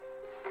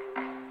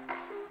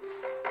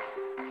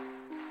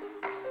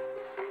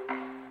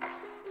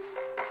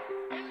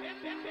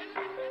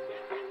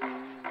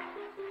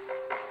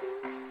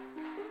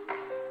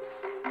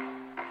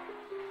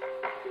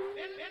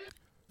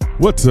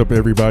What's up,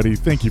 everybody?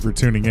 Thank you for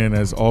tuning in.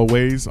 As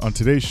always, on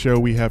today's show,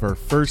 we have our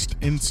first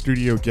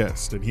in-studio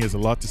guest, and he has a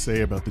lot to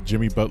say about the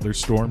Jimmy Butler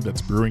storm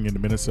that's brewing into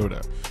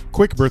Minnesota.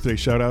 Quick birthday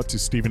shout-out to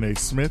Stephen A.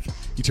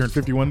 Smith. He turned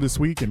 51 this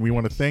week, and we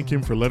want to thank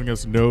him for letting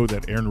us know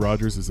that Aaron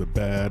Rodgers is a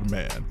bad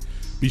man.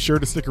 Be sure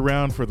to stick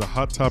around for the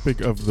hot topic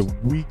of the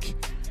week.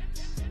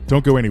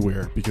 Don't go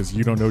anywhere, because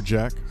You Don't Know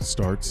Jack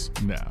starts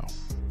now.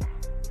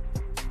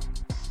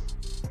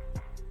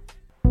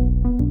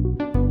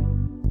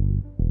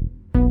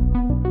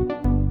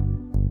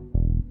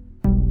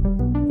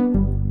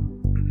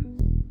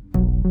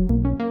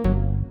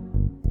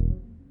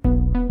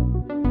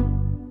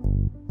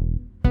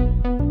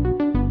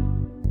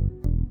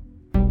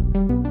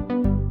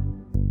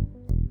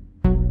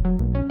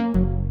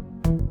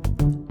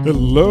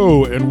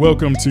 Hello and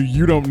welcome to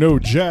You Don't Know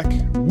Jack.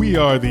 We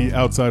are the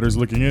Outsiders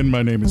Looking In.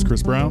 My name is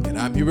Chris Brown. And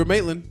I'm Hubert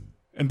Maitland.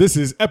 And this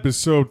is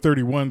episode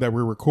 31 that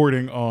we're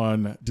recording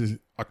on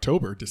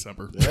December.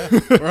 Yeah,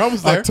 we're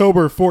almost there.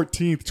 October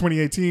 14th,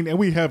 2018. And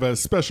we have a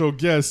special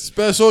guest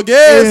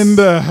in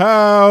the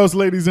house,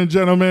 ladies and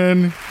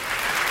gentlemen.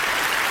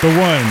 The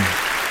one,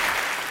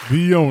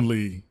 the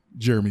only,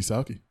 Jeremy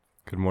Salke.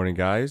 Good morning,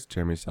 guys.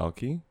 Jeremy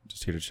Salke.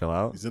 Just here to chill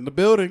out. He's in the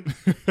building.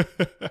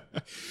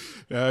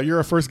 You're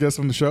our first guest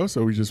on the show,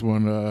 so we just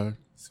want to...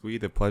 Sweet,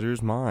 the pleasure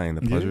is mine.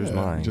 The pleasure is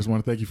mine. Just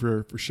want to thank you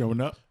for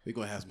showing up. We're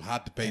going to have some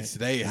hot debates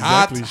today.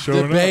 Exactly,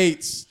 hot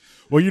debates.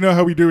 Well, you know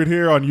how we do it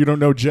here on You Don't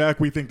Know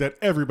Jack. We think that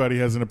everybody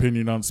has an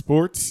opinion on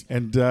sports.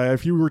 And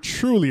if you were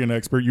truly an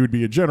expert, you would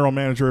be a general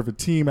manager of a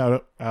team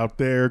out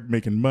there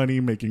making money,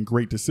 making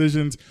great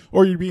decisions.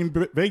 Or you'd be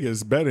in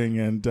Vegas betting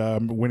and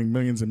winning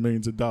millions and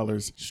millions of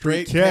dollars.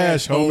 Straight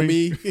cash,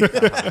 homie.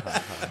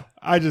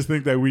 I just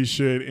think that we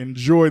should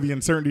enjoy the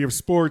uncertainty of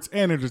sports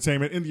and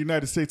entertainment in the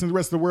United States and the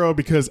rest of the world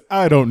because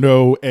I don't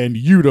know and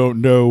you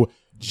don't know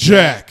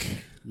Jack.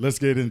 Let's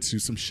get into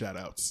some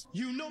shout-outs.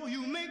 You know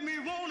you make me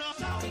wanna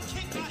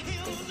kick my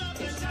heels up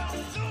and down,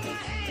 throw my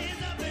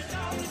hands up and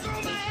down,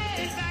 throw my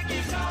head back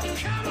and down.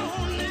 Come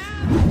on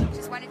now.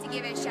 Just wanted to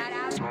give a shout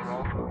out.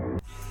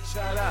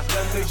 Shout out,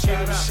 let me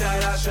give a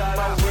shout out to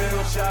my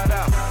real shout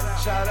out.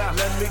 Shout out,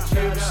 let me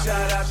give a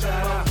shout out to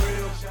my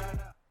real shout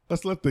out.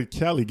 Let's let the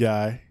Cali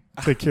guy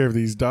take care of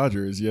these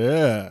Dodgers.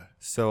 Yeah.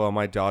 So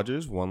my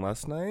Dodgers won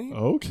last night.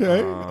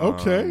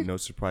 Okay. No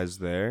surprise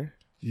there.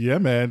 Yeah,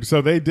 man.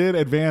 So they did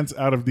advance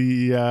out of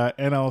the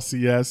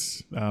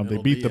NLCS. They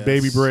beat the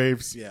Baby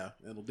Braves. Yeah,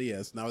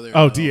 NLDS. Now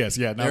they're DS.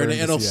 Yeah, now they're in the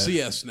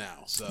NLCS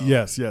now. So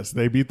yes.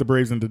 They beat the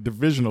Braves in the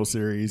divisional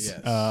series.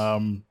 Yes.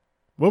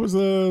 What was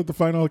the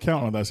final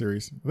count on that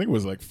series? I think it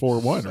was like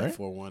 4-1, right?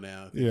 4-1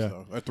 now. Yeah.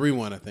 So. Or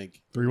 3-1, I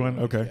think. 3-1.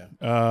 Okay.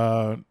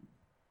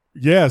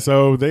 Yeah.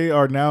 So they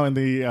are now in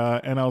the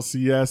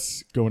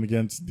NLCS going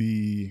against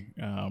the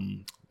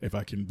if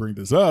I can bring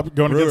this up,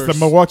 going Brewers. against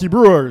the Milwaukee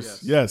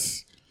Brewers.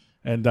 Yes.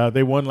 And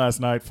they won last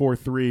night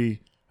 4-3,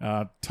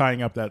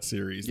 tying up that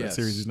series. Yes. That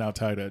series is now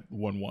tied at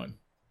 1-1.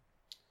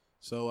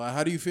 So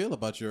how do you feel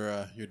about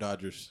your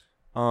Dodgers?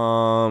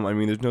 I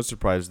mean, there's no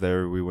surprise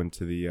there. We went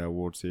to the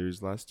World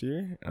Series last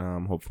year.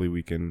 Hopefully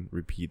we can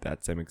repeat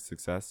that same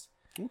success.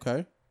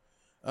 Okay.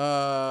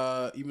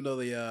 Even though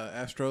the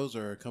Astros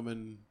are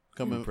coming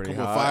with Pretty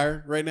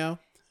fire right now.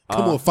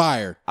 Come with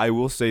fire. I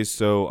will say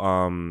so.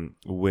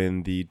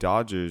 When the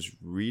Dodgers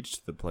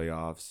reached the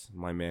playoffs,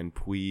 my man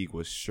Puig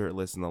was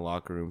shirtless in the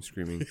locker room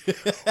screaming,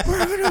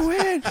 "We're gonna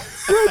win!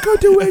 We're going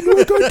to win!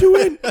 We're going to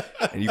win!"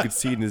 And you could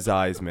see it in his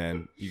eyes,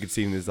 man. You could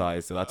see it in his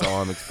eyes. So that's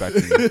all I'm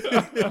expecting.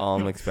 All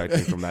I'm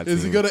expecting from that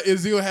Is team.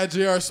 he gonna have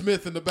J.R.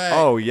 Smith in the bag?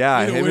 Oh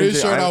yeah, with his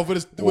shirt off.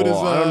 With his.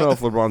 I don't know if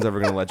LeBron's ever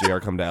gonna let JR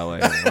come to LA.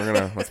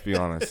 Let's be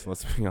honest.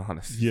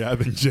 Yeah, I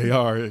think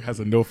JR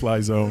has a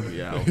no-fly zone.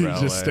 Yeah, he over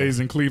just LA.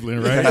 stays in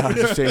Cleveland, right?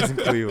 Just stays in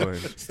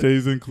Cleveland.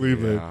 Stays in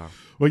Cleveland. Yeah.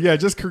 Well, yeah,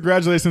 just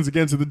congratulations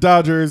again to the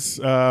Dodgers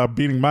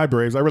beating my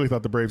Braves. I really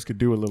thought the Braves could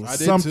do a little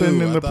something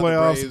in the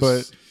playoffs,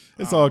 but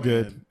it's all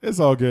good. Man.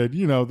 It's all good.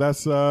 You know,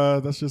 that's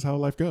just how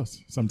life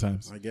goes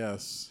sometimes. I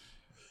guess.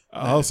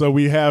 Also,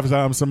 we have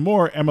some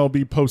more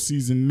MLB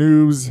postseason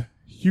news.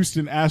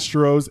 Houston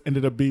Astros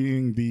ended up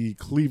beating the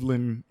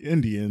Cleveland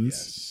Indians.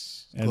 Yes.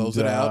 And, Close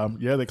it out.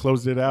 Yeah, they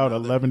closed it out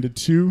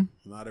 11-2.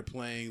 Now they're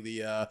playing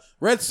the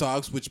Red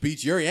Sox, which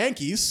beats your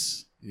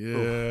Yankees.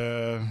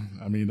 Yeah,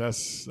 I mean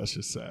that's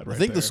just sad. Right I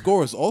think there. the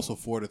score is also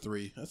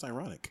 4-3. That's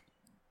ironic.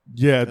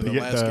 Yeah, in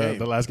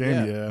the last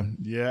game.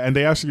 Yeah, and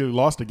they actually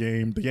lost a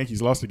game. The Yankees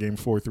lost a game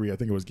 4-3. I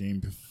think it was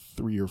game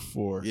 3 or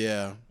 4.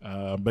 Yeah.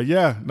 But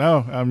yeah,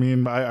 no, I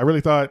mean, I really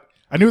thought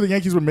I knew the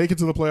Yankees would make it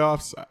to the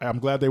playoffs. I'm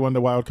glad they won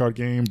the wild card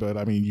game, but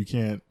I mean, you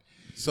can't.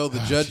 So the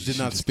judge did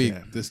not speak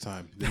this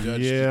time. The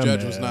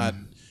judge was not.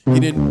 man. He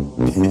didn't.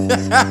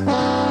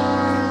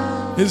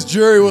 His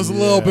jury was a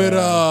little bit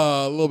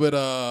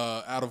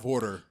out of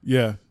order.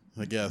 Yeah.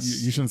 I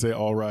guess you shouldn't say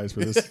all rise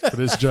for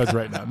this judge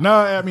right now. No,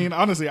 I mean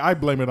honestly, I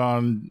blame it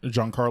on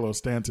Giancarlo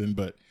Stanton,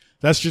 but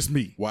that's just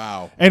me.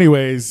 Wow.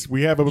 Anyways,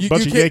 we have a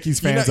bunch of Yankees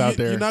fans out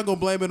there. You're not gonna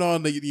blame it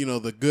on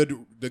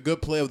the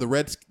good play of the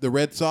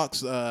Red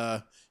Sox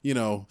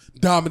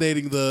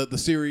dominating the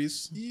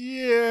series.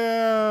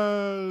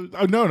 Yeah.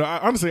 No.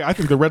 Honestly, I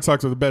think the Red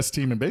Sox are the best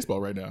team in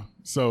baseball right now.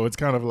 So it's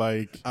kind of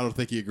like I don't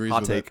think he agrees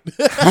Hot with take.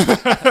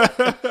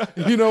 that.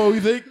 You know what we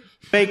think?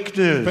 Fake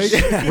news.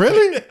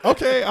 really?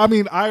 Okay. I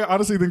mean, I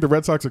honestly think the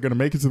Red Sox are going to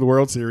make it to the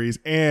World Series,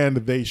 and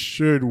they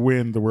should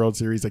win the World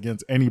Series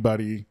against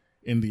anybody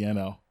in the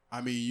NL. I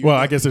mean,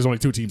 I guess there's only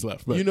 2 teams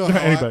left, but you know how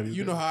anybody.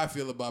 you know how I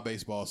feel about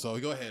baseball. So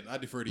go ahead. I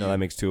defer to No, you. that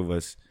makes 2 of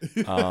us.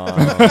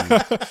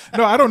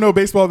 No, I don't know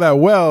baseball that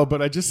well,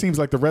 but it just seems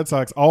like the Red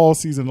Sox all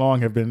season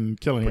long have been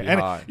killing it. Pretty And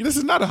hot. this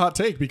is not a hot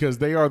take because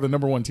they are the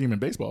number 1 team in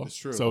baseball. It's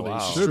true. So Wow.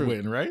 they It's should true.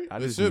 win, right?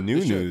 That It is should- new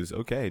it should. news.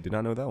 Okay, did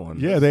not know that one.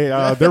 Yeah, they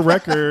their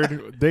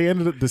record, they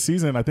ended the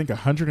season, I think,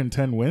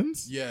 110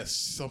 wins. Yes,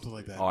 something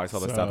like that. Oh, I saw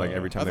that stat like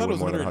every I time they thought it win was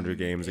more than 100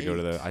 games, they go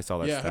to the. I saw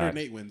that yeah, stat.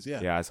 108 wins. Yeah.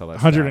 Yeah, I saw that.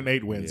 108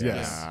 stat. wins, Yeah.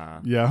 yes.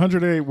 Yeah,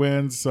 108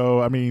 wins.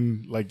 So I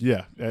mean, like,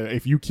 yeah,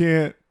 if you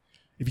can't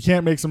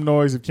make some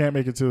noise, if you can't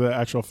make it to the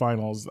actual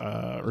finals,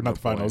 or not the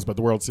finals, but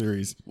the World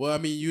Series. Well, I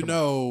mean, you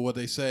know what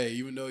they say.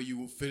 Even though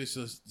you finish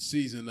the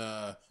season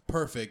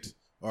perfect,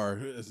 or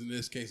as in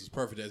this case, as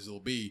perfect as it'll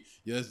be,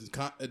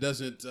 it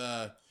doesn't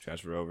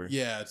Transfer over.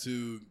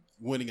 to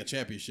winning a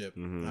championship.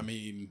 Mm-hmm. I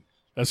mean,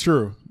 That's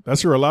true.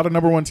 That's true. A lot of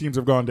number 1 teams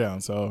have gone down.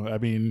 So I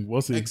mean,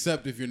 we'll see.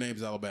 except if your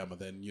name's Alabama,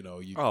 then you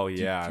Oh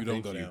yeah, you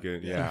don't thank go you. down.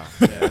 Good. Yeah.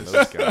 Yeah,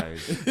 those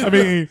guys. I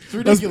mean,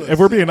 ridiculous. if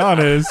we're being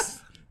honest,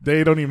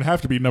 they don't even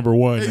have to be number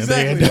 1. Exactly.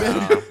 And they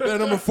end up, They're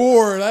number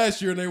 4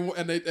 last year,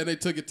 and they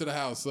took it to the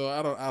house. So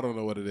I don't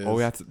know what it is. Oh,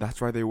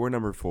 that's right. They were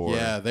number 4.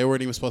 Yeah, they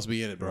weren't even supposed to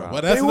be in it, bro. Wow.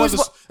 But They were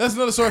that's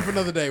another story for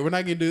another day. We're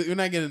not getting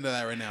into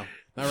that right now.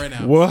 Not right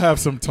now. we'll have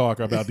some talk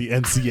about the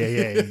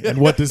NCAA and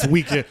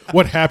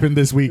what happened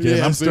this weekend.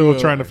 Yes, I'm we still will.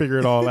 trying to figure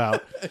it all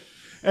out.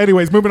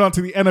 Anyways, moving on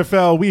to the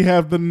NFL, we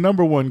have the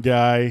number 1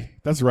 guy.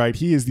 That's right.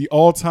 He is the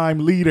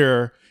all-time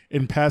leader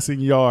in passing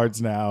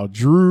yards now,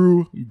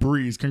 Drew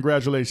Brees.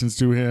 Congratulations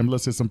to him.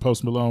 Let's hit some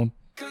Post Malone.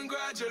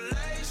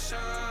 Congratulations.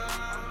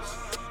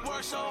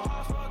 Work so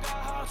hard, forgot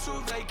how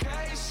to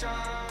vacation.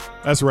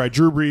 That's right.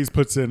 Drew Brees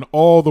puts in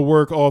all the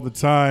work all the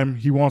time.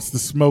 He wants to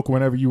smoke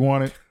whenever you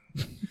want it.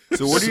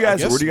 So where do you I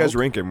guys guess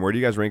rank him? Where do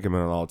you guys rank him in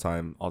an all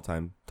time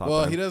top?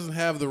 Well, 10? he doesn't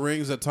have the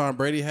rings that Tom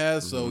Brady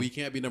has, so he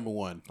can't be number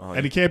 1.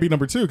 And he can't be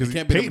number 2 because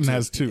can't be Peyton number 2.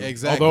 has 2.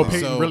 Exactly. Although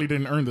Peyton So- really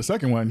didn't earn the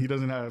second one. He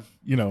doesn't have,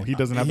 he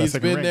doesn't have that He's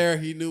second been ring. there.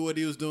 He knew what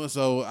he was doing.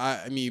 So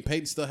I mean,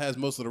 Peyton still has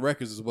most of the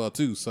records as well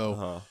too.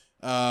 So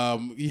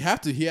he has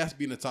to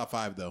be in the top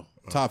 5 though.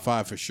 Top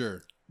 5 for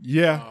sure.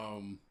 Yeah.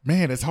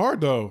 Man, it's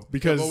hard though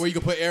because But where you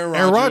can put Aaron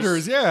Rodgers. Aaron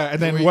Rodgers, yeah. And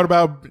then where you- what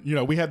about,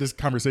 we had this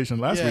conversation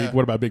last Yeah. week.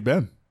 What about Big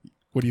Ben?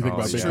 What do you think Oh,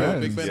 about Big yeah. Ben?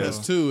 Big Ben Yeah.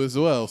 has 2 as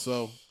well.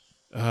 So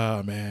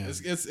Oh, man.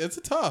 it's a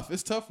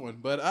tough one.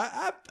 But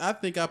I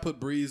think I put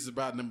Breeze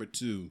about number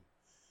 2.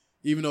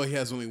 Even though he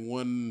has only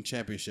 1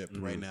 championship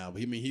right now, but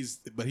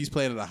he's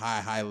playing at a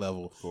high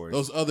level. Of course.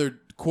 Those other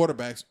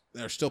quarterbacks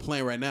that are still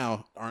playing right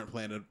now aren't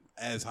playing at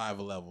as high of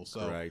a level. So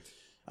Correct.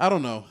 I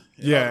don't know.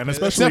 Yeah, and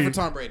except especially- for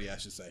Tom Brady, I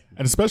should say.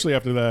 And especially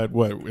after that, it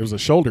was a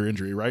shoulder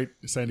injury, right?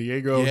 San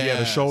Diego, he had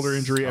a Yes. shoulder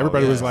injury.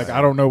 Everybody was yes. like, I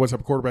don't know what type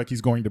of quarterback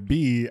he's going to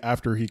be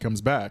after he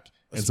comes back.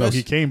 And so he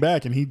Especially- came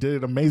back and he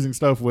did amazing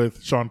stuff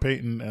with Sean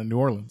Payton and New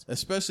Orleans.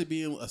 Especially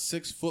being a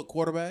 6-foot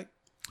quarterback.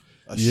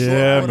 A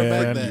Yeah, short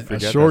quarterback man. that- A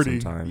Forget shorty.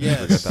 that sometimes. Yes.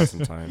 Forget that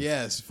sometimes.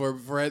 Yes, for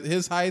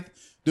his height,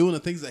 doing the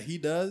things that he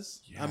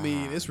does, I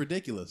mean, it's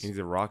ridiculous. He's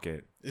a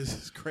rocket.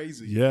 It's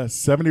crazy. Yeah,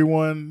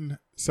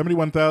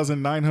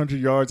 71,900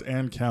 yards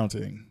and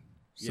counting.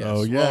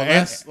 So, Yes. yeah. Well,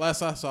 and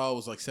last I saw it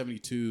was like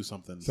 72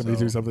 something.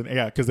 72 so, something.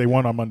 Yeah, because they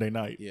won on Monday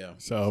night. Yeah.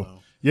 So,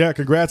 yeah,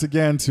 congrats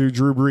again to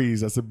Drew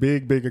Brees. That's a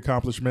big, big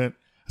accomplishment.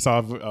 I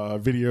saw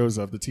videos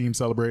of the team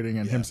celebrating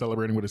and him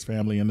celebrating with his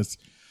family, and it's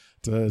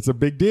a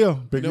big deal.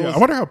 Big deal. I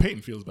wonder how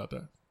Peyton feels about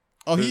that.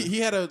 Oh, he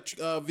had a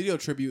video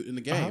tribute in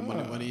the game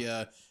when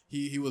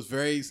he was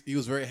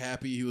very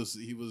happy. He was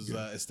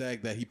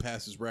ecstatic that he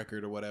passed his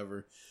record or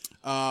whatever.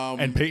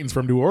 And Peyton's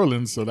from New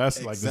Orleans, so that's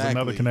like there's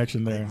another Exactly.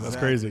 connection there. That's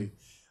crazy.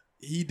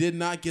 He did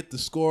not get the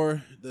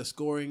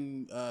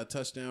scoring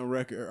touchdown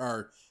record,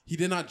 or he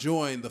did not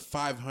join the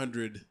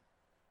 500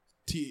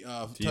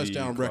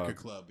 touchdown club. record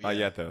club. Not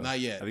yet though. Not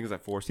yet. I think it's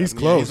like 470. He's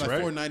close, He's like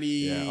right? 490.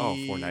 Yeah. Oh,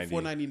 490.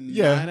 499.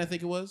 Yeah. I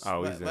think it was.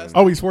 Oh, he's last in.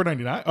 Oh, he's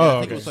 499. I Oh,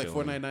 think okay. it was like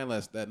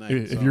 499 that night.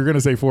 If so. you're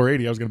gonna say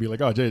 480, I was gonna be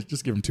like, oh, Jay,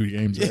 just give him 2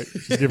 games, right?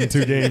 Just give him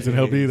 2 games and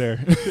he'll be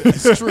there.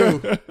 It's true.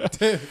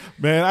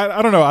 Man,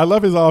 I don't know. I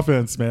love his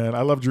offense, man.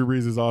 I love Drew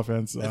Brees'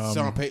 offense.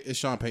 It's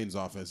Sean Payton's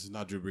offense. It's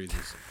not Drew Brees'.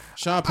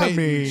 Sean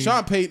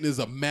Payton is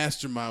a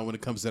mastermind when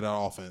it comes to that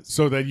offense.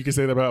 So that you can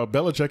say that about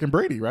Belichick and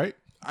Brady, right?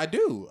 I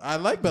do. I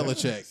like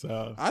Belichick.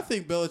 so- I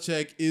think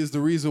Belichick is the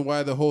reason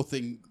why the whole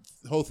thing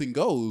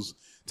goes.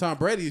 Tom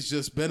Brady is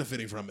just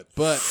benefiting from it.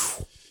 But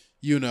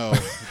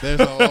there's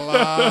a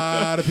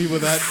lot of people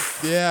that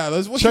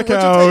Check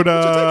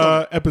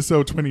out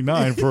episode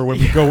 29 for when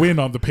we go in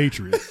on the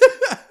Patriots.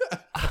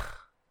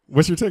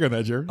 What's your take on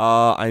that, Jerry?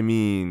 I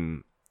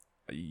mean,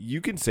 you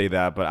can say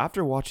that, but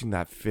after watching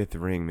that 5th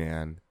ring,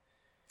 man,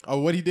 Oh,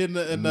 what he did in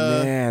the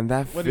Man,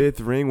 that what fifth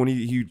ring when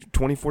he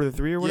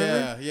 24-3 or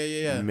whatever.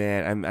 yeah.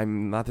 Man,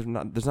 there's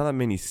not that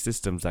many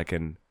systems that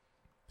can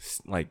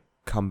like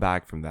come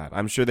back from that.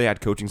 I'm sure they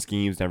had coaching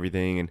schemes and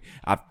everything, and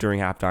during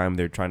halftime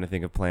they're trying to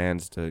think of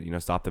plans to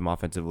stop them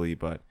offensively,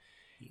 but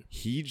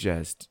he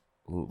just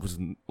was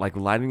like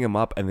lighting him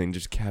up and then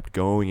just kept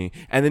going,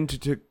 and then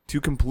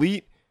to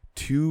complete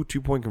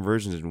 2-point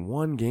conversions in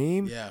one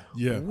game.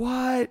 Yeah.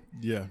 What?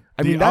 Yeah.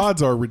 I mean, the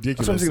odds are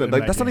ridiculous. That's what I'm saying.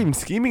 Like, that's not even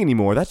scheming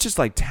anymore. That's just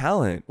like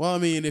talent. Well, I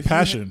mean,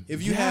 Passion.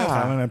 If you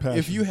Talent and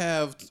passion.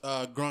 have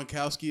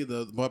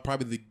Gronkowski,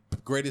 probably the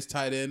greatest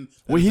tight end.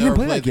 Well, he didn't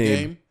play that the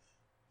game.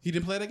 He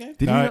didn't play that game. Did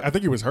he? No, not? I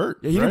think he was hurt.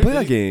 Yeah, he right? didn't play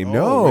that game. Oh,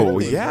 No.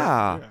 really?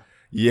 Yeah.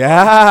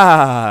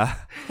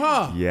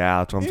 Huh. Yeah,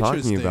 that's what I'm talking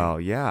Interesting. about.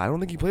 Yeah, I don't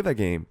think he played that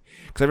game.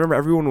 Because I remember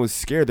everyone was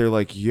scared. They're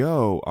like,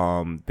 yo,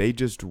 they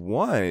just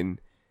won,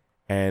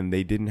 and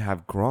they didn't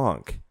have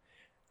Gronk.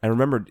 I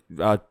remember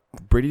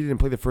Brady didn't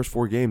play the first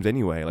 4 games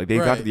anyway. Like, they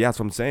got to, that's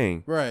what I'm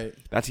saying. Right.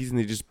 That season,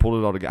 they just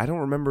pulled it all together. I don't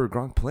remember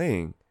Gronk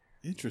playing.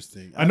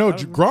 Interesting. I know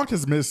Gronk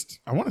has missed,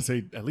 I want to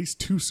say, at least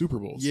 2 Super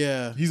Bowls.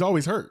 Yeah. He's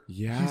always hurt.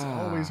 Yeah. He's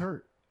always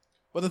hurt.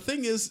 But the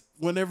thing is,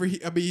 whenever he's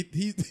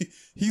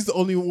the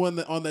only one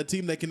on that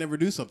team that can never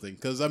do something.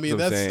 Because I mean,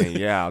 That's what I'm that's saying.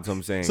 Yeah, that's what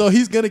I'm saying. so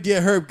he's gonna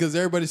get hurt because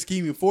everybody's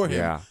scheming for him.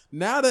 Yeah.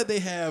 Now that they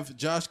have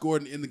Josh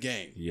Gordon in the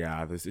game,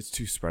 yeah, it's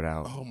too spread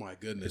out. oh my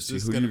goodness, See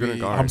this is who gonna you gonna be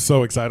guard. I'm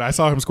so excited. I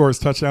saw him score his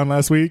touchdown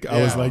last week.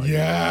 I was Yeah. like,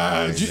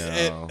 yeah. I Ju-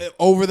 know.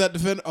 over that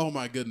defender. Oh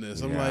my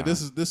goodness, I'm Yeah. like,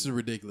 this is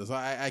ridiculous.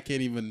 I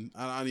can't even.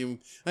 I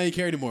ain't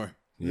care anymore.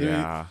 You know what I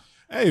mean? Yeah.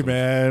 Hey,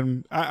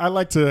 man, I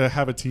like to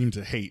have a team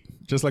to hate.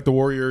 Just like the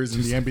Warriors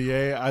in the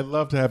NBA, I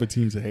love to have a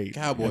team to hate.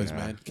 Cowboys,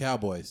 man,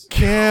 Cowboys.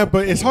 Yeah,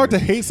 but it's hard to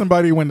hate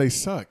somebody when they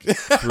suck.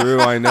 True,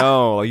 I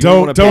know. Like, you Don't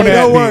wanna at pay-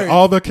 Don't me. worry.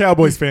 All the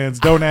Cowboys fans,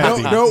 don't at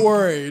me. Don't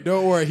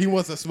worry. He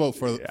wants to smoke.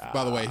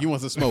 By the way, he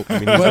wants to smoke. I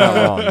mean, he's not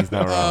wrong. He's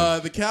not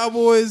wrong. The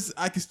Cowboys,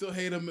 I can still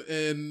hate them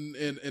in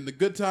the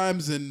good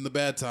times and the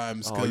bad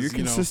times. Oh, 'cause, you're you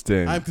know,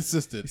 consistent. I'm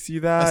consistent. You see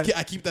that?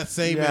 I keep that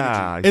same Yeah.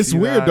 energy. I It's see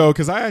weird that. though,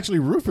 because I actually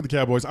root for the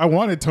Cowboys. I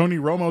wanted Tony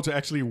Romo to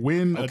actually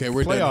win Okay, a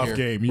we're done playoff here.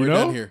 game. We're You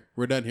know, done here.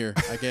 We're done here.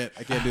 I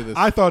can't do this.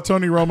 I thought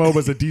Tony Romo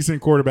was a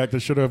decent quarterback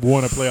that should have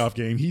won a playoff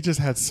game. He just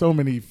had so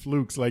many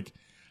flukes. Like,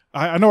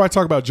 I know I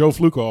talk about Joe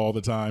Flacco all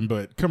the time,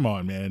 but come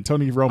on, man,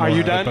 Tony Romo. Are you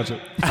had a done? bunch of-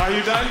 Are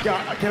you done?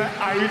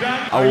 Are you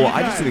done? Oh, Are you well,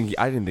 I just done?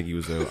 didn't think he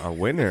was a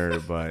winner,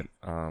 but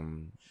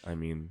I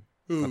mean,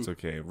 that's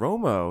okay.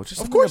 Romo, just Of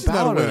something course he's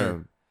not a about winner.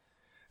 him.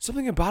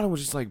 Something about him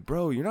was just like,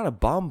 bro, you're not a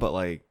bum, but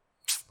like,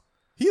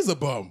 He's a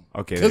bum.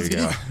 okay, there you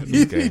 'Cause go.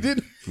 he Okay.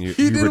 didn't. You-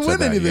 He you didn't said win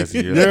that. You anything. guys-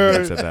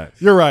 you said that.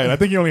 You're right. I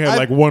think he only had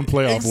like one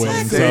playoff win.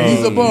 Exactly. So,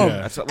 He's a bum.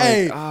 yeah. That's what,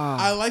 Hey, like,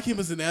 I like him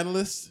as an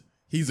analyst.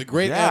 He's a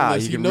great Yeah,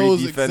 analyst. he He can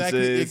knows read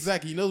exactly.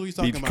 defenses. He knows what he's He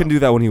talking about. couldn't do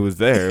that when he was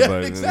there, Yeah,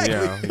 but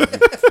exactly.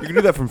 you can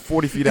do that from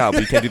 40 feet out, but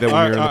you can't do that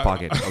when you're in the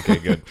pocket. Okay,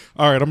 good.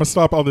 All right, I'm gonna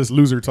stop all this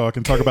loser talk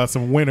and talk about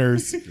some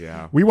winners.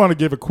 Yeah. We want to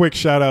give a quick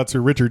shout out to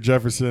Richard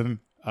Jefferson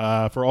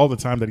for all the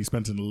time that he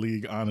spent in the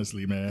league.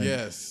 Honestly, man.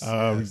 Yes,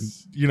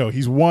 yes. You know,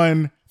 he's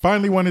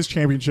finally won his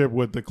championship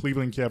with the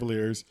Cleveland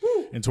Cavaliers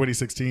in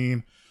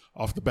 2016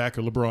 off the back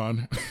of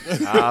LeBron.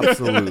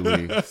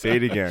 Absolutely. Say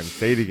it again.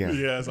 Say it again.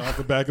 Yes, off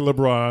the back of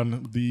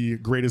LeBron, the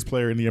greatest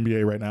player in the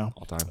NBA right now.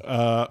 All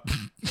time.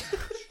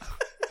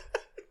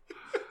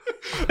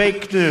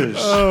 Fake news.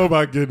 Oh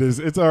my goodness,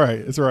 it's all right.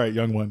 It's all right,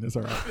 young one. It's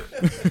all right.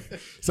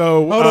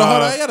 So Hold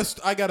on.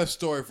 I got a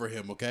story for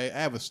him. Okay, I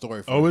have a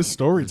story for him. Oh, it's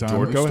story time.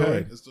 Jordan's Go story.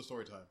 ahead. It's the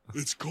story time.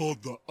 It's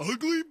called the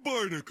Ugly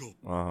Barnacle.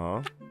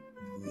 Uh-huh.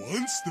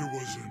 Once there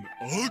was an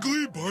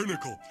ugly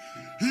barnacle.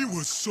 He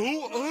was so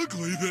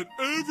ugly that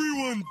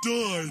everyone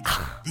died.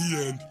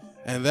 The end.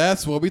 And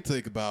that's what we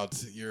think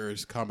about your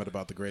comment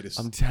about the greatest.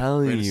 I'm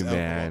telling greatest you, album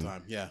man. Of all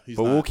time. Yeah, he's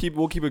But not.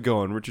 we'll keep it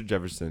going. Richard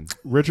Jefferson.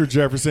 Richard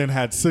Jefferson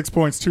had 6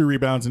 points, 2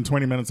 rebounds, and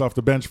 20 minutes off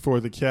the bench for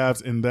the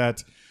Cavs in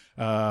that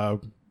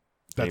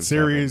Game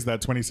series, that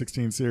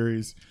 2016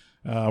 series,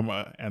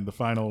 and the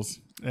finals.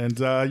 And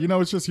you know,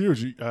 it's just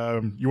huge. You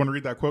want to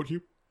read that quote,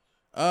 Hugh?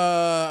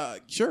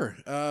 Sure.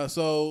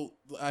 So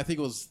I think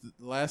it was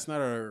last night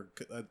or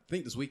I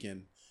think this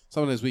weekend.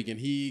 Someone this weekend.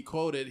 He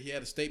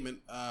had a statement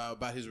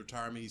about his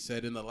retirement. He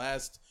said, "In the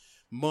last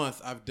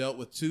month, I've dealt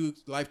with 2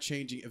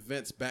 life-changing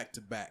events back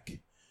to back.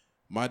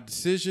 My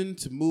decision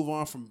to move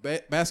on from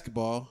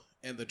basketball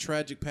and the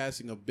tragic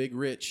passing of Big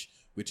Rich,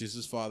 which is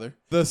his father.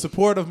 The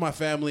support of my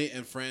family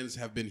and friends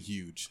have been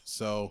huge.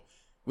 So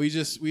we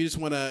just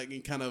want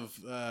to kind of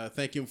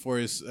thank him for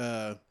his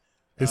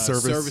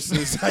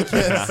services, I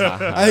guess.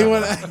 I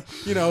want to,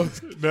 you know,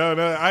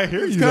 No, I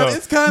hear you.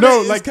 it's kind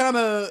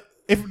of.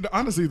 If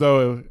honestly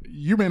though,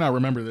 you may not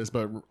remember this,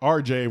 but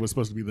RJ was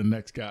supposed to be the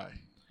next guy.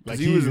 Like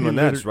he was in the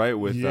Nets, right?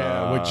 With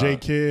J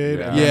Kidd,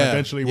 yeah. and Yeah.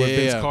 eventually with Yeah,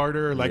 Vince yeah.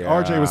 Carter. Like Yeah.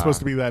 RJ was supposed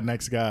to be that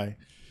next guy,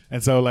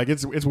 and so like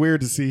it's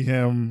weird to see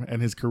him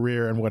and his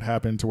career and what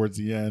happened towards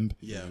the end.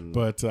 Yeah.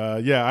 But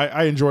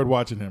I enjoyed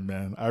watching him,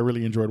 man. I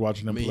really enjoyed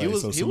watching him I mean, play.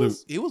 So salute.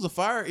 he was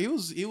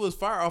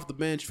fire off the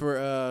bench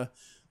for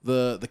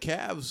the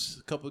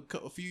Cavs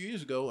a few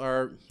years ago,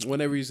 or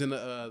whenever he's in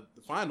the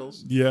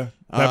finals. Yeah,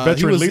 that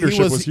veteran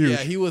leadership was huge. Yeah,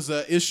 he was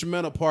an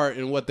instrumental part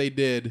in what they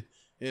did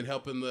in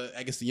helping the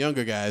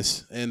younger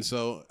guys. And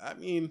so, I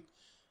mean,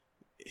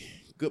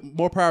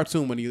 more power to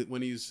him when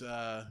he's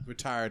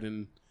retired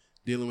and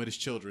dealing with his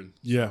children.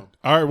 Yeah. So,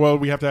 All right. Well,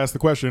 we have to ask the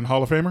question: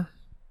 Hall of Famer?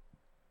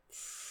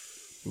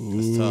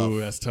 that's tough.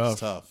 That's tough. It's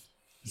tough.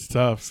 It's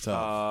tough. It's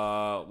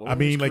tough. What I were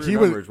mean, his like, career he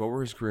was- numbers? What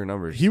were his career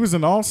numbers? He was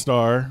an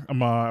all-star.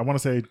 I want to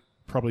say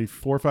probably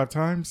 4 or 5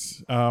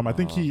 times. I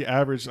think he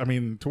averaged. I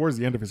mean, towards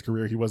the end of his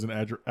career, he wasn't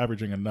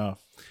averaging enough.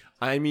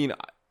 I mean,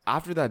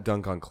 after that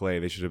dunk on Clay,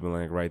 they should have been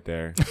like right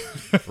there,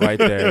 right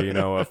there. You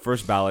know,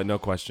 first ballot, no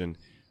question.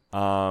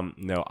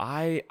 No,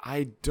 I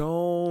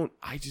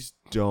just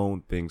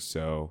don't think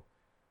so.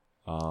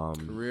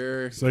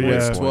 Career. So,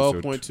 yeah.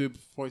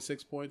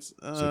 12.2.6 points.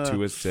 So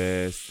 2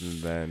 assists, and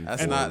then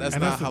That's 4 not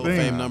and Hall the of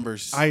thing. Fame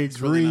numbers. I It's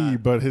really agree,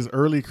 not. but his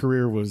early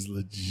career was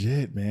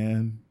legit,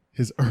 man.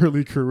 His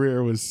early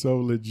career was so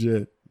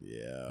legit.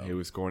 Yeah. He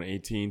was scoring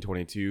 18,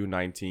 22,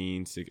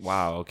 19, 6.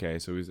 Wow, okay.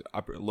 So he was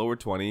lower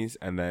 20s,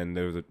 and then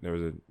there was a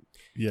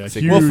Yeah,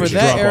 Sick. huge Well, for that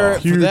drop-off. era,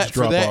 Huge for that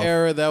drop-off.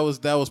 era, that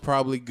was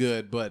probably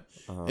good. But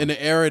in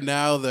the era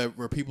now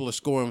where people are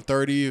scoring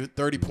 30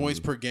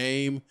 points per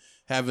game,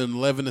 having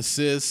 11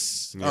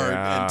 assists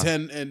Yeah.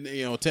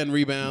 and 10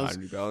 rebounds,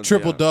 9 rebounds,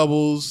 triple yeah.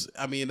 doubles.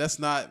 I mean, that's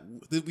not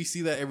we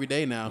see that every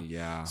day now.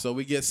 Yeah. So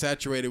we get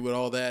saturated with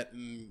all that,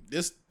 and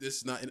this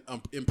is not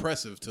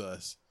impressive to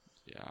us.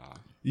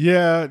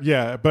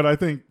 Yeah, but I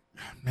think,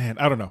 man,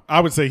 I don't know. I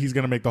would say he's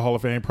going to make the Hall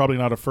of Fame. Probably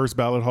not a first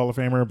ballot Hall of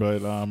Famer, but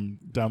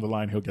down the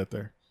line he'll get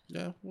there.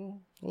 Yeah,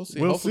 well, we'll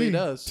see. We'll Hopefully see. he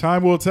does.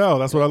 Time will tell.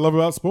 That's what I love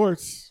about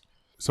sports.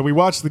 So we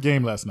watched the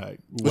game last night.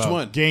 Which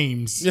one?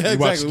 Games. Yeah, we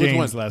watched exactly. Which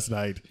games one? last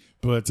night.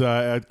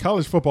 But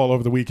college football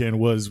over the weekend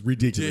was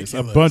ridiculous. A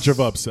Ridiculous. bunch of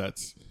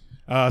upsets.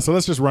 So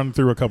let's just run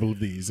through a couple of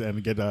these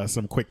and get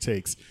some quick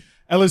takes.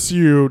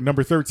 LSU,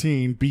 number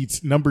 13,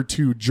 beats number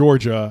 2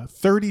 Georgia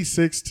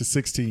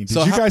 36-16. Did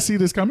So you how- guys see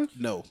this coming?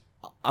 No.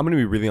 I'm going to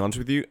be really honest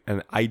with you,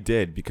 and I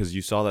did, because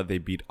you saw that they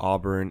beat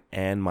Auburn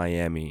and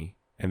Miami,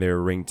 and they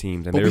were ranked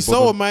teams. And But they we were saw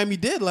both what on, Miami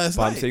did last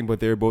but I'm night. saying, but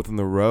they were both on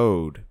the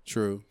road.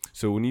 True.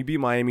 So when you beat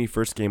Miami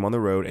first game on the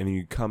road, and then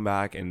you come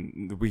back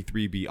and week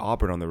 3 beat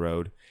Auburn on the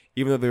road,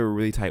 even though they were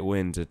really tight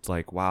wins, it's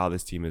like, wow,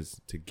 this team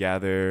is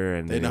together,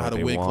 and They know how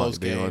to win close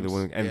They know how to games.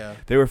 win, and Yeah.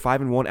 they were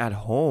 5-1 at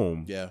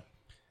home. Yeah.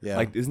 Yeah.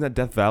 Like, isn't that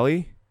Death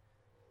Valley?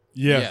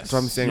 Yeah. Yes. So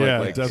I'm saying, Yeah,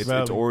 like Death it's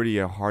Valley. already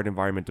a hard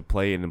environment to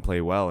play in and play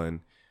well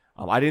in.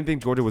 I didn't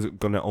think Georgia was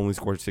going to only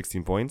score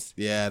 16 points.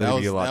 Yeah, They're that gonna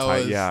was be a lot that tight,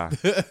 was yeah.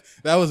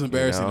 that was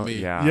embarrassing You know? to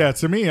me. Yeah. Yeah,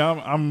 to me, I'm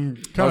kind was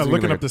of gonna be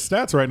looking like up the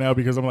stats right now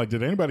because I'm like,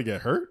 did anybody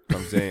get hurt?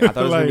 I'm saying, I thought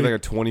it was going to be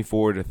Like- like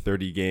a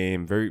 24-30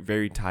 game, very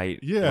very tight,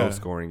 Yeah. low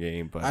scoring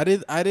game. But I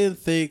didn't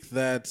think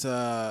that.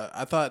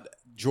 I thought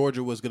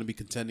Georgia was going to be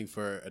contending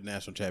for a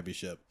national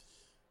championship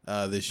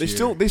this they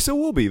year. still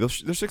will be. They're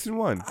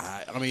 6-1.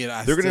 I mean,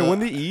 They're going to win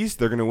the East.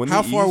 They're going to win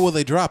How the East. far will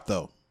they drop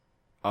though?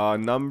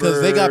 Number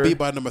Because they got beat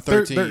by number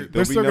 13. They're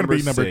They'll still gonna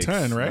be number six,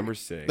 10, right? Number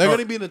 6. They're going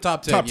to be in the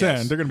top 10. Top 10.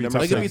 yes. They're gonna be top They're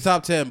going to 10. be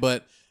top 10,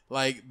 but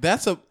like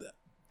that's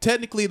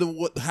technically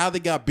how they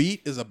got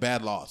beat is a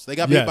bad loss. They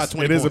got beat by Yes,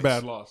 20 it points. is a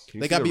bad loss. Can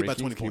you They see got the beat by rankings?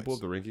 20 Can you pull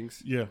points. up the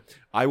rankings? Yeah.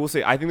 I will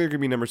say I think they're going to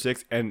be number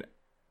 6, and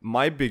I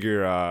want to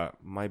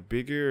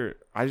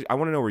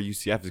know where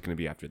UCF is going to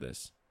be after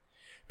this,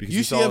 because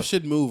UCF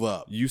should move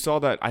up. you saw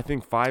that I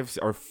think 6,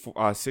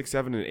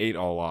 7, and 8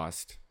 all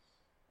lost.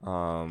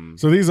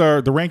 So these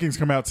are the rankings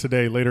come out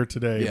later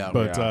today. Yeah.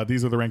 but Yeah.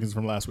 these are the rankings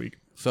from last week.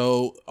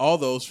 So all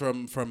those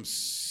from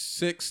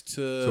 6 to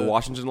So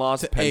Washington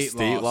lost, to Penn 8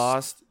 State lost.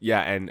 lost.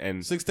 Yeah,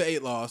 and 6 to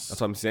 8 loss.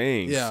 that's what I'm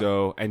saying. Yeah.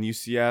 So and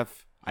UCF,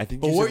 I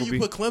think. But UCF where will you be,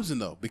 put Clemson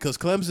though? Because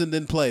Clemson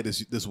didn't play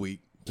this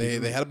week. They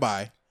had a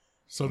bye,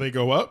 So they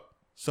go up.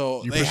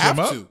 so You they push have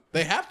them up? to.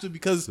 They have to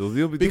because So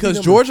they'll be because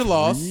number Georgia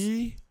lost.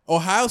 3?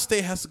 Ohio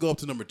State has to go up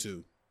to number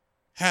 2.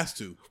 Has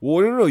to.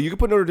 Well, no. You could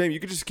put Notre Dame. You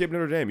could just skip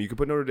Notre Dame. You could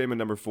put Notre Dame at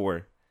number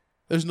 4,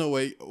 There's no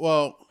way.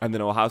 Well, and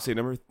then Ohio State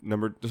number.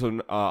 So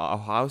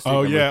Ohio State.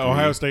 Oh number yeah, 3.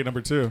 Ohio State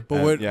number 2.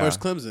 but yeah. where's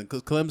Clemson?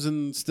 Because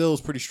Clemson still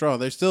is pretty strong.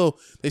 They still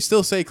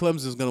say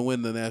Clemson's going to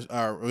win the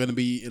are going to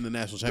be in the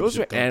national Those are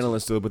championship.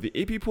 analysts though, but the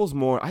AP poll's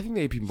more. I think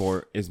the AP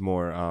is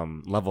more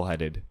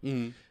level-headed.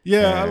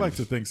 Yeah, I And- like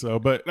to think so.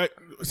 But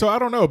so I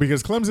don't know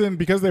because Clemson,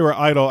 because they were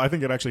idle, I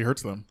think it actually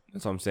hurts them.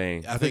 That's what I'm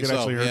saying. I think it so,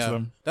 actually hurts yeah.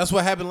 them. That's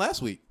what happened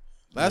last week.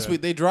 Last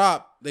week they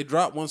dropped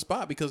one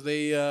spot because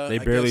they They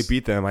barely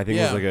beat them. I think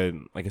Yeah. it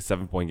was like a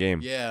 7-point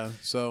game. Yeah,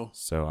 so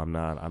So I'm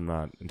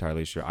not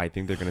entirely sure. I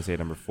think they're going to say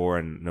number 4,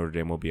 and Notre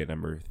Dame will be at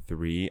number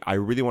 3. I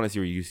really want to see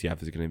where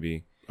UCF is going to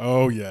be.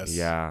 Oh yes.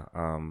 Yeah.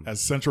 As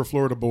Central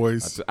Florida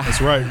boys.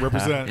 That's right.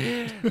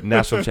 Represent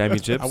National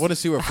championships. I want to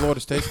see where Florida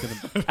State's going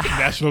to.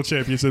 national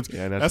championships.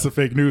 Yeah, That's a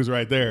fake news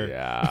right there.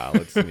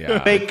 Yeah.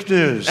 Yeah. Fake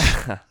news.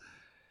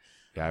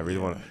 Yeah, I really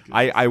want to.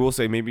 I will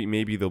say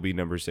maybe they'll be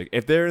number 6.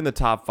 If they're in the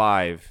top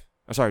 5,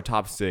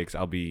 top 6,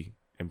 I'll be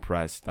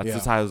impressed. That's Yeah.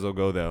 just how they'll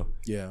go though.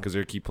 Yeah. Because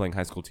they keep playing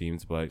high school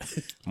teams, but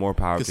more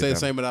power Could to say the them.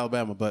 same with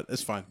Alabama, but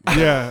it's fine.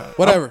 Yeah.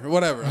 Whatever.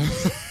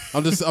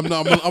 I'm gonna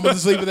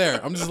just leave it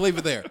there. I'm just leave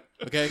it there.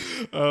 Okay.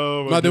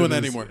 Oh, I'm my not doing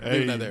that goodness. anymore. Hey,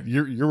 Leaving that there.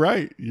 You're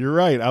right. You're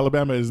right.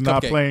 Alabama is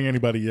not Cupcake. playing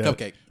anybody yet.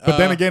 Cupcake. But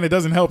then again, it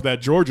doesn't help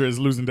that Georgia is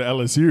losing to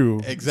LSU.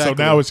 Exactly.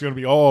 So now it's going to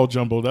be all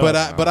jumbled up.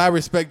 But I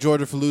respect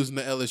Georgia for losing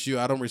to LSU.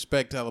 I don't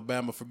respect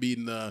Alabama for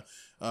beating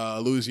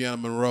Louisiana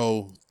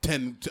Monroe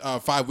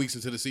 5 weeks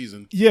into the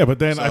season. yeah, but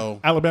then So-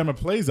 Alabama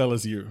plays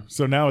LSU.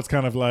 So now it's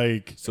kind of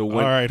like, So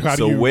when, all right, how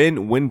so do you?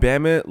 when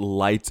Bama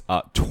lights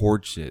up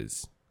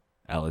torches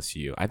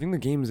LSU, I think the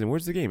game is in.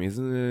 Where's the game?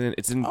 Isn't it?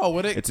 It's in. Oh,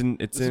 what it- It's in.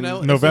 It's in.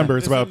 November.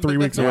 It's about 3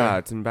 weeks Death away. Valley. Yeah,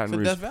 it's in Baton It's in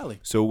Rouge. Death Valley.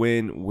 So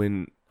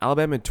when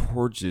Alabama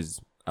torches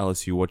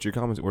LSU, what's your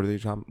comments? What are they?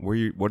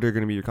 What are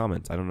going to be your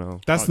comments? I don't know.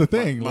 That's the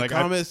thing. My like,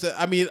 comments.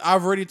 I mean,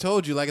 I've already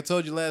told you. Like I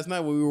told you last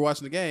night when we were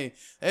watching the game.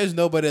 There's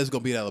nobody that's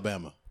gonna beat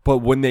Alabama. But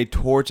when they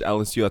torch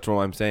LSU, that's what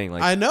I'm saying.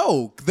 Like I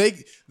know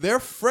they're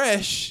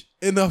fresh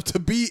enough to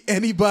beat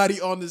anybody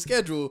on the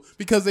schedule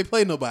because they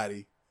play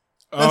nobody.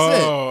 That's it.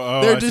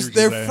 I see what you're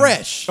saying.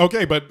 fresh.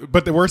 Okay,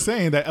 but we're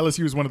saying that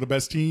LSU is one of the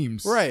best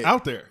teams Right.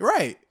 out there.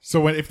 Right.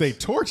 So if they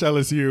torch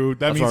LSU, that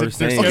That's means what that I'm their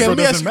saying. Okay. schedule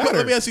Let doesn't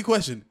matter. me ask you a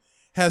question.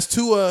 Has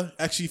Tua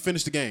actually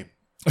finished the game?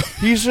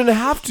 he shouldn't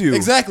have to.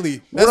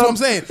 Exactly. That's what I'm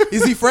saying.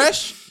 Is he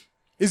fresh?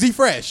 Is he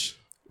fresh?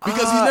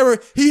 Because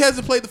he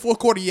hasn't played the fourth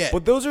quarter yet.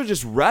 But those are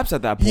just reps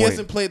at that point. He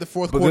hasn't played the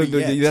fourth But quarter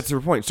yet. that's the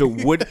point. So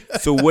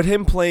would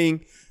him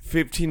playing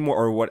 15 more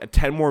or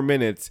 10 more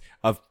minutes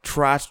of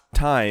trash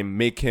time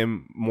make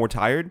him more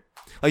tired?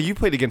 Like you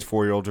played against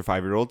 4-year-olds or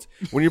 5-year-olds.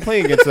 When you're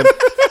playing against them,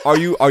 are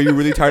you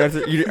really tired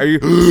after? Are you?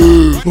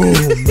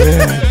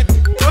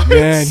 Oh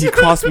man, he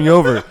crossed me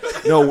over.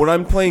 No, when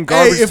I'm playing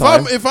garbage Hey,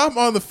 time, if I'm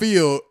on the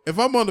field and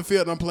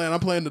I'm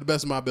playing to the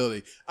best of my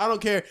ability. I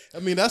don't care. I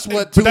mean, that's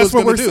what But that's Tua's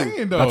what we're gonna do.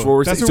 saying, though. that's what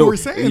we're saying. What we're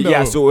saying, though.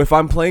 Yeah, so if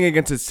I'm playing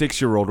against a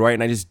 6-year-old, right,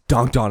 and I just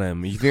dunked on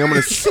him, you think I'm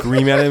gonna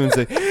scream at him and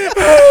say,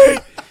 "Hey!"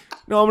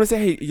 No, I'm gonna say,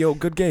 "Hey, yo,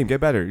 good game, get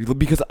better,"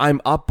 because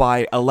I'm up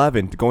by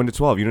 11 going to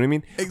 12. You know what I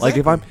mean? Like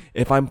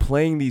if I'm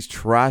playing these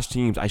trash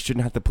teams, I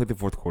shouldn't have to play the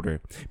fourth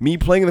quarter. Me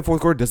playing in the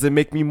fourth quarter doesn't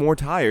make me more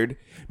tired.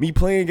 Me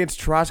playing against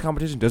trash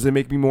competition doesn't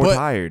make me more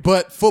tired.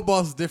 But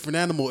football's a different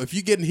animal. If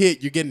you're getting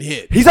hit, you're getting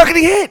hit. He's not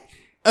getting hit.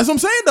 That's what I'm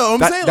saying, though.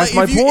 That's like,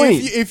 my if you,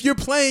 point. If you're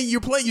playing,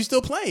 you're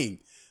still playing.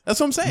 That's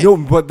what I'm saying. No,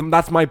 but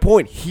that's my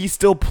point. He's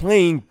still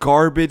playing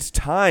garbage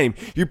time.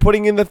 You're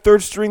putting in the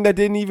third string that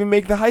didn't even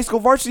make the high school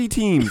varsity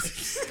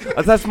teams.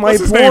 That's my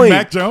What's his point. name,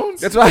 Mac Jones?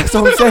 That's what I'm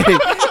saying.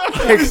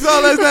 You saw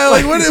last night,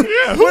 like,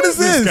 what is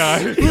this? guy?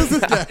 Who's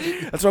this guy?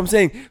 That's what I'm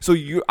saying. So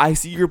I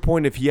see your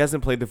point. If he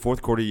hasn't played the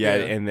fourth quarter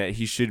yet, Yeah. and that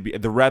he should be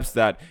the reps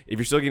that if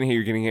you're still getting hit,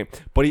 you're getting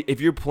hit. But if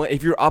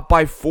you're up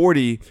by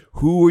 40,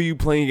 who are you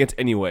playing against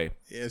anyway?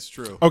 Yeah, it's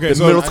true. Okay, The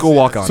so middle school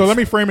walk-ons. So let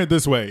me frame it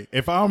this way: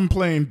 if I'm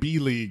playing B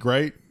League,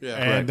 right, Yeah,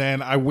 and correct.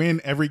 then I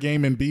win every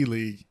game in B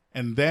League,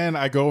 and then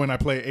I go and I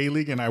play A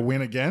League and I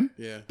win again,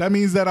 Yeah. that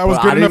means that I was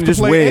But good I enough didn't to just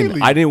play A win.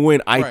 League. I didn't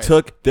win. I Right.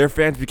 took their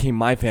fans became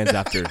my fans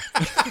after.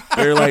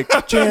 They're like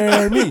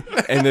Jeremy,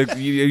 and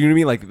you know what I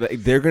mean.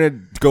 Like they're gonna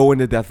go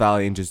into Death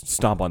Valley and just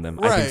stomp on them.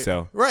 Right. I think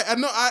so. Right. I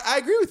know. I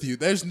agree with you.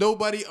 There's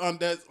nobody on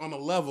a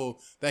level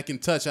that can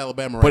touch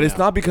Alabama right But it's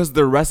now. not because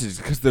they're rested; it's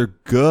because they're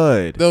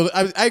good. Though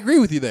I agree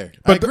with you there.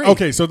 I But agree.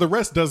 okay, so the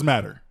rest does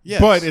matter. Yes.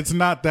 But it's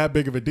not that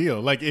big of a deal.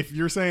 Like if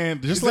you're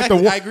saying just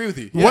Exactly. like I agree with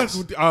you.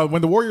 Yes.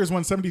 when the Warriors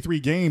won 73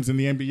 games in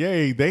the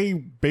NBA, they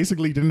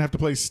basically didn't have to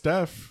play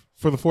Steph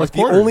for the fourth Like the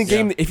quarter. only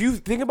game, if you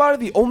think about it,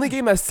 the only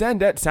game that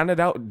sounded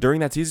out during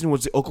that season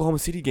was the Oklahoma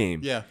City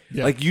game. Yeah.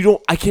 Yeah. Like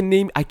I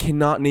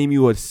cannot name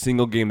you a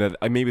single game that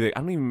I don't even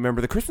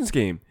remember the Christmas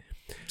game,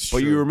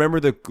 but you remember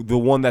the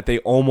one that they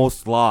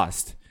almost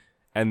lost,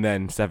 and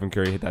then Stephen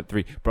Curry hit that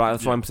 3. But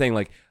that's what I'm saying.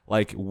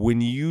 Like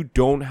when you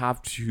don't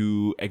have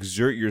to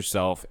exert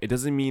yourself, it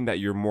doesn't mean that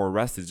you're more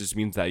rested. It just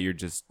means that you're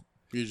just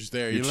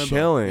there. you're limbo.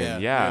 chilling. you're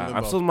Yeah, in I'm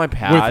limbo. still in my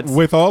pads.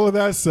 with all of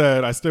that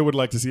said, I still would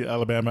like to see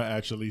Alabama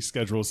actually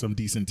schedule some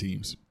decent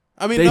teams.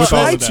 I mean, They no,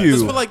 try let's to.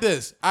 put it like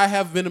this. I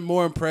have been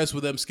more impressed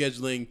with them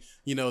scheduling,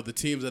 the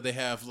teams that they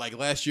have. Like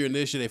last year and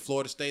this year,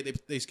 Florida State,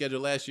 they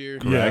scheduled last year.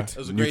 Correct. That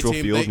was a Neutral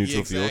great team. field,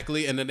 neutral field.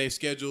 Exactly. And then they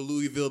scheduled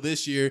Louisville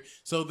this year.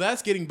 So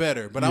that's getting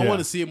better. But I Yeah. want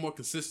to see it more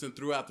consistent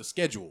throughout the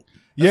schedule.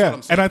 That's Yeah, what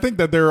I'm saying. and I think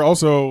that they're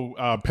also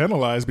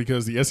penalized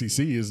because the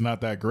SEC is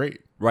not that great.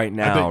 right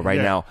now,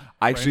 yeah.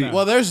 Actually, now.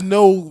 Well, there's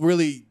no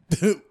really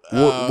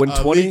When a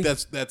 20 league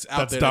that's out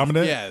That's there.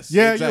 dominant. Yes.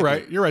 Yeah, exactly. you're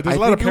right. You're right. There's I a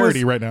lot of think it was-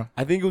 parity right now.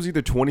 I think it was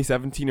either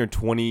 2017 or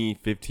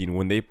 2015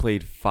 when they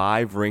played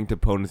 5 ranked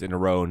opponents in a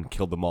row and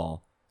killed them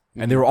all.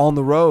 And they were all on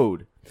the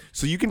road.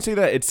 So you can say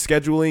that it's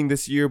scheduling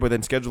this year, but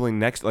then scheduling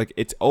next. Like,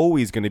 it's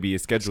always going to be a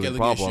scheduling Scheduling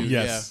problem. issue,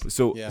 Yes.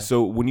 yeah.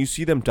 So when you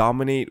see them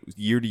dominate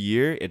year to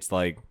year, it's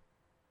like,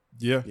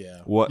 Yeah.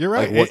 Yeah. what? You're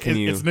right. Like, what can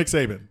you? It's Nick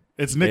Saban.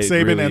 It's Nick It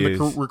Saban really and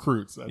the is.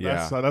 recruits.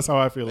 Yeah. That's how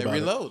I feel They about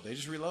reload. They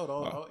just reload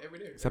every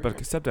day.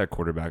 Except at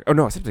quarterback. Oh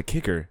no, except at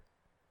kicker.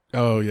 it.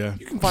 Oh yeah.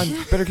 You can find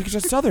better kickers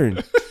at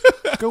Southern.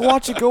 Go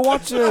watch it.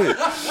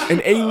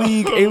 An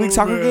A-League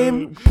soccer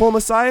game. Pull them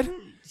aside.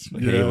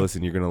 Like, hey, Yeah.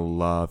 listen, you're gonna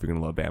love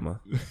Bama.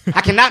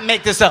 I cannot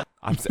make this up.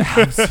 I'm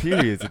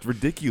serious. It's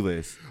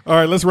ridiculous. All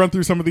right, let's run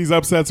through some of these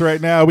upsets right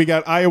now. We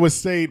got Iowa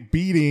State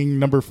beating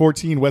number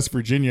 14 West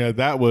Virginia.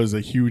 That was a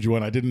huge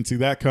one. I didn't see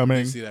that coming.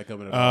 Didn't see that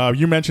coming at all.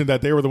 You mentioned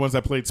that they were the ones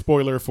that played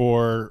spoiler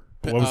for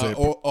what was it?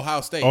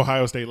 Ohio State.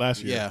 Ohio State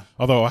last year. Yeah.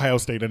 Although Ohio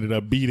State ended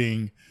up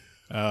beating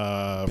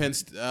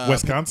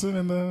Wisconsin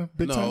in the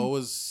Big Ten. No, it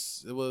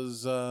was it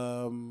was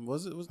I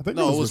think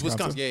no, it it was was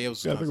Wisconsin. Yeah, it was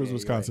Wisconsin. Yeah, I think it was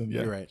Wisconsin.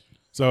 You're Yeah. right.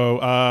 So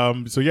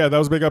yeah, that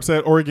was a big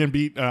upset. Oregon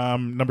beat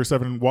number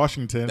 7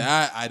 Washington.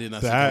 That I did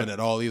not see That- coming at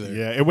all either.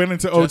 Yeah, it went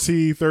into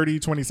OT.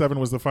 30-27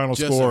 was the final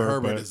Justin score.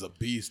 Herbert but is a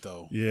beast,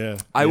 though. yeah,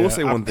 I yeah. will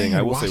say one thing. Man,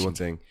 I will say one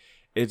Washington. thing.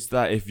 It's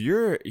that if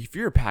you're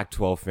a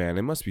Pac-12 fan,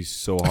 it must be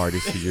so hard to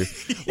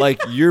see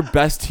like your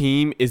best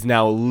team is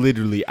now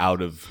literally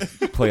out of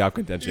playoff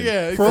contention.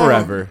 Yeah, For all-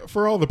 forever.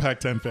 For all the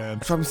Pac-10 fans,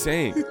 That's what I'm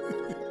saying.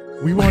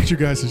 we want you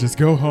guys to just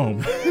go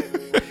home.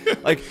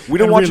 Like we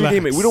don't And watch your relax.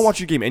 game. We don't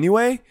watch your game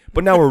anyway.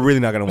 But now we're really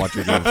not gonna watch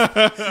your game.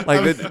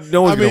 Like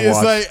no one's I mean, gonna it's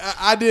watch. like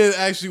I did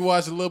actually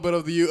watch a little bit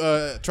of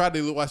the tried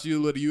to watch a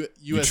little USC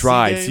You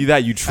tried. game. See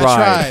that? You I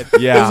tried.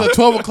 tried. Yeah. It was at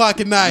 12:00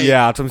 at night.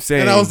 Yeah, that's what I'm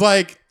saying. And I was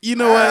like, you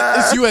know what?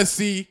 It's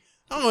USC.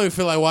 I don't even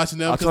feel like watching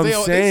them That's because what they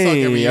I'm suck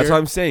every saying. year. That's what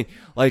I'm saying.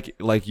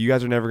 Like you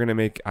guys are never gonna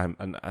make.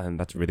 And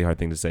that's a really hard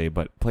thing to say.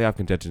 But playoff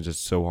contention is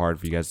just so hard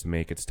for you guys to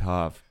make. It's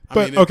tough.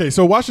 But okay,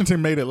 so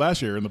Washington made it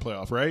last year in the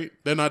playoff, right?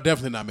 They're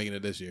definitely not making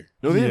it this year.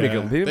 No, they didn't Yeah.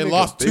 make it. They, didn't They make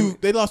lost it. two.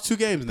 They lost 2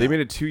 games. Now. They made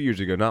it 2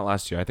 years ago, not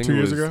last year. I think 2 it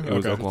years was, ago? It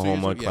was Okay.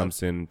 Oklahoma, 2 years ago, yeah.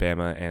 Clemson,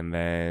 Bama, and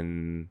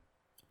then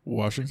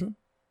Washington.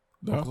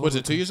 No? Was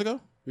it 2 years ago?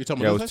 You're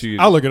talking yeah, it about was 2 years.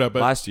 I'll look it up.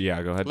 But last year.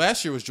 Yeah, go ahead.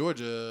 Last year was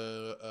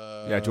Georgia.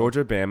 Yeah,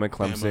 Georgia, Bama,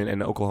 Clemson, Bama.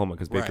 and Oklahoma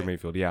because Baker Right.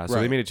 Mayfield. Yeah, so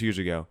they Right. made it 2 years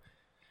ago.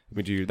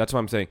 That's what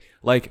I'm saying.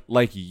 Like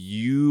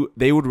you,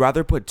 they would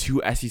rather put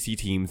 2 SEC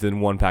teams than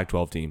 1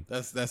 Pac-12 team.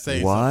 That's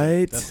saying What?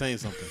 something. That's saying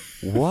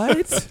something.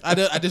 What?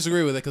 I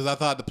disagree with it because I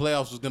thought the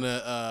playoffs was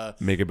gonna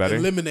Make it better?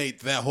 eliminate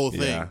that whole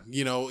thing. Yeah.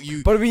 You know,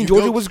 you. But I mean, you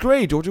Georgia go- was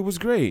great. Georgia was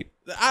great.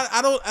 I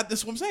don't.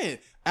 That's what I'm saying.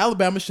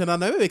 Alabama should not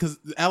know it because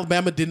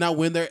Alabama did not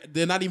win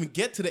did not even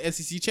get to the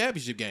SEC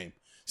championship game.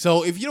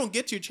 So if you don't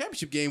get to your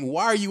championship game,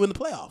 why are you in the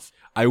playoff?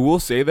 I will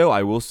say though,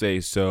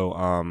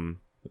 so.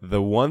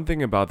 The one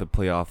thing about the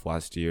playoff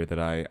last year that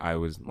I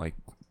was like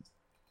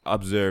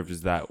observed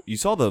is that you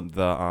saw the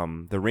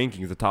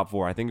rankings, the top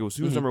 4. I think it was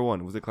who was number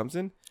 1? Was it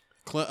Clemson?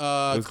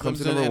 Clemson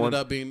Clemson number ended 1?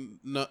 up being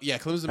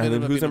Clemson. And ended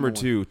then up who's being number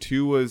 2?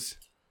 2 was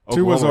Oklahoma.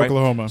 2 was right?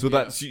 Oklahoma.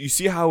 So so you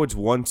see how it's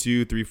 1,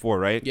 2, 3, 4,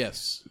 right?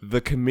 Yes.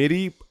 The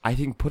committee, I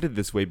think, put it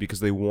this way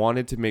because they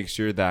wanted to make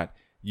sure that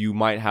you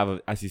might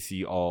have a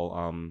SEC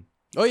all.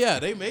 Oh yeah,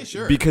 they made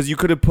sure. Because you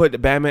could have put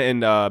Bama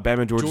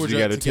and Georgia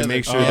together to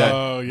make sure that.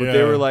 Oh, But yeah.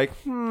 they were like,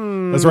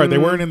 That's right. They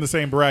weren't in the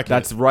same bracket.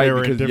 That's right. They were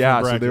in Because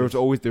different so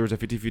there brackets. was a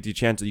 50-50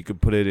 chance that you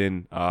could put it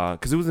in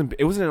because it was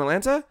in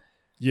Atlanta.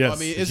 Yes, I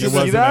mean, is it this-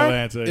 was see in that?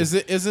 Atlanta.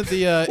 Isn't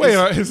the Wait,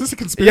 is- is this a Yeah,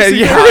 conspiracy?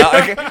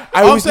 yeah. theory?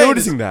 I I'm was saying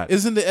noticing is- that.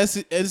 Isn't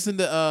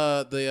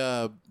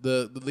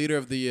the leader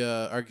of the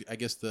I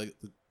guess the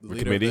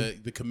leader committee?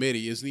 of the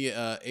committee isn't he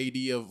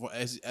AD of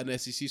an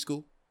SEC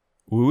school?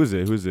 Who is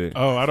it? Who's it?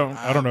 Oh, I don't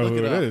know Look who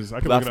it it up. is. I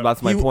can look That's it up.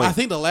 that's my point. I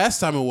think the last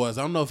time it was.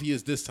 I don't know if he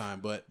is this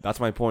time, but That's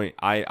my point.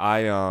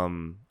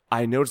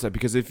 I noticed that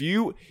because if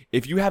you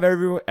have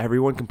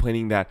everyone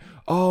complaining that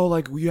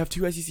like you have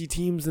 2 SEC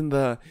teams in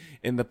the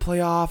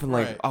playoff and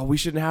like Right. we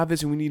shouldn't have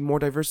this and we need more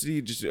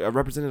diversity, just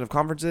representative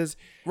conferences,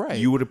 Right.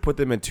 You would have put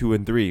them at 2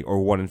 and 3 or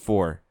 1 and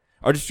 4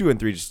 or just 2 and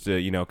 3 just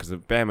to because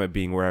of Bama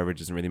being wherever it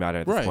doesn't really matter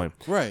at this point.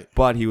 right.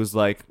 But he was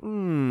like,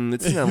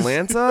 it's in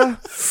Atlanta.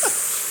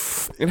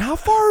 And how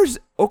far is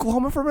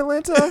Oklahoma from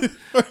Atlanta?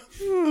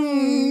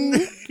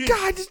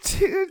 God,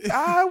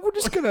 we're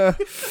just gonna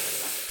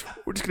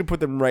put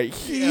them right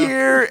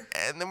here,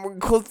 and then we're gonna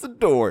close the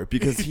door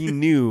because he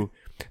knew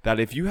that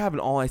if you have an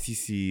all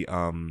SEC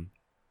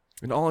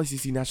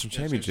national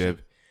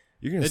championship,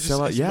 you're gonna It's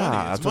sell out. it's Yeah, money.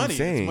 that's It's what I'm money.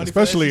 saying. It's money for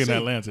the Especially in SEC.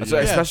 Atlanta. That's yeah.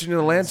 right, Yeah. especially in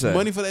Atlanta. It's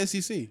money for the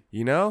SEC.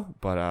 You know,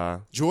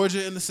 but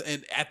Georgia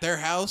and at their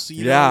house.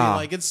 You know, Yeah. what I mean?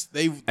 Like it's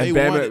they and want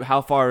Bama, it.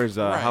 how far is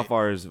Right.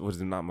 what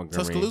is it, not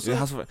Montgomery? Tuscaloosa.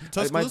 Yeah, it might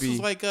Tuscaloosa's be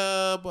like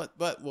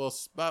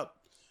it's about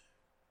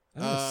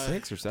I think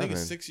it's 6 or I think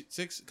 7. it's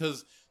six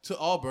because to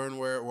Auburn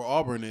where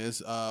Auburn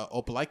is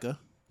Opelika,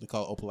 they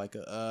call it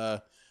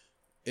Opelika.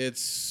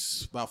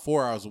 It's about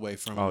 4 hours away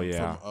from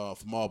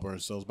from Auburn,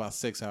 so it's about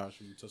 6 hours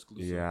from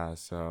Tuscaloosa. Yeah,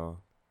 so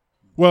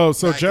Well,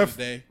 so Back in the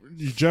day.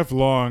 Jeff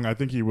Long, I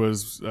think he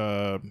was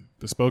the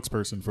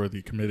spokesperson for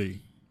the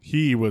committee.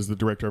 He was the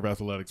director of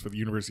athletics for the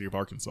University of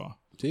Arkansas.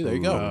 See, there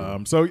you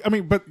go. So I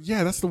mean, but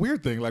yeah, that's the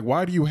weird thing. Like,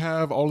 why do you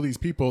have all of these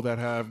people that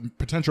have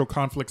potential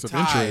conflicts of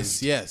Ties,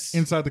 interest yes.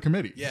 inside the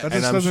committee? Yes. That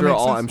and just I'm doesn't sure make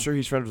sense. I'm sure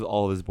he's friends with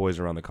all of his boys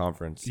around the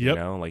conference. You Yep.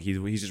 know, like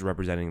he's just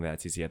representing the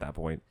SEC at that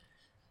point.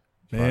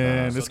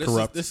 Man, So it's this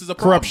corrupt. This is a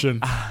problem. corruption.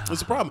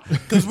 It's a problem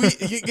because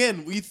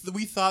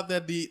we thought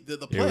that the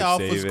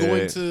playoff was save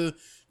going it. to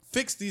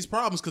fix these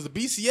problems because the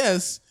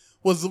BCS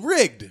was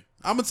rigged.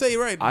 I'm gonna tell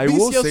you right. I BCS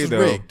will say was though,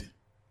 rigged.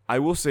 I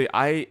will say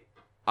I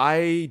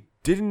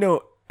didn't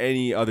know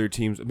any other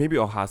teams. Maybe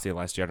Ohio State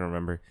last year. I don't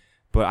remember,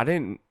 but I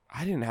didn't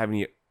have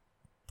any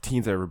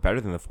teams that were better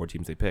than the 4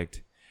 teams they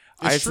picked.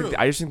 I just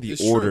think the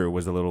order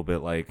was a little bit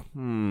like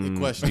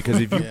question.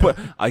 because if you put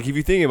like if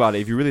you think about it,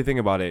 if you really think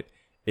about it,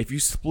 if you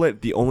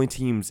split the only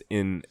teams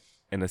in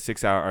a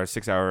 6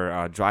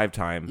 hour drive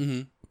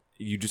time,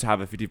 you just have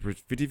a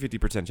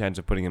 50% chance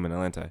of putting them in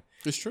Atlanta.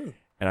 It's true.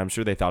 And I'm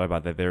sure they thought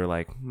about that. They were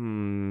like,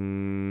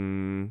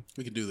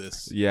 We can do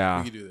this.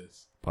 Yeah. We can do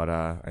this. But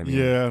I mean,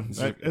 Yeah, it's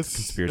it's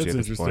conspiracy it's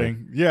at this point.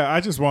 interesting. Yeah,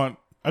 I just want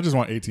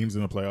 8 teams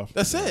in the playoff.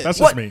 That's it. That's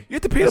What? just me. You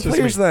have to pay That's the just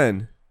players me.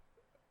 then.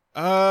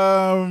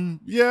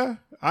 Yeah,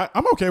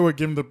 I'm okay with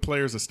giving the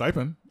players a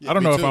stipend. Yeah, I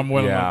don't me know if too. I'm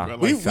willing Yeah. to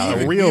We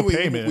a real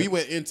payment. We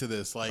went into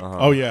this like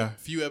Oh yeah, a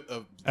few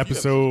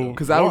episode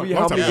Because that would be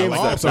how many time ago, games?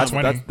 like That's,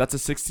 episode 20. that's a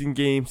 16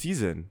 game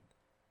season.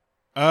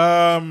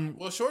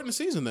 Well, shorten the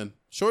season then.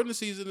 Shorten the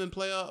season and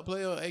play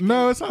 8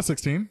 No, games. it's not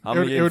 16. How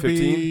many it would games,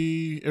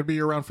 be it'd be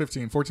around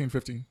 15, 14,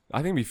 15. I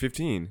think it'd be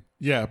 15.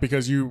 Yeah,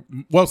 because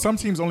some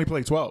teams only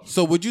play 12.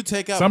 So would you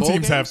take out Some bowl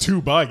teams have games?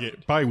 2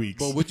 bye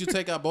weeks. But would you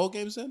take out bowl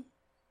games then?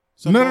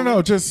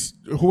 No. Just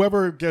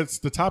whoever gets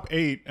the top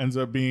 8 ends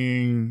up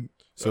being.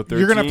 So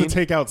You're gonna have 13? to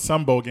take out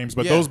some bowl games,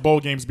 but Yeah. those bowl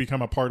games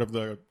become a part of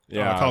the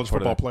Yeah, college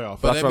part football of the-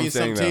 playoff. But That's that what I'm means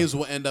some saying, though. teams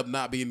will end up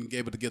not being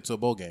able to get to a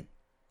bowl game.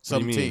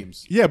 Some do you mean?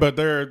 teams. Yeah, but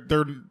they're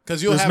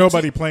 'Cause you'll there's have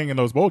nobody playing in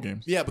those bowl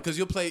games. Yeah, because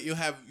you'll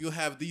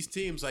have these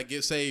teams like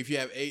say if you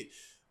have 8,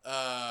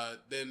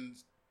 then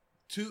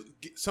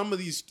some of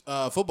these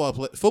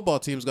football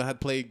teams gonna have to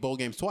play bowl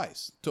games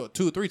twice,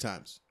 2 or 3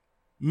 times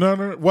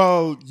No.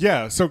 Well,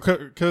 yeah. So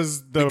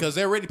because because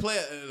they already play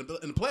in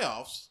the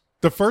playoffs.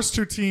 the first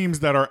 2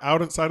 teams that are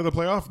outside of the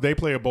playoff, they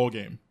play a bowl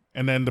game.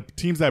 And then the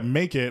teams that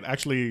make it,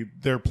 actually,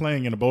 they're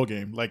playing in a bowl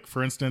game. Like,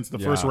 for instance, the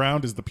first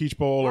round is the Peach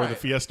Bowl or the Right.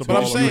 Fiesta But Bowl.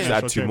 I'm or saying- the You just add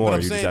National 2 Championship. more. What I'm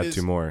You just saying add is-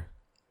 2 more.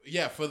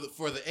 Yeah, for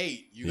the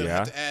 8, you're gonna Yeah.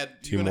 have to add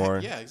 2 you're gonna more.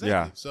 have- yeah, exactly.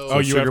 Yeah. So Oh,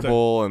 you Sugar have to-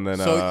 Bowl and then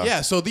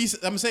so these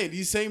I'm saying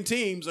these same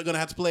teams are gonna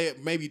have to play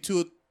maybe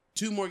two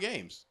more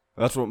games.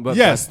 that's what. But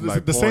Yes, that's my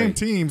the same point.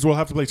 teams will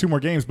have to play 2 more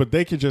games, but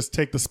they could just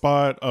take the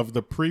spot of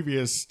the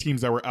previous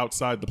teams that were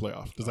outside the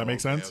playoff. Does that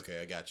make sense? Okay,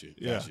 I got you.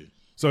 Yeah. Got you.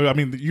 So, I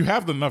mean, you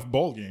have enough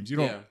bowl games. You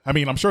don't. Yeah. I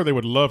mean, I'm sure they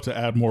would love to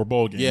add more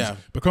bowl games. Yeah.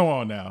 But come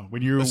on now,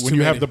 when you That's when too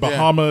you have the many. Yeah.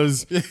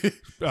 Bahamas,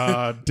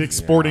 Dick's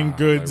Sporting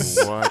Goods,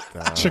 Like,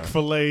 what the?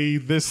 Chick-fil-A,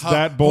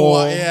 that bowl.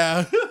 Oh,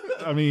 yeah.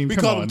 I mean, We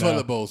come call on them now.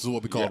 toilet bowls. Is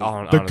what we call them.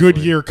 hon- The honestly.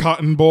 Goodyear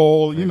Cotton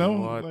Bowl. You know,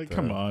 what like the-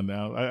 come on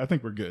now. I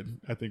think we're good.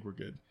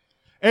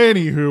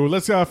 Anywho,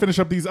 let's finish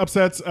up these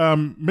upsets.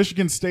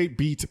 Michigan State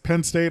beat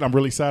Penn State. I'm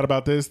really sad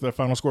about this. The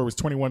final score was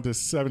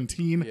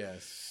 21-17.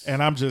 Yes.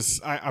 And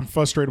I'm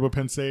frustrated with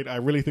Penn State. I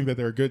really think that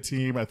they're a good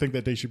team. I think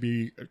that they should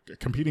be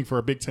competing for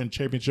a Big Ten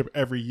championship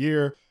every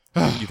year.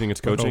 You think it's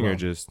coaching or on.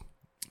 just?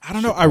 I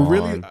don't know.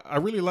 Come I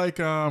really like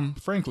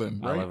Franklin.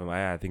 I Right? love him.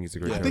 I think he's a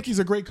great. I coach. think he's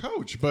a great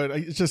coach, but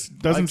it just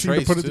doesn't like seem to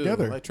Trace, put it too.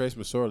 together. I like Trace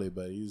McSorley,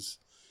 but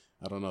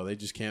I don't know. They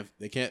just can't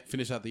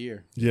finish out the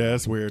year. Yeah,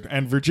 it's weird.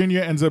 And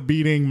Virginia ends up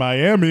beating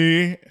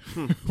Miami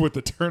with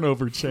the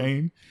turnover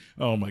chain.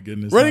 Oh my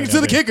goodness! Running to the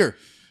Miami. kicker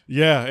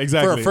Yeah, for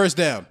exactly. a first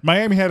down.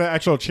 Miami had an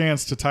actual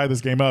chance to tie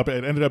this game up.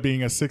 It ended up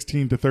being a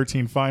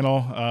 16-13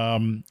 final.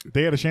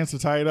 They had a chance to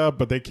tie it up,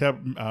 but they kept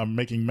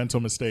making mental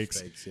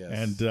mistakes. Yes.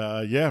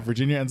 And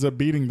Virginia ends up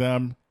beating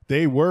them.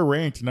 They were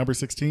ranked number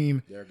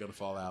 16. They're gonna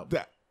fall out.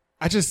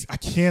 I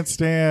can't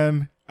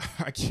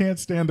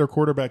stand their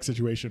quarterback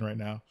situation right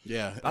now.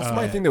 Yeah, That's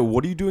my thing though.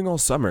 What are you doing all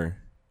summer?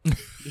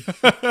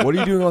 What are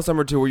you doing all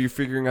summer to where you're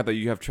figuring out that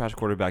you have trash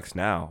quarterbacks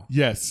now?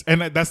 Yes,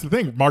 and that's the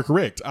thing. Mark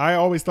Richt. I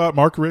always thought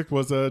Mark Richt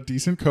was a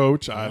decent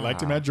coach. I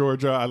liked him at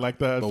Georgia. I like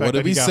the But fact what that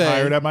did he we got say?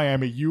 hired at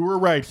Miami. You were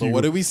right, But Hugh.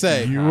 what did we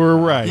say? You were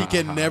right. He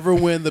can never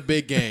win the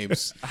big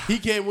games. He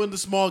can't win the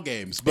small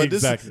games. But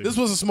Exactly. this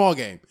was a small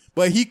game.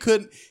 But he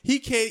couldn't. He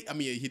can't. I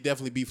mean, he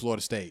definitely beat Florida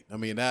State. I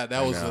mean, that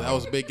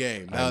was a big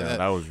game. I know,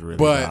 that was really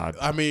But bad.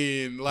 I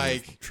mean,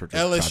 like tragic.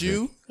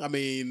 LSU. I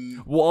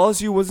mean, Well,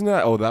 LSU wasn't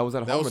that. Oh, that was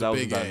at That home. was or a that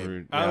big was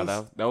game.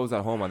 that was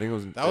at home. I think it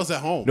was. that was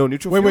at home. No,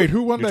 neutral. Wait, field? wait,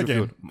 who won that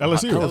Neutral game? field.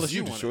 LSU.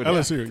 LSU won it. Sure,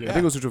 LSU, yeah. I think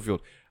it was neutral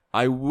field.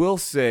 I will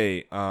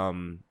say,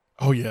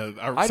 Oh yeah.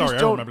 I Sorry, just I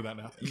don't remember that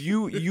now.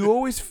 you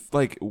always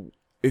like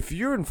if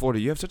you're in Florida,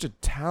 you have such a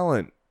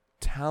talent.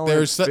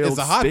 It's a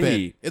hotbed.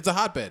 state, It's a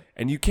hotbed.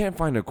 and you can't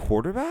find a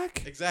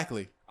quarterback.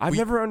 Exactly. I've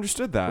never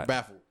understood We're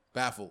that.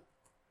 baffled.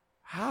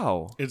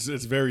 How? It's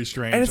very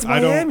strange. And it's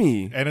I don't-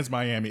 Miami. And it's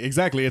Miami.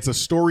 Exactly. It's a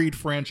storied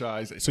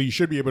franchise, so you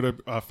should be able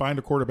to find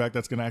a quarterback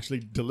that's going to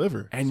actually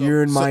deliver. And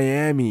you're in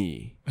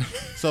Miami.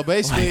 So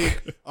basically,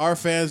 our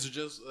fans are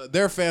just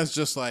their fans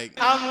just like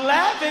I'm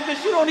laughing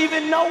because you don't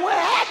even know what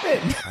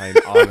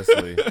happened.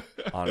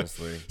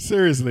 Honestly.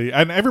 Seriously,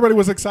 and everybody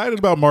was excited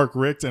about Mark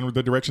Richt and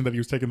the direction that he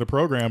was taking the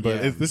program,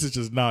 but Yeah. this is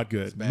just not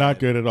good. bad. Not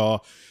good at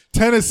all.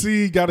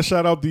 Tennessee, got to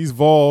shout out these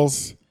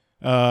Vols.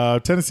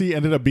 Tennessee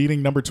ended up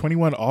beating number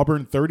 21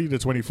 Auburn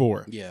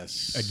 30-24.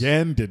 yes.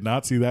 Again, did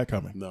not see that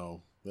coming.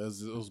 No, it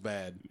was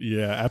bad.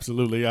 Yeah,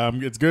 absolutely.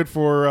 It's good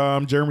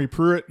for Jeremy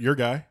Pruitt, your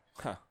guy.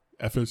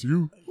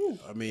 FSU.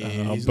 I mean,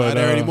 he's but, not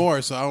there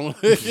anymore, so I don't,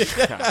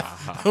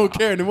 I don't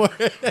care anymore.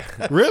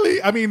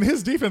 Really? I mean,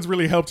 his defense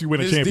really helped you win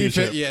a His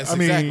championship. defense, yes, I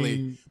mean,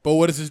 exactly. But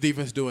what is his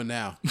defense doing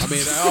now? I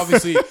mean,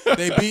 obviously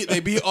they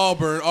beat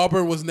Auburn.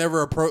 Auburn was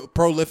never a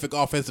prolific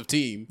offensive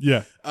team.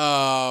 Yeah.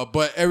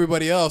 But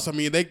everybody else, I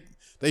mean,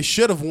 they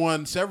should have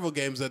won several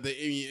games that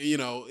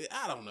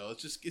I don't know.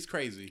 It's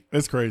crazy.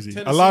 It's crazy.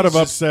 Tennessee's A lot of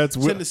just- upsets.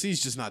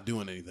 Tennessee's just not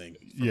doing anything.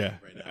 Yeah,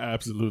 right now.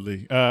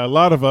 absolutely. A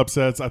lot of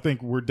upsets. I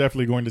think we're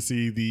definitely going to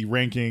see the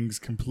rankings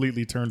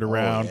completely turned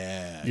around.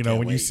 yeah, You know, can't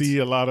when you wait. see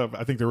a lot of,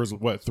 I think there was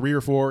 3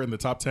 or 4 in the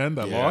top 10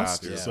 that Yeah,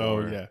 lost. 3 or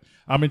So 4. yeah,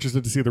 I'm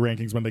interested to see the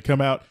rankings when they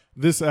come out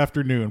this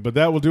afternoon. But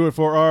that will do it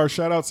for our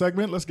shout out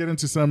segment. Let's get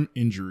into some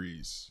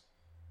injuries.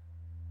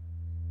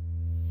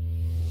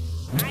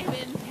 I'm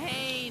in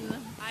pain.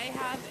 I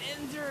have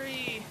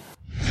injury.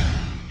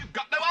 You've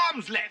got no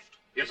arms left.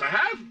 Yes, I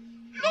have.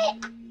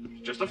 Look,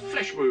 it's just a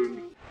flesh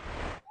wound.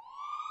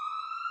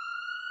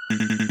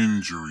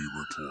 Injury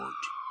report.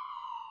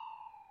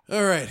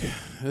 All right,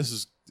 this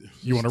is.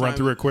 You want to run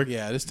through it quick?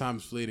 Yeah, this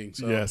time's fleeting.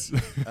 So, Yes.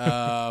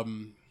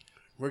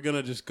 we're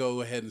gonna just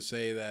go ahead and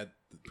say that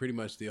pretty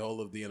much the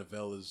whole of the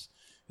NFL is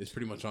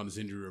pretty much on this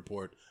injury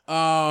report.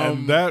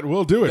 And that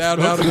will do it.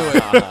 That'll do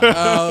it.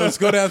 Let's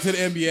go down to the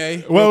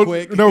NBA Well, real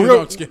quick. no,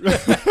 I'm just kidding.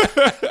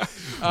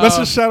 Let's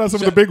just shout out some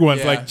of the big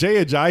ones. yeah. Like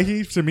Jay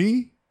Ajayi, to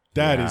me,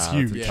 that is Yeah,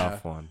 huge. that's a Yeah.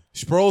 tough one.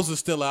 Sproles is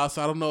still out,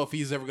 so I don't know if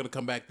he's ever gonna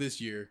come back this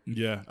year.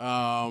 Yeah.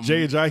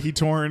 Jay Ajayi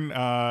torn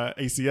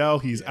ACL.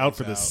 He's out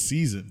for the out.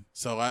 season.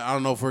 So I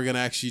don't know if we're gonna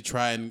actually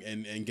try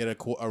and get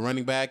a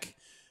running back.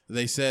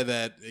 They said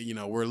that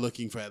we're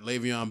looking for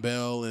Le'Veon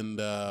Bell and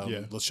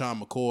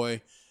LaShawn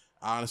McCoy.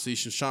 Honestly,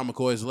 LaShawn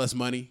McCoy is less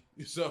money,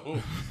 so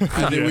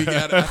I think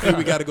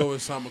we got to go with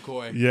LaShawn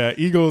McCoy. Yeah,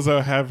 Eagles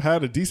have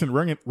had a decent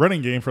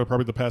running game for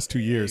probably the past 2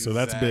 years, so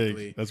that's Exactly.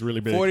 big. That's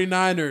really big.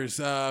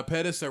 49ers,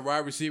 Pettis, their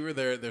wide receiver,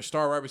 their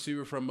star wide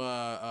receiver from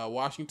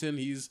Washington,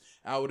 he's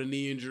out with a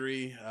knee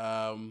injury,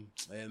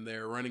 and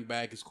their running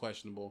back is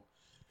questionable.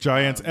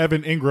 Giants,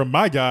 Evan Ingram,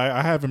 my guy.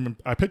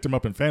 I picked him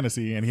up in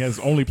fantasy, and he has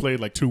only played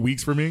like 2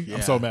 weeks for me. Yeah,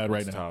 I'm so mad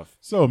right now. tough.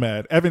 So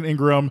mad. Evan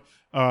Ingram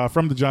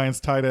from the Giants,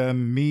 tight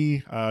end,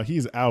 knee.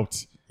 He's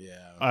out.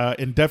 Yeah.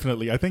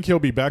 Indefinitely. I think he'll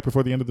be back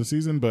before the end of the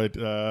season, but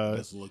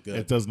Doesn't look good.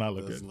 it does not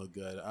look Doesn't good. look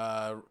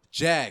good.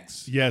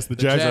 Jags. Yes, the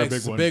Jags are a big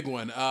is one. a big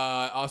one.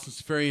 Austin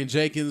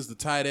Seferian-Jenkins, the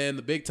tight end,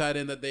 the big tight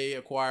end that they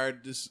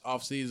acquired this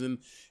offseason.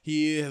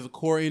 He has a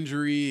core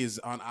injury, is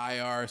on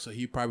IR, so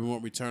he probably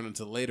won't return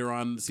until later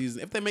on in the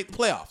season if they make the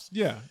playoffs.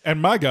 Yeah, and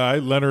my guy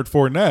Leonard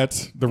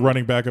Fournette, the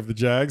running back of the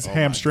Jags,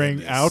 hamstring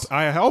goodness. out.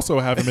 I also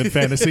have him in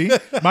fantasy.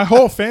 My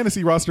whole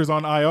fantasy roster is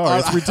on IR.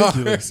 It's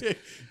ridiculous.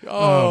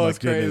 Oh, my it's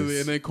crazy. goodness.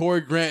 And then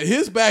Corey Grant,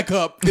 his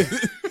backup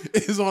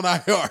is on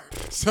IR.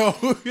 So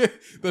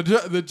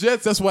the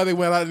Jets, that's why they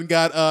went out and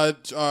got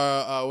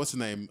what's the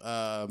name?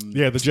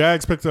 Yeah, the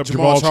Jags picked up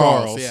Jamal Jamal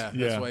Charles. Yeah,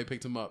 that's why he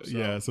picked him up. So.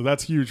 Yeah, so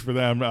that's huge for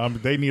them.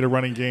 They need a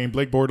running game.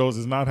 Blake Bortles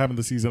is not having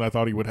the season I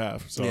thought he would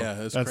have. So Yeah,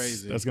 that's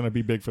crazy. That's going to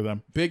be big for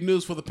them. Big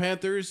news for the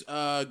Panthers.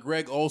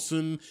 Greg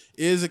Olson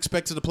is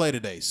expected to play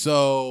today.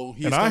 So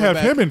he's And I coming have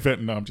back. him in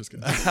fantasy. No, I'm just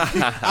kidding.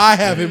 I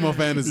have him on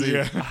fantasy.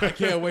 Yeah. I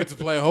can't wait to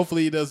play.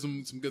 Hopefully he does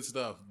some good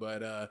stuff.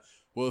 But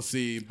we'll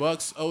see.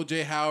 Bucks,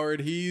 OJ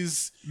Howard,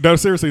 he's No,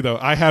 seriously though,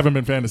 I have him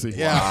in fantasy.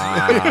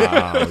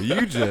 Wow,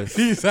 you just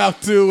he's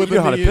out too with you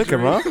know a how to knee pick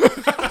him, injury.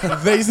 huh?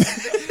 They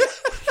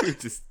You're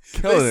just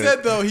killing They said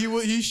it. though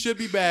he should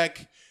be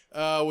back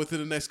within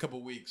the next couple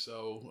of weeks.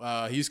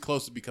 So he's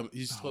close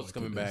to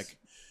coming back.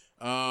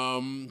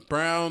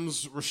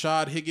 Browns,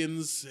 Rashad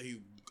Higgins,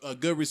 a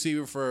good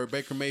receiver for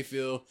Baker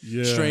Mayfield.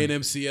 Yeah. Strained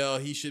MCL.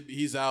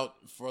 He's out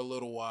for a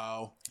little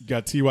while.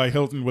 Got T.Y.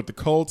 Hilton with the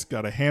Colts,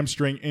 got a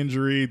hamstring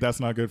injury. That's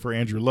not good for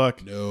Andrew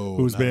Luck. No,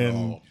 who's not at been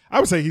all. I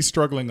would say he's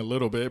struggling a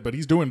little bit, but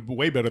he's doing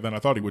way better than I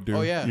thought he would do.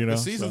 Oh yeah, you know? the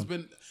season's So,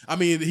 been. I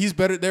mean, he's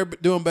better. They're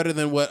doing better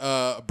than what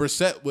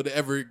Brissett would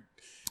ever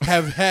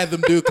have had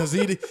them do because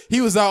he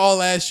was out all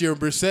last year and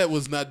Brissett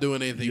was not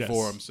doing anything Yes.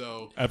 for him.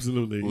 So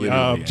absolutely.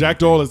 Literally Jack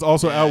Doyle is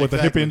also Yeah, out with a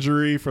hip exactly.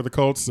 injury for the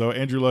Colts, so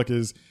Andrew Luck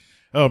is.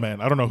 Oh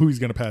man, I don't know who he's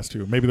going to pass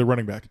to. Maybe the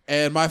running back.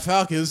 and my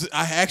Falcons,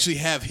 I actually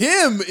have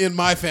him in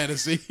my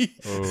fantasy.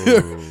 Oh.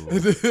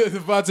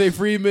 Devontae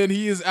Freeman,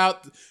 he is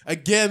out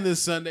again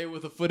this Sunday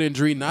with a foot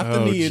injury, not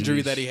the Oh, knee injury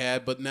geez. that he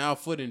had, but now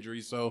foot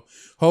injury. So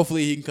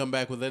hopefully he can come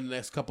back within the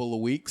next couple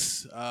of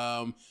weeks.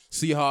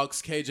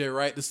 Seahawks, KJ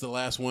Wright, this is the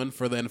last one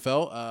for the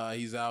NFL.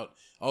 He's out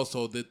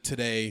also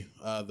today,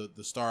 the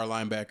star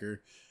linebacker.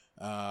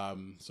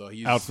 So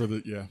he's Out for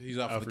the he's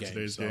out for the game,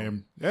 today's so.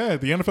 game. Yeah,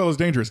 the NFL is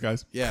dangerous,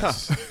 guys.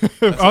 Yes.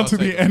 On to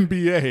the taking.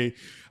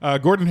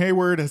 NBA. Gordon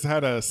Hayward has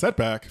had a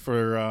setback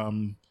for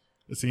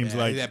it seems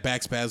like that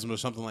back spasm or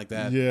something like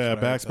that. yeah, That's what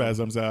I back heard.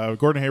 spasms.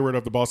 Gordon Hayward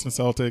of the Boston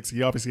Celtics.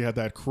 He obviously had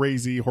that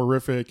crazy,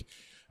 horrific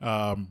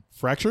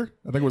fracture.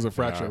 I think it was a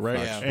fracture, right?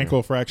 fracture.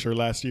 Ankle fracture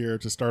last year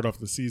to start off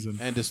the season.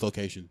 And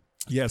dislocation.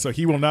 Yeah, so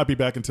he will not be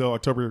back until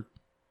October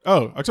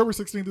Oh, October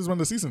 16th is when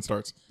the season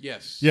starts.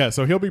 Yes. Yeah,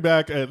 so he'll be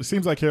back. It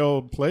seems like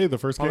he'll play the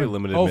first Probably game.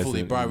 limited.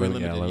 Hopefully, minutes. probably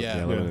limited,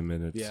 yeah. limited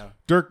minutes. Yeah.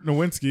 Dirk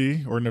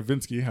Nowitzki, or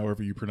Nowitzki,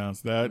 however you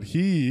pronounce that,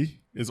 he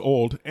is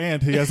old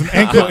and he has an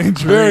ankle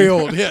injury. Very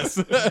old, yes.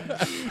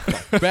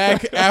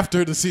 Back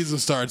after the season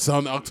starts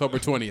on October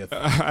 20th.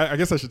 I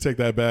guess I should take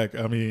that back.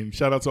 I mean,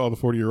 shout out to all the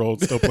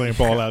 40-year-olds still playing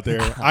ball out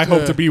there. I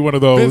hope to be one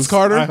of those. Vince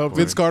Carter. I hope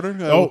Vince Carter.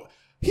 Oh,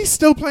 he's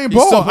still playing He's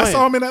ball. still I playing.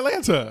 saw him in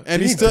Atlanta.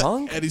 And he's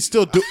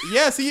still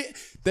yes,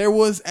 there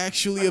was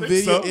actually a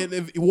video so. in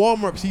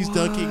Walmart. He's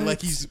dunking like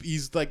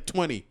he's like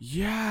 20.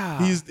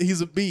 Yeah.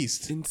 He's a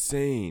beast.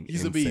 Insane.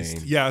 He's a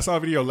beast. Yeah, I saw a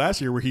video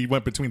last year where he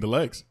went between the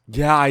legs.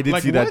 Yeah, I did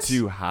Like, see that what?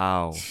 too.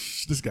 How?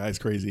 This guy's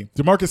crazy.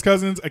 DeMarcus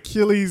Cousins,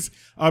 Achilles,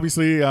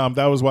 obviously,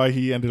 that was why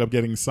he ended up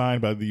getting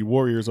signed by the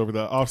Warriors over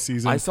the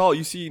offseason. I saw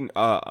you see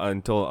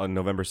until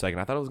November 2nd.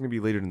 I thought it was gonna be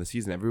later in the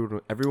season.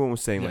 Everyone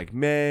was saying like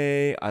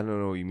May. I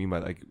don't know what you mean by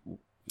like.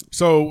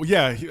 So,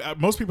 yeah,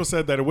 most people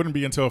said that it wouldn't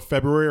be until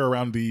February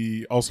around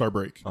the All-Star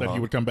break that he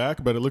would come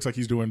back, but it looks like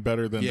he's doing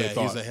better than they Yeah,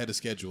 thought. he's ahead of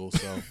schedule.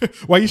 So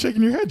Why are you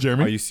shaking your head,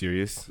 Jeremy? Are you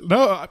serious?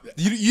 No.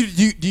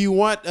 do you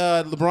want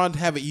LeBron to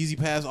have an easy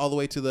pass all the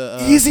way to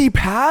the Easy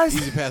pass.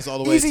 Easy pass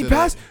all the way. Easy to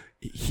pass.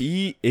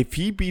 If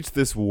he beats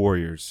this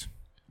Warriors,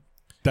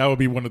 That would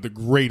be one of the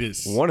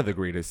greatest. one of the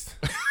greatest,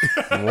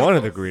 one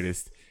of the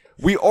greatest.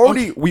 We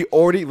already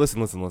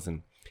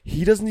listen.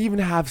 He doesn't even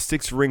have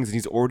 6 rings, and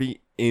he's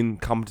already in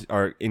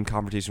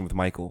confrontation with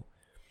Michael.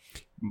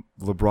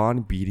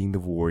 LeBron beating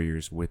the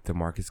Warriors with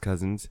DeMarcus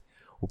Cousins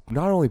will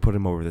not only put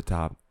him over the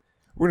top.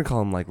 We're gonna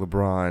call him like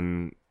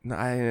LeBron.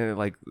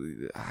 I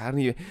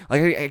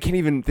can't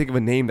even think of a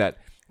name that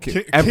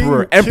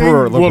Emperor King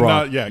LeBron. will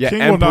not, King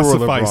will not Emperor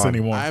suffice LeBron.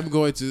 anymore. I'm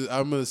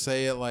gonna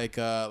say it like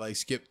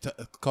Skip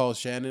calls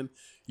Shannon.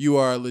 You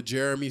are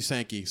Jeremy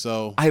Sankey.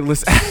 So I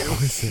listen.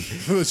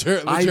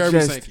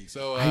 Jeremy Sankey.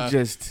 So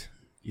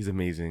he's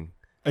amazing.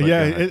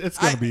 Yeah, God. it's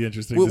going to be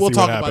interesting. we'll to see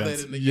talk what about happens.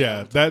 that in the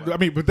yeah. That I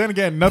mean, but then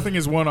again, nothing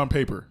is won on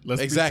paper.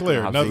 Let's Exactly. be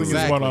clear. Absolutely.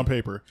 Nothing is won on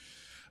paper.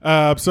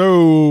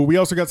 So we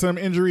also got some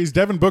injuries.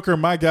 Devin Booker,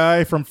 my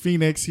guy from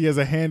Phoenix, he has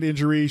a hand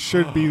injury.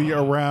 Should be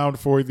around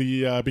for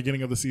the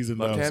beginning of the season,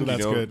 though. Left hand, So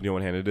that's good. You know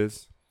what hand it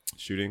is?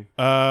 Shooting.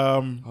 I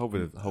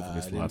Hopefully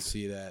this didn't left.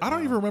 see that.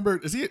 don't even remember.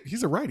 Is he?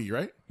 He's a righty,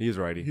 right? He is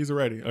righty. He's a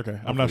righty. Okay,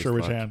 I'm not Hopefully sure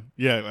which it's hand.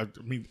 Yeah, I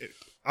mean,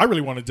 I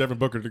really wanted Devin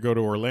Booker to go to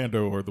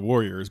Orlando or the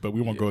Warriors, but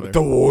we won't go there.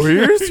 The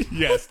Warriors?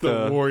 Yes,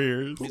 the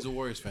Warriors. He's a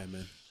Warriors fan,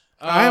 man.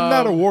 I am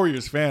not a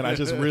Warriors fan. I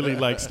just really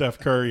like Steph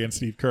Curry and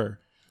Steve Kerr.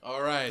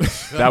 All right.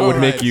 That would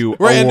All make right. you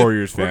We're a ending-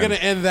 Warriors fan. We're going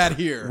to end that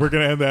here. We're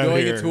gonna end that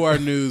Going here. into our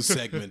news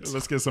segment.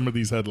 Let's get some of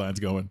these headlines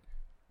going.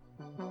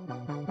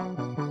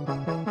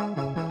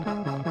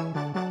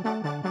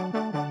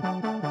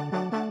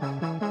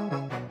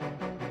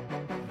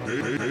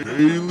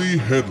 Daily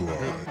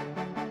Headline.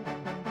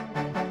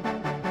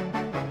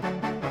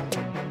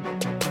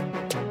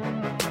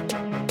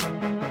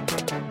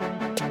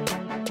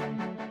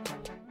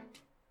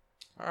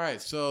 All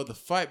right. So the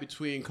fight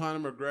between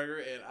Conor McGregor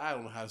and I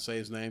don't know how to say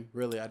his name.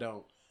 Really, I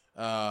don't.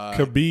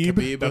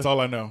 Khabib. That's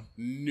all I know.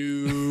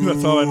 No.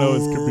 That's all I know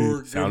is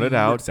Khabib. Sound it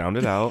out. Sound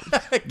it out.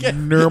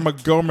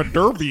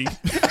 Nurmagomedov.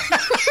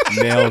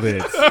 Nailed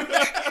it.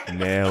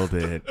 Nailed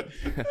it.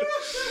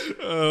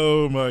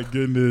 Oh my That's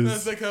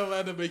goodness. the kind of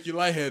line to make you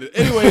lightheaded.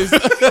 Anyways,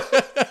 there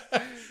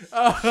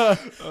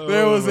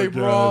was my a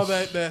brawl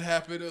gosh. that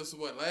happened. It was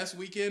last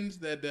weekend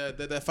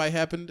that fight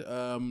happened.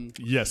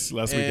 Yes,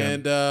 last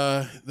weekend.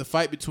 And the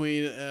fight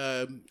between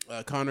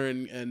Conor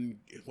and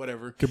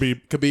whatever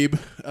Khabib.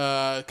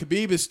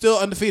 Khabib is still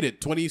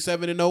undefeated,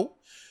 27-0.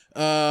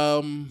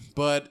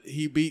 But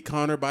he beat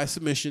Conor by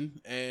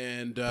submission,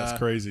 and That's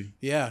crazy.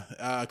 Yeah,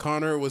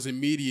 Conor was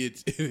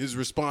immediate in his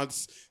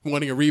response,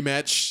 wanting a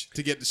rematch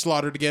to get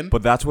slaughtered again.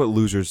 But that's what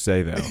losers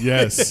say, though.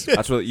 Yes.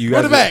 That's what you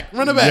guys Run it back.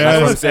 That's what I'm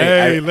Yes.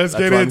 saying. Hey, let's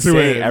That's get what I'm into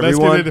saying. it. Let's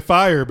Everyone- get into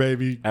fire,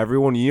 baby.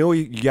 Everyone, you know,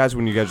 you guys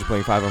when you guys are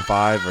playing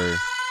 5-on-5 or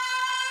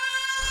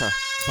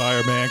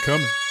Fireman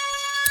coming.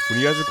 when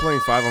you guys are playing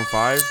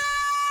 5-on-5,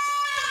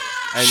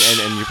 and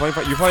you're playing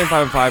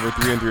 5-on-5 or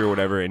 3-on-3 or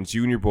whatever, and it's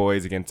you and your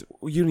boys against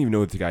you don't even know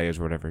what the guy is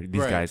or whatever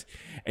these Right. guys,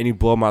 and you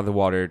blow them out of the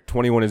water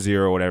 21-0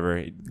 or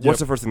whatever. What's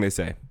the first thing they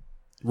say?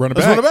 Run it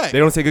Let's back. run it back. They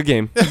don't say good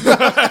game. they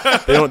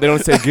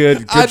don't say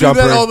good I do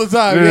jumper. that all the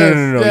time.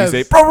 No. Yes.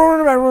 You say bro,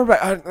 run it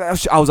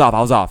back. I was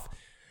off.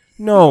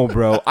 No,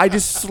 bro. I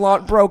just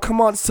slot, bro.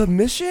 Come on,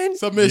 submission.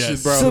 Submission,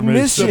 Yes. bro.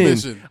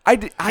 Submission. I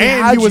And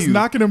had he was you.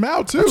 knocking him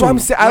out, too. That's what I'm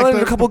saying. I Like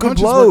landed the- a couple the good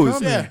punches were blows.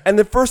 coming. Yeah. And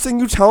the first thing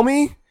you tell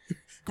me,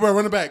 Come on,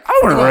 run it back. I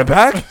don't want to run it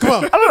back. Come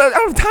on. I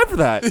don't have time for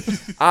that.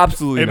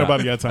 Absolutely Ain't not.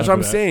 nobody got time That's for what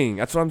I'm that. saying.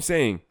 That's what I'm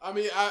saying. I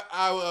mean,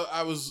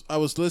 I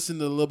was listening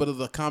to a little bit of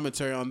the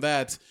commentary on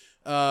that.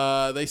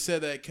 They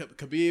said that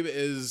Khabib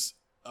is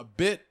a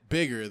bit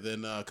bigger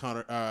than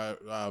Conor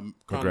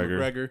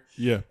McGregor.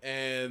 Yeah.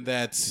 And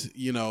that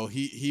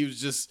he was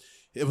just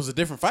it was a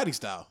different fighting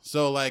style.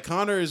 So like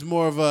Conor is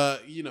more of a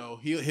he'll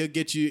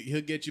get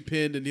you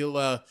pinned and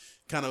he'll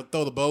kind of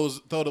throw the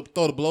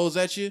blows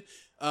at you.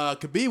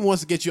 Khabib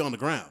wants to get you on the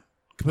ground.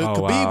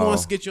 Khabib wow.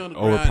 wants to get you on the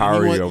ground.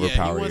 Overpower and you,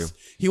 overpower you.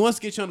 He wants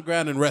to get you on the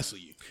ground and wrestle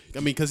you. I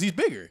mean, because he's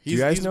bigger. Do you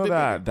guys he's a know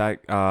bit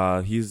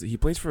that he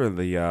plays for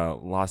the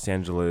Los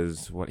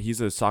Angeles?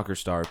 He's a soccer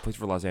star. Plays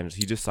for Los Angeles.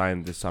 He just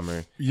signed this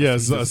summer. Yeah,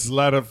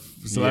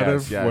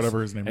 Zlatan, Yes.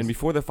 whatever his name And is.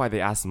 before the fight,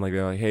 they asked him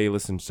they're like, "Hey,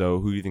 listen, so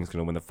who do you think is going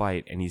to win the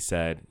fight?" And he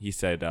said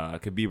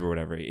Khabib or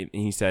whatever. And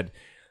he said,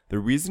 the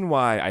reason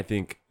why I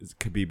think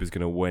Khabib is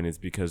going to win is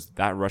because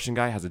that Russian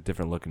guy has a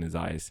different look in his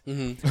eyes.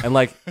 Mm-hmm. And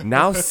like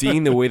now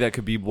seeing the way that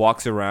Khabib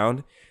walks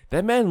around,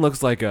 that man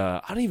looks like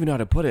I don't even know how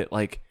to put it.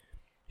 Like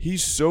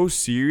he's so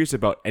serious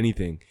about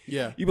anything.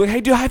 Yeah. You'd be like, "Hey,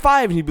 dude, high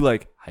five," and he'd be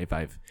like, "High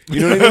five." You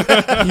know what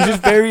I mean? He's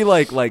just very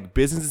like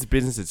business is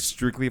business. It's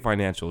strictly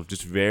financial.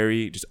 Just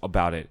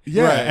about it.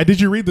 Yeah, Right. and did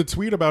you read the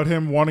tweet about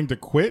him wanting to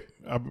quit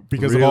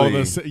because of all of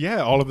Really?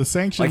 all of the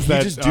sanctions Like, he's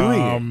that just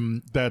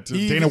doing that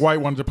He Dana just-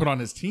 White wanted to put on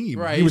his team?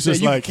 Right. He was said,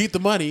 just you like, can keep the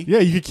money. "Yeah,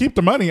 you can keep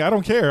the money. I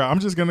don't care. I'm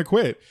just gonna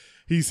quit."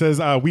 He says,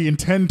 "We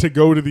intend to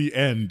go to the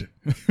end.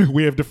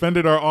 We have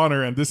defended our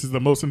honor, and this is the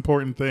most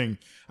important thing.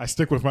 I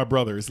stick with my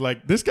brothers."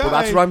 Like this guy,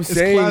 that's what I'm is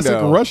saying, classic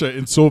though. Russia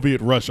in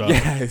Soviet Russia.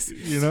 Yes.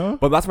 You know?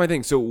 But that's my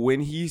thing. So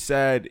when he was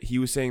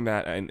saying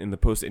that in the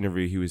post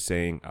interview, he was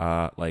saying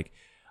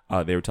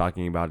they were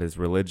talking about his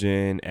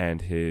religion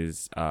and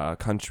his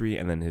country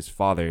and then his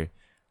father.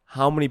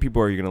 How many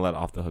people are you going to let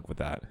off the hook with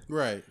that?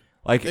 Right.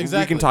 Like we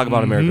Exactly. can talk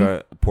about Mm-hmm.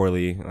 America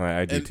poorly.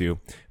 I do And- too.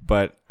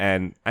 But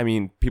I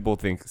mean, people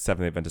think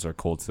Seventh Adventists are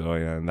cold, so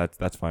yeah, and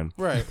that's fine.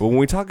 Right. But when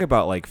we talk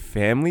about like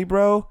family,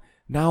 bro,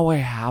 now I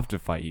have to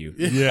fight you.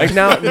 Yeah. Like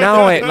now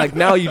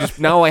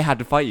I had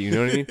to fight you. You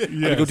know what I mean? I had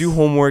to go Yes. do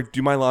homework,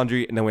 do my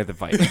laundry, and then we have to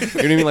fight. You know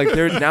what I mean? Like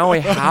now I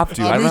have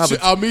to. I don't have.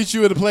 I'll meet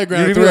you at the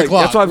playground You at know what I 3 mean? Like,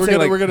 o'clock. that's what I'm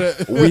saying.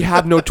 We're gonna. We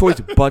have no choice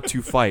but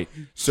to fight.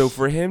 So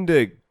for him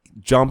to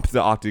jump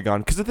the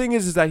octagon, because the thing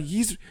is that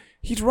he's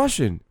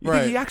Russian. You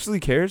think he Right. actually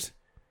cares?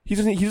 He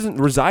doesn't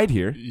reside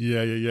here.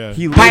 Yeah.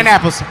 He lives,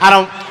 Pineapples. I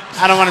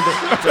don't want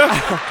to do.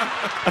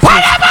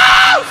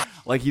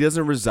 like he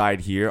doesn't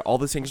reside here. All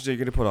the sanctions that you're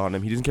gonna put on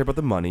him, he doesn't care about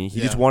the money. He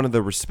just Yeah. wanted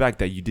the respect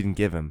that you didn't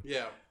give him.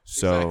 Yeah.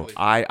 So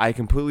exactly. I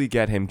completely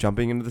get him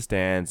jumping into the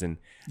stands and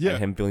Yeah.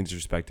 him feeling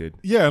disrespected.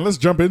 Yeah, and let's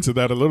jump into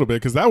that a little bit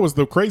because that was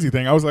the crazy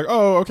thing. I was like,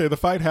 "Oh, okay, the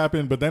fight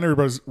happened," but then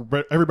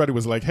everybody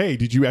was like, "Hey,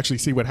 did you actually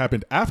see what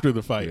happened after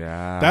the fight?"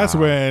 Yeah. That's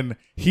when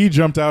he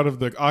jumped out of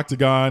the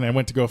octagon and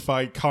went to go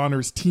fight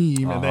Connor's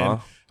team, and then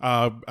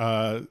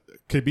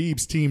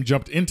Khabib's team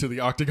jumped into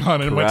the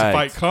octagon and went to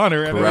Correct. fight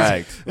Connor. And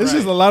Correct. it's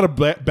just a lot of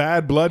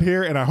bad blood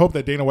here, and I hope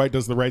that Dana White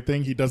does the right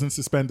thing. He doesn't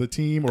suspend the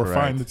team or Correct.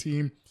 fine the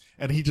team,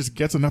 and he just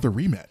gets another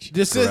rematch.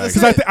 Just Correct.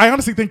 Because I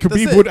honestly think That's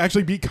Khabib it. would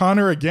actually beat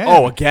Connor again.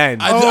 Oh, again.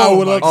 I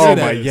would love to Oh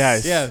see my that.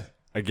 yes. Yeah.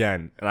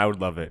 Again, and I would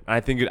love it. And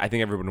I think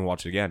everyone would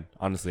watch it again.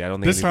 Honestly, I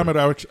don't think This time anybody-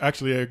 I would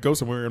actually go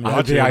somewhere and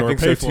watch yeah, it I or think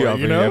pay so for too. it.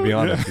 You know, To be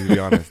honest. To be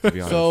honest.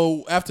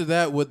 So after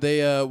that, would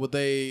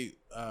they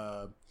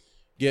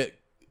get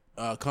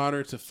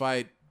Connor to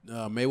fight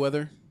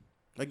Mayweather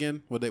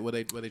again? Would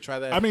they try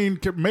that? I mean,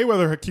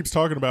 Mayweather keeps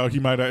talking about he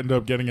might end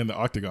up getting in the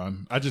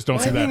octagon. I just don't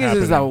My see that thing is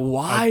happening. that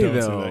why, I don't see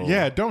though? that.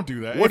 Yeah, don't do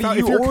that. What if, do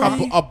you if you're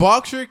already- a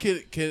boxer can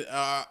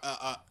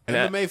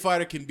And MMA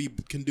fighter can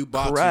do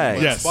boxing, Correct.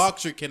 but Yes. a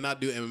boxer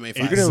cannot do MMA you're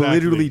fighting. gonna Exactly.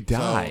 literally So-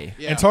 die.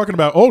 Yeah. And talking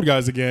about old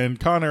guys again,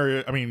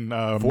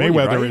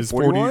 Mayweather right? is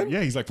 41? 40.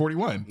 Yeah, he's like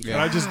 41.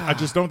 Yeah. And I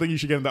just don't think you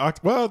should get in the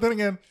octagon. Well, then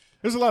again,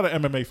 there's a lot of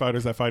MMA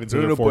fighters that fight into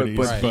No, their no, 40s.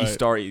 but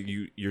But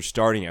you're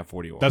starting at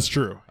 41. that's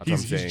true. That's what I'm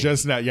He's saying.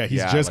 just not. Yeah, he's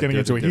Yeah, just like, getting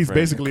there's into a it. He's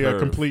different basically a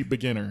curve. complete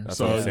beginner. That's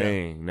so, what I'm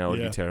saying. No,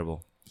 it'd Yeah. be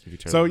terrible. It'd be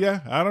terrible. So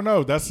yeah, I don't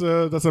know. That's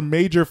a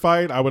major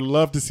fight. I would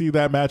love to see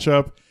that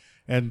matchup,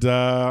 and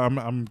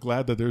I'm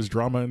glad that there's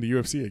drama in the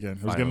UFC again.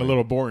 It was getting a Finally.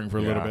 little boring for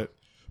a little Yeah. bit.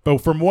 But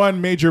from one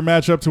major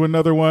matchup to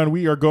another one,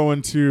 we are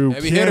going to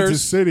Heavy Kansas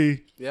hitters.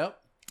 City. Yep.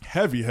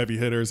 Heavy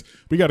hitters.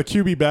 We got a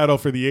QB battle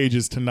for the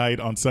ages tonight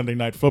on Sunday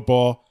Night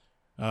Football.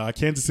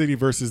 Kansas City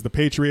versus the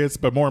Patriots,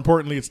 but more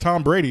importantly, it's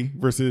Tom Brady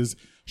versus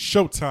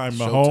Showtime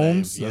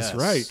Mahomes. yes. That's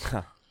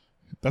right.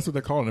 That's what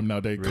they're calling him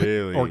nowadays.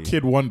 Really? Or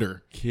Kid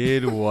Wonder.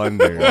 Kid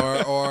Wonder.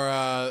 or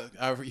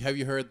have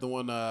you heard the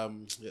one?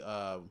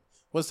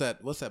 What's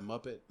that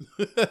Muppet?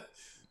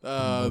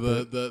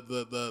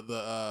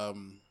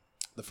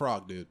 The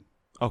frog dude.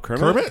 Oh,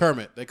 Kermit?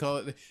 Kermit. They call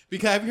it.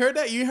 Because have you heard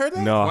that? You heard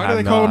that? No, Why I do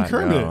have they call him not,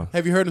 Kermit? no.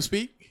 Have you heard him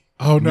speak?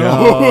 Oh no.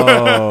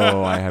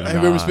 No, I have not.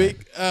 Have you ever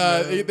speak?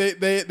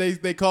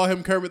 They call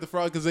him Kermit the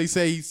Frog because they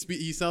say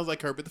he sounds like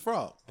Kermit the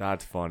Frog.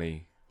 That's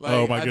funny. Like,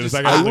 Oh, my goodness, I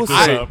I, gotta look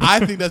this up. I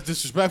think that's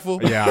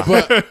disrespectful. Yeah.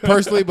 but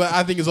personally, but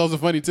I think it's also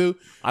funny too.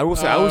 I will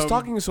say I was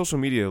talking to social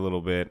media a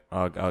little bit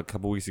a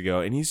couple weeks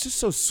ago, and he's just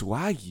so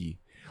swaggy.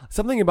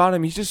 Something about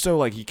him, he's just so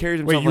like he carries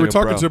himself. Wait, you like were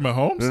a talking bro.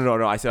 to Mahomes?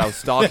 No. I said I was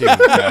stalking.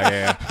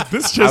 yeah.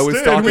 This I just was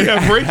in. talking- We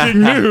have breaking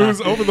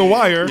news over the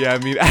wire. Yeah, I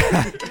mean,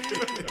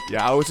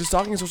 yeah. I was just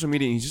talking on social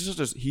media. And he's just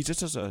such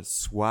a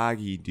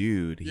swaggy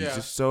dude. He's Yeah.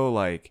 just so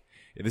like,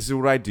 this is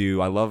what I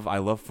do. I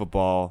love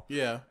football.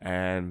 Yeah.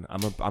 And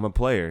I'm a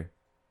player.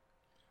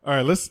 All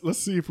right, let's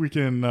see if we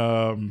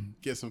can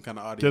Get some kind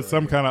of audio. get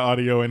some kind of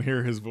audio and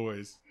hear his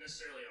voice.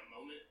 necessarily a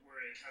moment where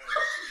it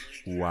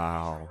kind of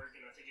Wow. work,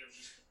 and I think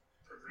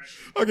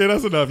Okay,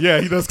 that's enough. Yeah,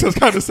 he does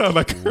kind of sound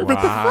like Kermit.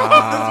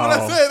 Wow.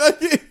 That's what I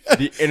said.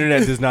 The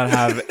internet does not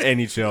have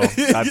any chill.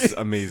 That's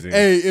amazing.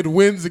 Hey, it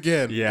wins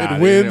again. Yeah, it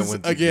the internet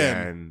wins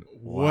again.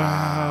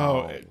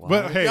 Wow.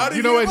 But hey, Y'all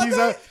you didn't know hear what? about He's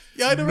that? out.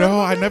 Y'all never heard No,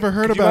 about I that? never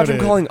heard Could you about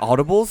imagine it. calling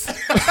audibles?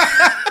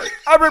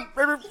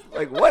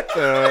 Like, what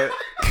the?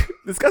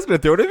 This guy's going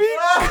to throw to me?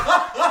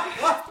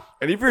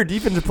 And if you're a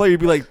defensive player, you'd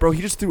be like, bro,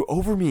 he just threw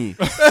over me.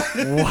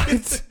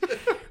 What?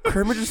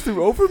 Kermit just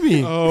threw over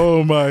me.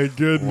 Oh my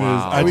goodness!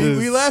 Wow.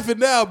 We laughing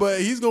now, but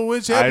he's gonna win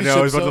I championships.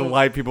 know, he's about so- to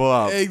light people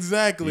up.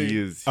 Exactly. He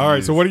is. All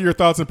right. So, what are your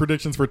thoughts and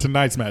predictions for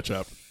tonight's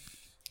matchup?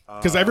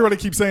 Because everybody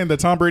keeps saying that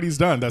Tom Brady's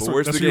done. That's what,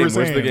 Where's that's the what you game? were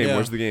Where's saying. the game? Yeah.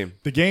 Where's the game?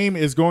 The game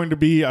is going to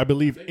be, I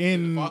believe,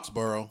 in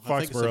Foxborough. I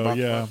think it's in Foxborough.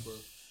 Yeah.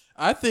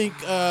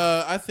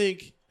 Foxborough. I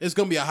think it's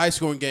gonna be a high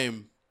scoring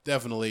game,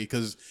 definitely,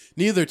 because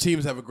neither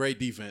teams have a great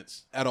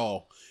defense at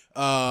all.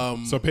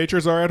 So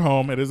Patriots are at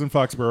home. It is in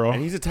Foxborough.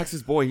 And he's a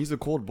Texas boy. He's a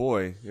cold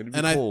boy. It'd be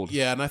and cold.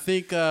 I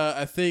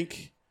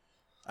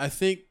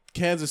think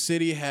Kansas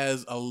City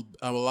has a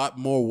lot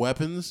more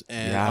weapons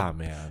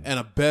and and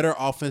a better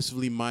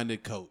offensively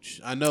minded coach.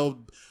 I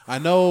know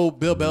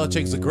Bill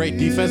Belichick's a great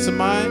defensive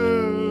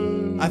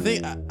mind. I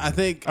mean,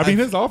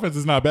 his offense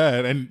is not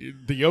bad, and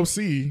the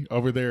OC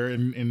over there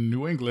in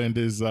New England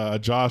is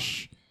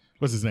Josh.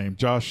 What's his name?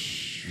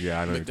 Josh. Yeah,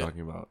 I know what you're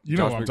talking about. You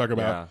know Josh what I'm Mc- talking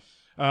about.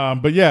 yeah.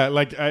 But yeah,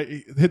 like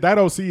that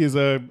OC is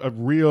a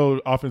real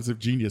offensive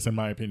genius in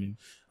my opinion.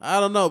 I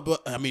don't know,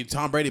 but I mean,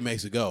 Tom Brady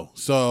makes it go.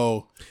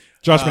 So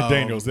Josh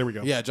McDaniels, there we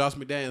go. Yeah, Josh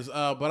McDaniels.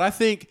 But I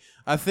think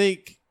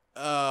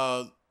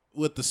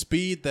with the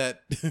speed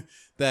that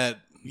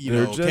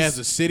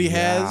Kansas City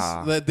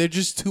has, that they're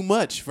just too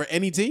much for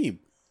any team.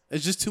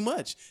 It's just too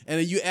much.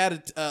 And then you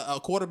add a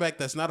quarterback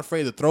that's not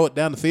afraid to throw it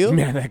down the field.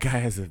 Man, that guy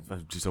has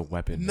just a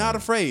weapon. Not man.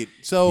 afraid.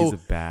 So He's a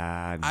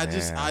bad man.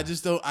 I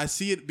just don't. I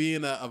see it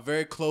being a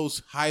very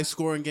close, high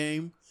scoring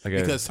game Like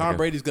because Tom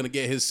Brady's going to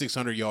get his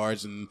 600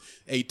 yards and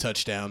 8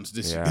 touchdowns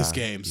this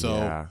game. So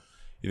yeah.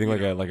 You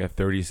think like a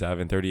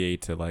 37,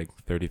 38 to like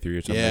 33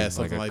 or something? Yeah,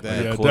 something like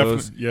that. Yeah,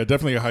 close,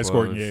 definitely a high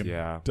scoring close, game.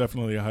 yeah.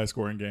 Definitely a high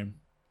scoring game.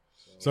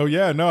 So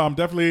yeah, no, I'm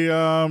definitely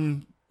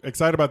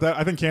excited about that.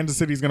 I think Kansas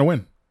City's going to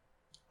win.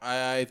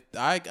 I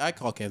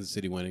call Kansas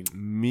City winning.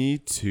 Me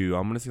too.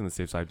 I'm gonna stay on the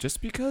safe side just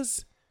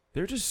because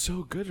they're just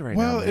so good right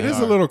Well, now. it is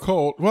a little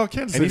cold. Well,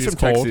 Kansas And City he's is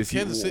from cold. Texas.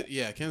 Kansas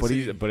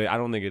City. But I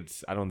don't think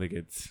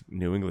it's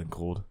New England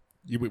cold.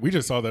 We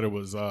just saw that it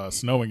was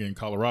snowing in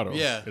Colorado.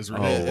 Yeah. It's Oh,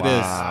 ridiculous. it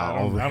is.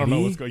 I don't know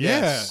what's going.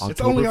 Yes. Yeah,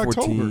 it's only October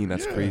 14. October.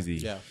 That's Yeah. crazy.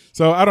 Yeah.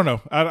 So I don't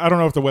know. I don't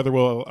know if the weather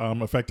will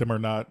affect him or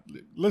not.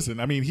 Listen,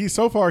 I mean, he's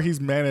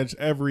managed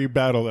every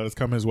battle that has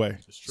come his way.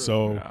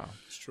 So,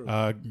 It's true.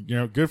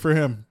 good for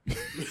him.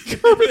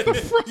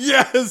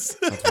 Yes.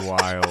 That's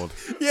wild.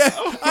 Yeah.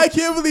 I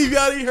can't believe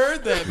y'all ain't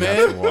heard that, man.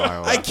 That's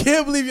wild. I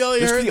can't believe y'all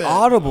ain't Just heard the that.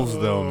 audibles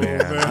though,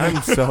 man.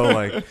 I'm so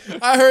like.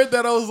 I heard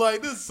that. I was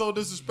like, this is so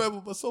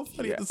disrespectful, but so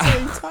funny at the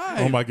same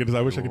time. Oh my goodness!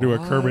 I wish I could do a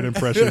Kermit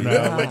impression now.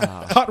 Yeah. Like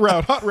hot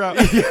route.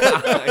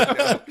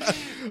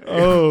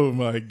 Oh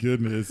my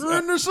goodness!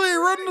 Run the sea,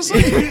 run the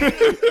sea.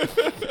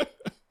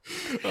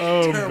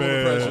 Oh Terrible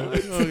man!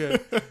 impression. Okay.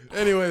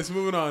 Anyways,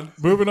 moving on.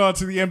 Moving on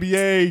to the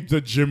NBA,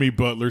 the Jimmy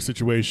Butler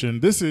situation.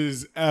 This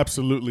is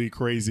absolutely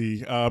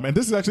crazy, and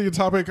this is actually a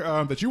topic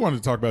that you wanted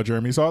to talk about,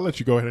 Jeremy. So I'll let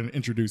you go ahead and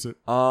introduce it.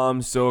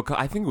 So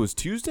I think it was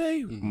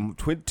Tuesday.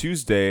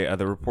 Tuesday,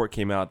 the report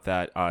came out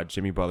that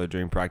Jimmy Butler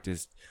during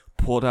practice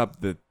pulled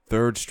up the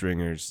third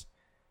stringers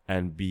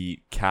and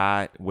beat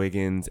Cat,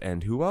 Wiggins,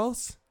 and who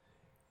else?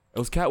 It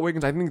was Cat,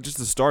 Wiggins. I think just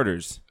the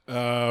starters.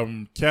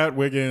 Cat,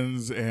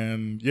 Wiggins,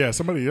 and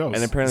somebody else.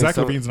 And apparently Zach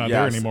LaVine's not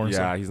there anymore.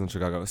 Yeah, so. he's in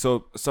Chicago.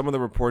 So some of the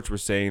reports were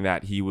saying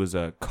that he was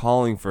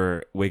calling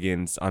for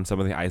Wiggins on some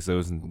of the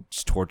ISOs and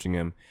just torching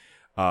him,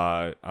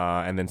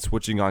 and then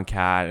switching on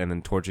Cat and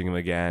then torching him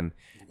again.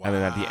 Wow. And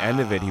then at the end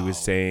of it, he was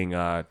saying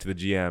to the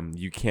GM,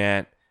 "You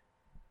can't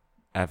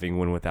effing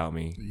win without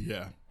me."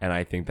 Yeah. And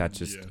I think that's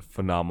just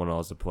phenomenal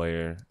as a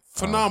player.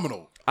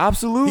 Phenomenal.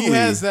 Absolutely.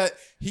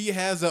 He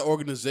has that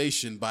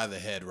organization by the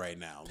head right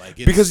now. Like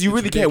because you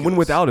really can't win ridiculous.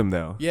 without him,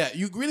 though. Yeah,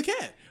 you really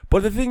can't.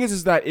 But the thing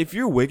is that if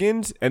you're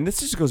Wiggins, and this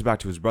just goes back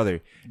to his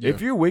brother,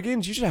 if you're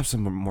Wiggins, you should have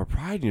some more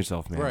pride in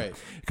yourself, man. Right.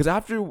 Because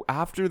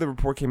after the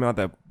report came out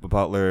that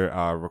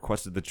Butler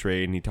requested the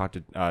trade and he talked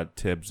to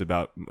Tibbs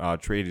about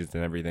trades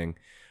and everything,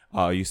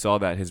 you saw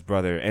that his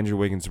brother, Andrew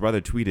Wiggins'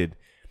 brother, tweeted,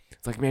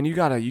 it's like, man, you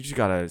just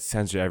gotta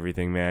censor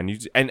everything, man.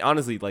 And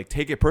honestly, like,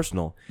 take it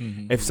personal.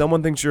 Mm-hmm. If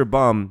someone thinks you're a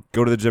bum,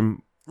 go to the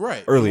gym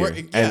earlier.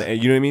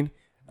 And you know what I mean?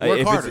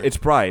 If it's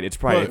pride. It's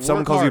pride. If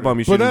someone calls you a bum,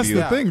 you shouldn't be. But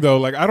that's the thing, though.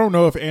 Like, I don't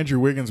know if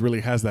Andrew Wiggins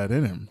really has that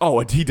in him. Oh,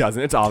 he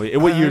doesn't. It's obvious.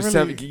 What year?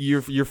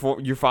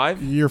 Year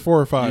 5? Year 4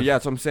 or 5. Yeah,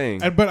 that's what I'm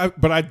saying.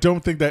 But I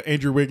don't think that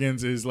Andrew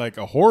Wiggins is like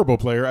a horrible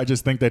player. I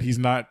just think that he's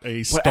not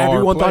a star. But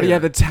everyone player. thought he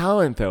had the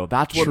talent, though.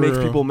 That's what makes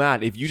people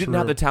mad. If you didn't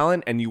have True. the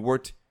talent and you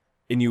worked,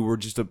 and you were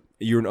just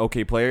you're an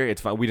okay player,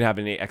 it's fine. We didn't have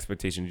any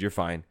expectations. You're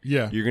fine.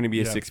 Yeah, you're gonna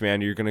be a 6-man.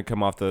 You're gonna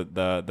come off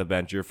the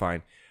bench. You're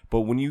fine.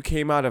 But when you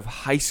came out of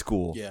high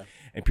school,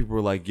 and people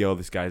were like, "Yo,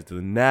 this guy's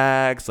the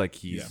next. Like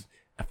he's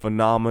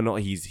phenomenal.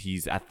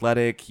 He's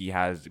athletic. He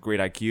has great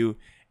IQ,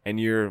 and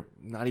you're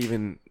not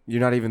even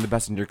the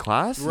best in your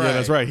class. Right. Yeah,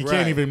 that's right. He right.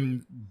 can't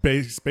even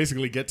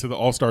basically get to the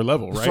all-star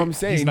level, right? That's what I'm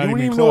saying. He's You not don't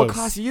even close. know what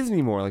class he is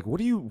anymore. Like,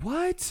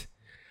 what?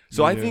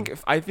 So I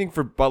think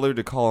for Butler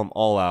to call him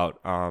all out,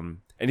 and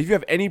if you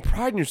have any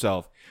pride in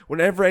yourself,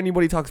 whenever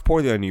anybody talks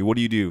poorly on you, what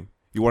do?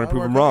 You want to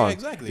prove him wrong. Yeah,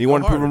 exactly. You Go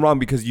want to prove harder. him wrong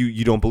because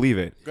you don't believe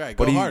it. Right,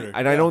 but go harder.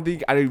 And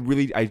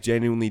Yeah. I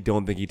genuinely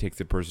don't think he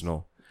takes it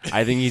personal.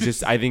 I think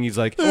he's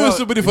like, Well, it's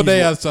a beautiful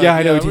day outside. Yeah,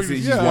 I know. Yeah,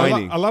 He's Yeah,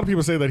 whining. a lot of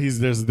people say that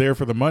he's just there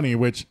for the money,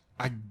 which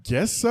I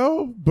guess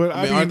so. But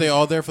I mean, aren't they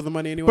all there for the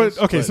money anyway?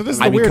 But okay, so this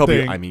is I the mean, weird Kobe.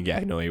 thing. I mean, yeah,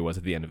 I know he was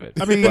at the end of it.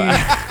 I mean,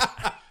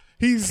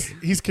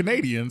 he's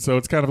Canadian, so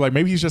it's kind of like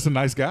maybe he's just a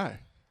nice guy.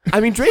 I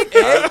mean, Drake.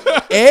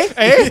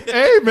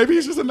 Hey, maybe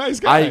he's just a nice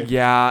guy.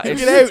 Get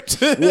out.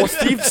 Well,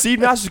 Steve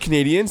Nash is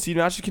Canadian.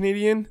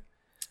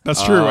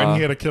 That's true, and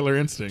he had a killer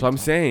instinct. So I'm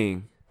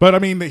saying, But I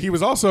mean, he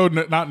was also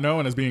not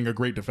known as being a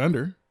great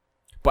defender.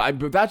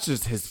 but that's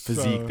just his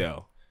physique, So-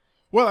 don't.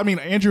 Well, I mean,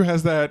 Andrew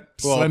has that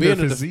slender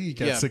being a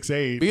physique at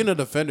 6'8". Being a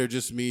defender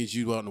just means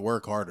you want to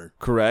work harder.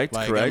 Correct.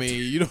 Like, correct. I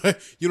mean,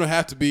 you don't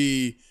have to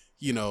be,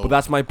 but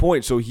that's my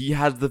point. So he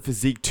has the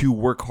physique to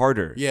work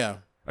harder. yeah.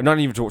 Or not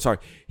even to, sorry.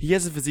 He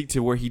has a physique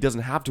to where he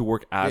doesn't have to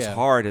work as Yeah.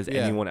 hard as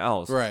Yeah. anyone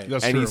else. Right.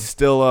 That's and true. he's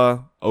still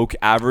a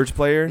average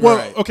player. Well,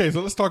 Right. okay,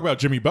 so let's talk about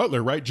Jimmy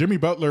Butler, right? Jimmy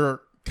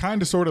Butler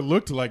kind of sort of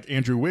looked like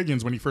Andrew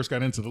Wiggins when he first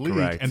got into the league,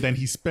 Correct. and then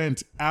he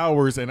spent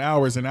hours and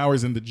hours and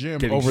hours in the gym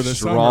Getting over the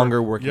stronger,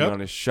 summer. working Yep. on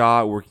his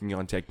shot, working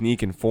on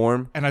technique and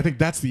form. And I think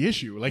that's the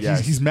issue. Like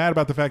Yes. he's mad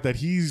about the fact that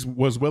he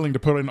was willing to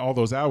put in all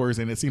those hours,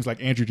 and it seems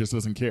like Andrew just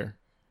doesn't care.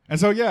 And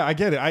so, yeah, I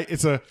get it. I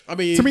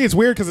mean, to me, it's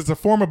weird because it's a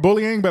form of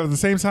bullying, but at the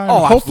same time, Oh,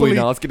 hopefully, absolutely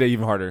not. Let's get it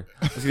even harder.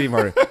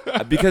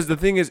 Because the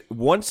thing is,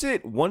 once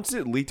it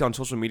leaked on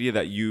social media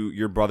that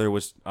your brother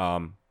was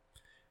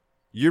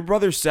your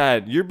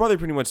brother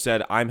pretty much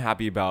said, "I'm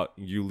happy about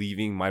you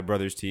leaving my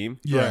brother's team."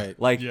 yeah, Right.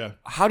 Like, Yeah.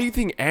 how do you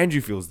think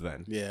Andrew feels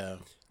then? yeah.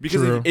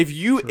 Because True. if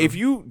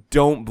you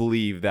don't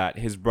believe that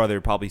his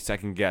brother probably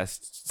second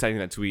guessed sending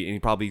that tweet, and he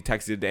probably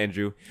texted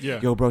Andrew,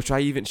 Yeah. "Yo, bro, should I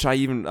even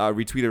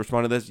retweet or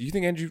respond to this?" What do you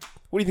think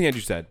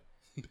Andrew said?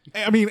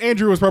 I mean,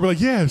 Andrew was probably like,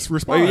 "Yes,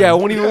 respond." Like, yeah, it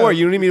won't even Yeah. work.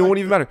 You know what I mean? It won't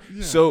even matter.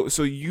 Yeah. So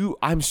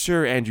I'm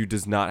sure Andrew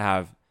does not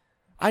have.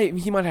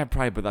 He might have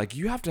pride, but like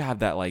you have to have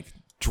that like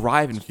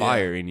drive and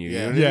fire in you. You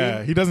know what I Yeah,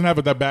 mean? he doesn't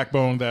have that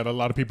backbone that a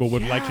lot of people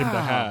would like him to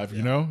Yeah. have.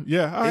 You know?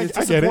 Yeah, I It's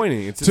get it.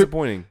 disappointing. It's To-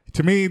 disappointing.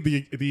 To me,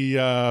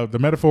 the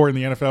metaphor in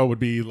the NFL would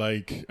be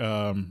like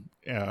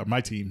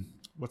my team.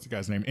 What's the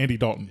guy's name? Andy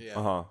Dalton.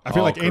 Uh-huh. I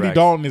feel like Andy correct.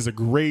 Dalton is a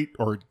great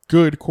or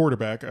good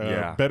quarterback,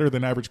 Yeah. better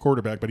than average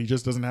quarterback, but he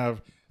just doesn't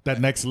have that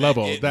next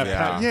level, it that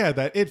factor.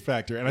 that it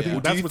factor. And I think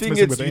Do that's you what's think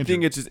missing it's with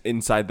Andrew. just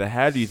inside the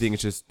head? Do you think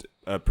it's just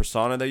a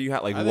persona that you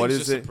have? Like, I what think is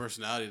it's just it? the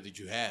personality that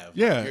you have.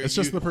 Yeah, Like, it's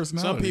just the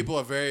personality. Some people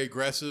are very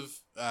aggressive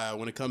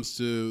when it comes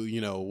to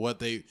what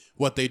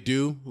they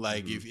do.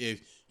 Like Mm-hmm.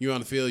 if you're on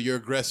the field, you're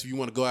aggressive. You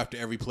want to go after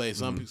every play.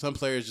 Some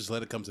players just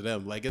let it come to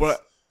them. Like, it's,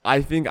 But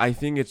I think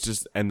it's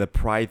just and the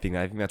pride thing.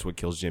 I think that's what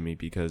kills Jimmy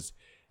because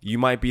you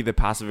might be the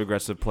passive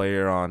aggressive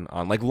player on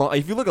like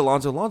if you look at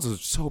Lonzo's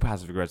so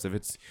passive aggressive.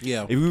 It's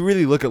Yeah. If we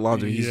really look at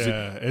Lonzo, he's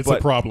Yeah, it's but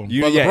a problem.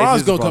 You, but yeah,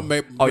 LeBron's it's just a gonna come.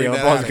 problem. Bring that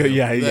LeBron's out good. of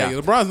Yeah, him. yeah.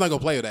 LeBron's not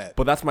gonna play with that.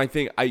 But that's my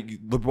thing.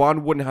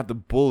 LeBron wouldn't have to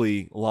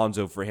bully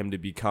Lonzo for him to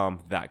become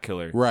that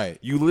killer. Right.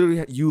 You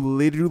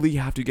literally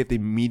have to get the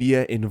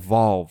media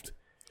involved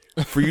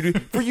for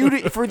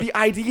the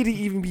idea to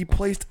even be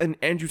placed in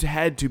Andrew's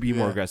head to be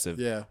more aggressive.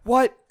 Yeah.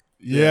 What?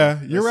 Yeah,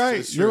 you're that's- right.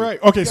 that's You're true.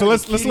 right. Okay, so gotta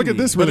let's be look kidding at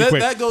this me. really But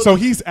quick. that goes- So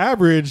he's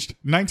averaged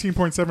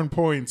 19.7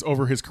 points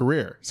over his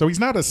career. So he's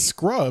not a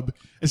scrub.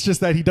 It's just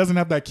that he doesn't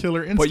have that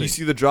killer instinct. But you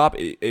see the drop.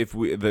 If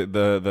we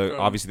the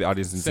obviously the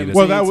audience didn't see this.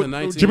 well, that 17 to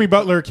was 19. Jimmy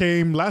Butler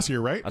came last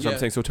year, right? That's what I'm Yeah.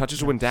 saying. So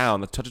touches went down.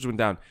 The touches went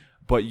down.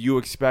 But you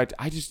expect.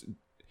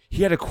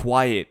 He has a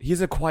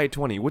quiet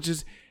 20, which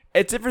is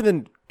it's different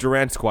than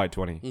Durant's quiet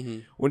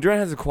 20. When Durant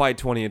has a quiet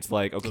 20, it's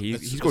like okay, he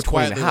It's scored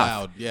 20 and a quietly half.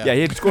 loud, yeah.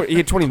 he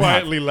had 20 and a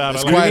half. Quietly loud.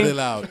 It's I like quietly it.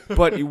 loud.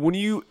 But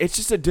it's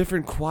just a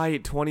different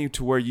quiet 20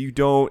 to where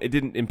it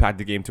didn't impact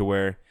the game to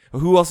where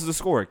who else is a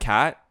scorer?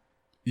 Cat.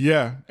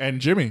 Yeah,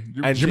 and Jimmy.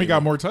 And Jimmy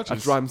got more touches.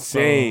 That's what I'm So-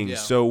 saying. yeah.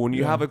 So when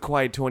you Yeah. have a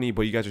quiet 20,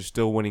 but you guys are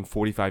still winning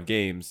 45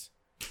 games,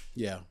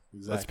 Yeah,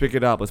 let's exactly. pick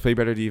it up. Let's play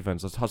better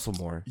defense. Let's hustle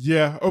more.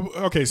 Yeah. Oh,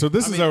 okay. So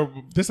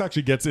this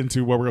actually gets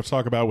into what we're going to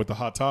talk about with the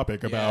hot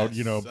topic about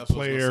Yes, that's what I was gonna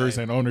players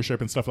say. and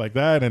ownership and stuff like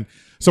that. And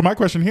so my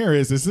question here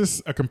is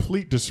this a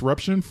complete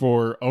disruption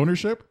for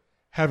ownership?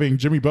 Having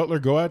Jimmy Butler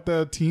go at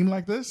the team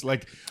like this,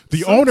 like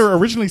the owner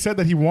originally said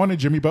that he wanted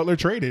Jimmy Butler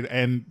traded,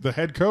 and the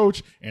head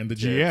coach and the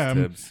GM,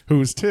 Tibbs.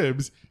 who's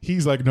Tibbs,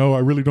 he's like, no, I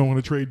really don't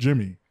want to trade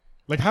Jimmy.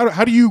 Like,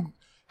 how do you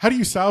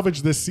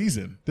salvage this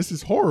season? This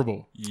is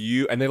horrible.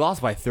 And they lost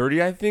by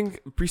 30, I think,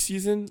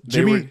 preseason.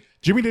 They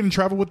Jimmy didn't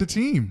travel with the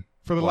team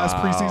for the last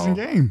Wow. preseason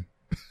game.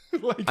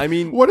 Like, I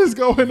mean, what is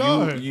going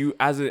on? You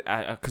as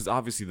because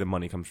obviously the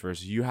money comes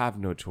first. You have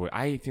no choice.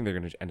 I think they're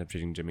going to end up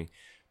trading Jimmy,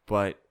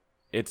 but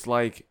it's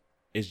like,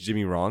 is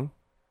Jimmy wrong?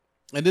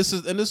 And this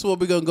is what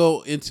we're gonna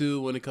go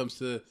into when it comes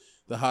to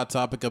the hot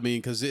topic. I mean,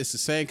 because it's the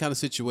same kind of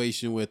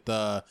situation with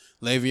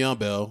Le'Veon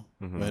Bell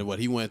and what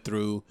he went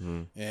through,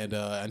 and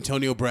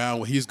Antonio Brown,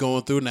 what he's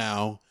going through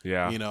now.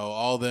 Yeah. You know,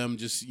 all them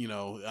just, you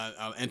know,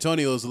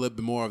 Antonio is a little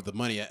bit more of the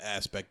money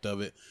aspect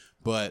of it,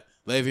 but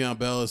Le'Veon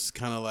Bell is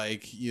kind of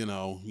like, you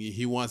know,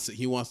 he wants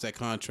that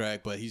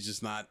contract, but he's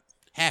just not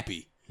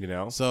happy. You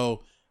know,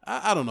 so.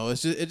 I don't know.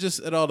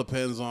 It all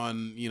depends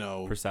on, you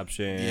know,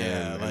 perception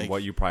and like,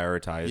 what you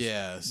prioritize.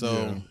 Yeah.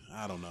 So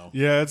I don't know.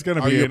 Yeah, it's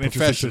gonna be an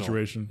interesting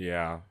situation.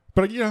 Yeah.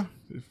 But yeah,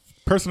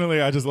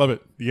 personally, I just love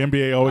it. The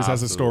NBA always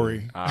has a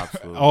story.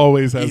 Absolutely.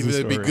 Always has Either a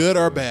story. it be good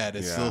or bad,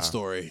 it's still a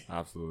story.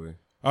 Absolutely.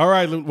 All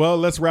right. Well,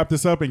 let's wrap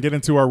this up and get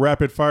into our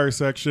rapid fire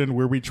section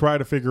where we try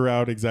to figure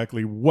out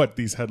exactly what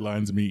these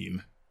headlines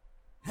mean.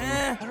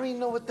 I don't even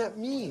know what that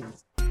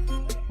means.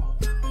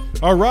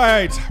 All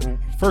right.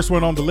 First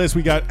one on the list,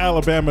 we got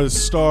Alabama's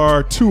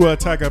star Tua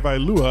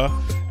Tagovailoa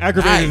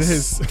aggravated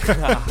his.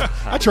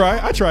 I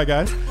try,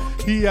 guys.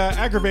 He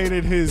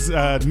aggravated his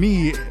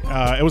knee.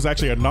 It was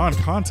actually a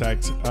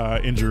non-contact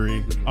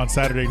injury on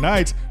Saturday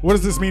night. What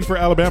does this mean for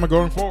Alabama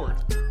going forward?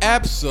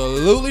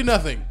 Absolutely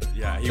nothing.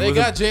 Yeah, they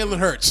got Jalen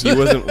Hurts. He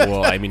wasn't.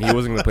 Well, I mean, he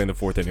wasn't going to play in the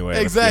fourth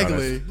anyway.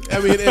 Exactly. I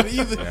mean, and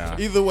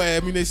either way, I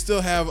mean, they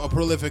still have a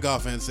prolific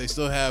offense. They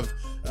still have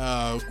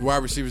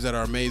wide receivers that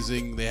are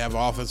amazing. They have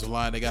an offensive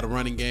line. They got a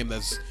running game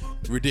that's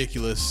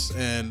ridiculous,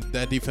 and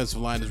that defensive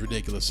line is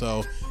ridiculous.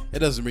 So it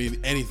doesn't mean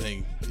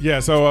anything. Yeah,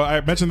 so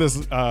I mentioned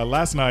this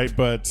last night,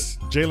 but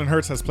Jalen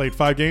Hurts has played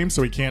 5 games,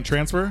 so he can't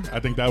transfer. I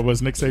think that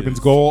was Nick Saban's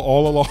goal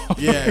all along.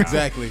 Yeah,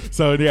 exactly.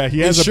 So yeah, he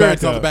has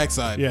insurance a on the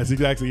backside. Yes,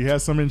 exactly. He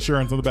has some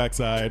insurance on the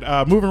backside.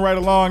 Moving right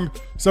along.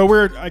 So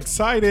we're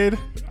excited.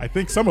 I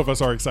think some of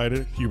us are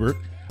excited, Hubert,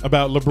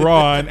 about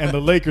LeBron and the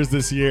Lakers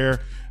this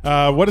year.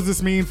 What does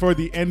this mean for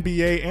the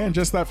NBA and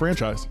just that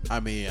franchise? I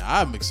mean,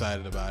 I'm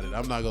excited about it.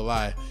 I'm not gonna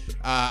lie.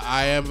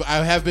 I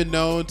have been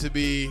known to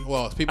be.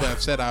 Well, people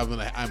have said I'm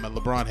a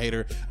LeBron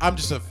hater. I'm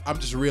just a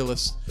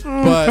realist,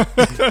 but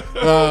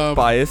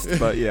biased.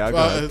 But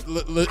yeah,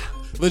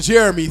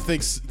 Jeremy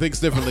thinks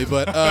differently.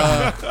 But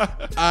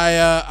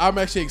I'm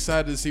actually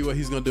excited to see what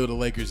he's gonna do with the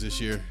Lakers this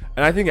year.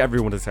 And I think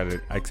everyone's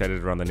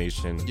excited around the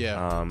nation.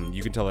 Yeah.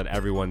 You can tell that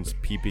everyone's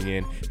peeping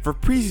in. For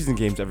preseason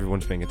games,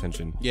 everyone's paying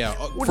attention. Yeah.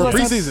 For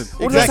preseason.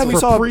 Exactly. Last time we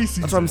saw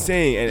preseason. That's what I'm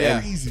saying.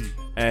 And, Easy.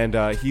 And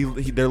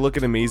they're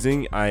looking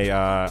amazing.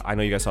 I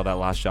know you guys saw that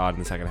last shot in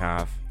the second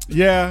half.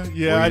 Yeah,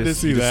 I did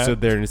see he that. Just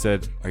stood there and he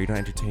said, "Are you not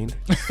entertained?"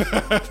 You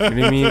know what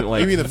I mean?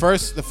 Like, you mean the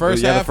first half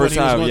when he was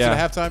going to the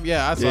halftime?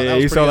 Yeah, I saw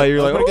that. You saw that.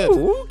 You're like, pretty good.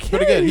 Okay.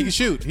 Pretty good. He can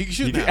shoot. He can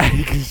shoot now.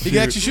 He can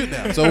actually shoot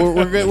now. So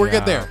we're good. We're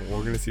good there.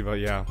 We're gonna see about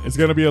It's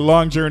gonna be a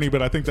long journey,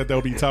 but I think that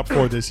they'll be top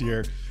 4 this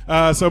year.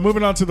 So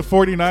moving on to the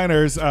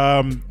 49ers,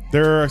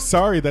 they're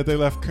sorry that they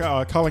left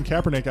Colin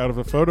Kaepernick out of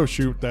a photo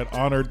shoot that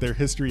honored their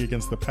history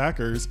against the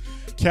Packers.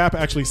 Cap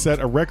actually set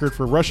a record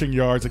for rushing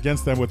yards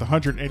against them with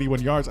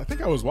 181 yards. I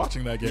think I was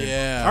watching that game.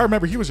 Yeah. I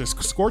remember he was just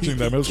scorching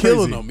them. It was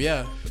killing crazy. them,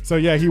 yeah. So,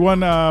 yeah, he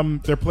won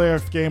their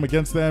playoff game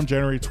against them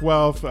January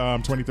 12th,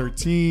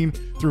 2013,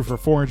 threw for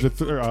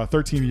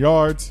 413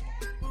 yards.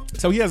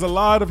 So he has a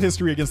lot of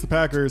history against the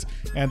Packers,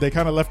 and they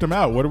kind of left him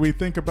out. What do we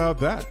think about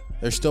that?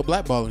 They're still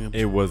blackballing him.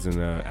 It wasn't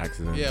an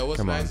accident. Yeah, it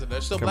wasn't an accident.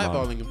 They're still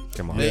blackballing him.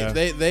 Come on.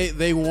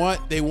 They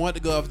want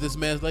to go off this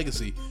man's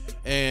legacy,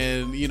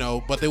 and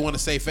but they want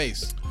to save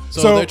face.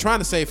 So they're trying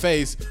to save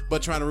face,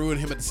 but trying to ruin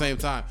him at the same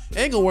time. It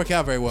ain't gonna work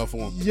out very well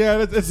for him.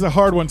 Yeah, it's a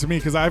hard one to me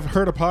because I've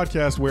heard a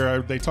podcast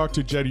where they talked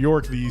to Jed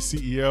York, the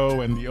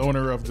CEO and the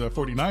owner of the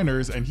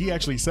 49ers, and he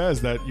actually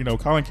says that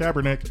Colin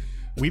Kaepernick,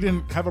 we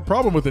didn't have a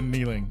problem with him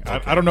kneeling.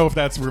 Okay. I don't know if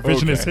that's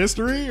revisionist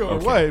history or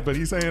what, but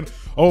he's saying,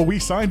 we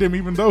signed him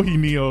even though he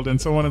kneeled and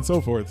so on and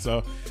so forth.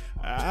 So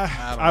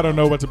I don't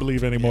know what to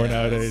believe anymore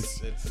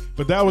nowadays.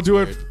 But that will do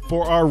it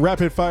for our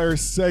rapid fire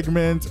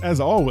segment. As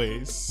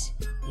always,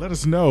 let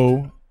us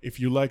know if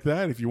you like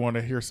that. If you want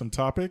to hear some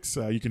topics,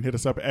 you can hit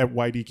us up at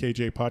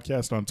YDKJ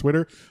Podcast on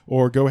Twitter,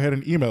 or go ahead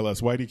and email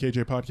us,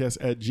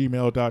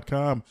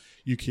 ydkjpodcast@gmail.com.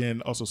 You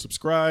can also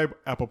subscribe,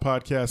 Apple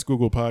Podcasts,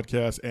 Google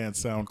Podcasts, and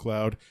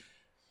SoundCloud.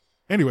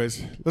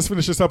 Anyways, let's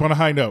finish this up on a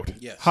high note.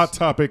 Yes. Hot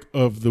topic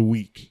of the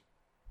week.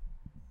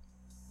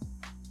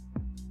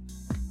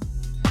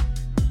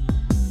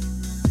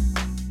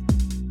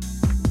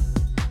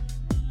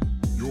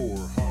 Your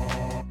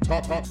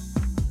hot top.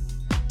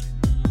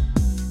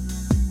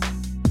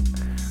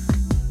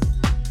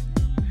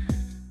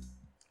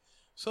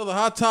 So the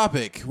hot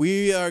topic,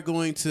 we are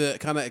going to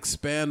kind of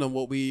expand on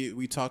what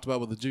we talked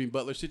about with the Jimmy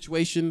Butler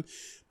situation,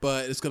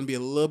 but it's going to be a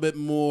little bit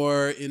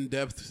more in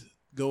depth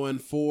going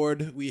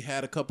forward. We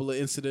had a couple of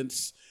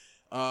incidents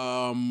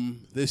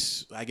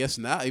this, I guess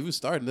now, even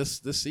starting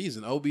this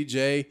season.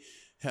 OBJ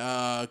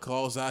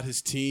calls out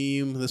his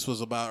team. This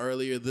was about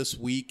earlier this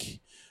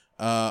week,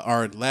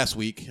 or last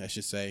week, I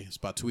should say. It's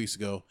about 2 weeks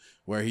ago,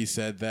 where he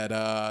said that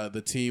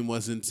the team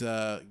wasn't,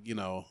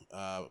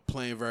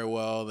 playing very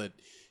well, that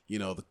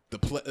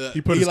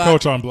He put his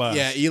coach on blast.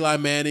 Yeah, Eli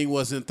Manning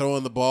wasn't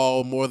throwing the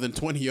ball more than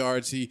 20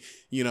 yards.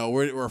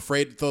 We're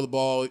afraid to throw the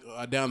ball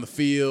down the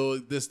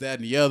field, this, that,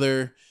 and the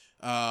other.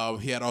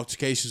 He had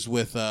altercations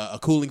with a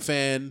cooling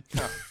fan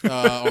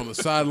on the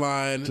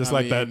sideline. Just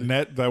that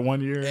net that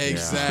one year.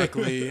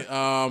 Exactly.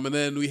 And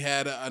then we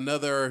had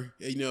another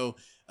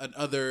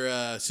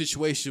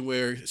situation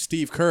where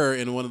Steve Kerr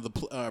in one of the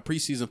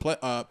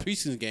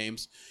preseason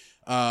games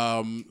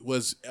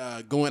was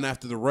going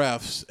after the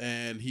refs,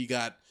 and he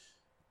got,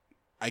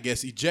 I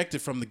guess,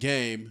 ejected from the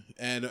game.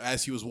 And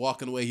as he was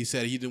walking away, he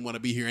said he didn't want to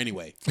be here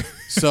anyway.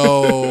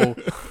 So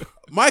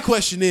my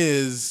question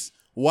is,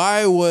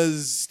 why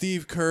was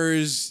Steve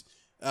Kerr's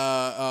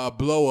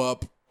blow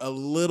up a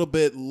little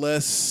bit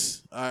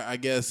less? I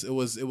guess it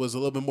was a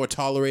little bit more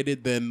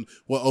tolerated than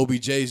what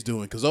OBJ's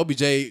doing, because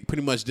OBJ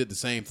pretty much did the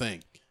same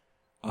thing.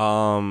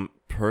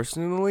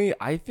 Personally,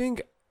 I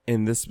think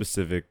in this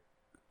specific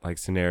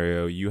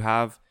scenario, you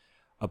have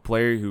a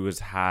player who has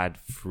had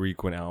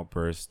frequent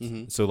outbursts.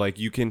 Mm-hmm. So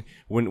you can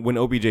when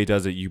OBJ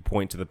does it, you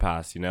point to the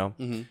past,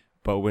 Mm-hmm.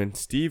 But when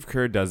Steve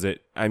Kerr does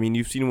it, I mean,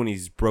 you've seen when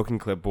he's broken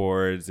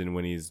clipboards and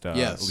when he's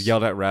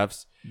yelled at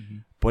refs. Mm-hmm.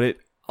 But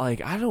I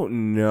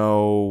don't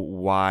know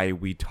why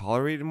we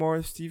tolerated more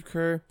with Steve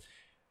Kerr.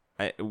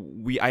 I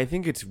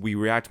think we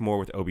react more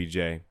with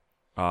OBJ,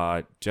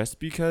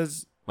 just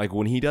because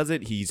when he does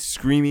it, he's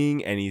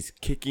screaming and he's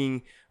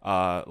kicking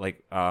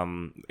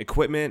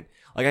equipment.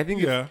 I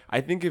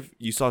think if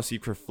you saw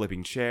Steve Kerr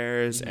flipping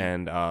chairs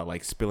and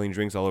spilling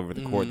drinks all over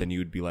the court, then you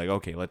would be like,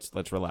 okay,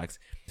 let's relax.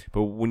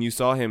 But when you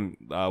saw him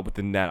with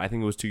the net, I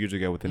think it was 2 years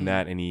ago with the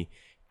net, and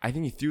I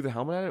think he threw the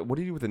helmet at it. What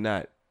did he do with the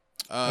net?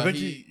 I think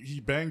he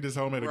banged his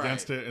helmet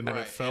against it, and then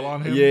it fell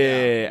on him.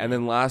 Yeah. And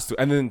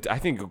then I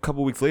think a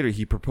couple weeks later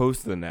he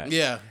proposed to the net.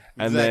 Yeah.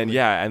 And then you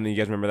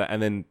guys remember that.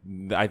 And then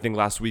I think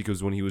last week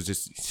was when he was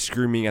just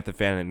screaming at the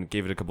fan and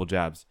gave it a couple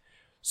jabs.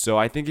 So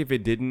I think if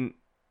it didn't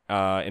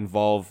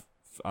involve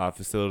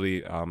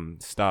facility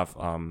stuff,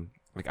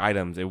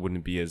 items, it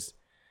wouldn't be as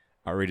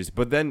outrageous.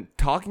 But then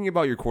talking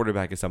about your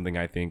quarterback is something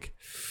I think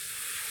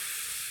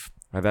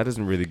that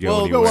doesn't really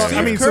go anywhere. Well,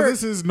 I mean, so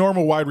this is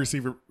normal wide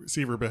receiver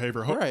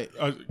behavior. Right.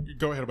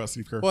 Go ahead about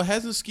Steve Kerr. Well,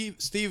 hasn't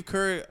Steve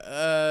Kerr?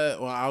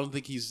 I don't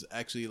think he's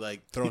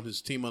actually thrown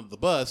his team under the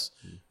bus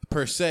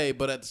per se,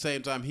 but at the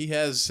same time, he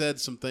has said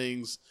some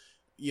things,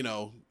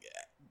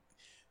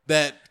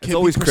 that it's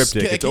always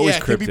cryptic. It's always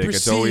cryptic.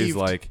 It's always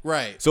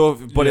right. So,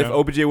 if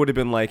OBJ would have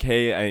been like,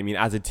 "Hey, I mean,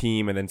 as a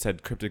team," and then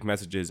said cryptic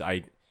messages,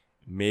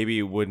 maybe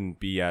it wouldn't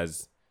be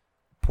as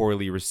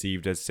poorly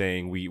received as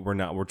saying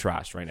we're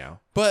trash right now.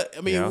 But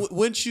I mean,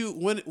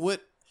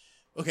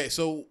 okay,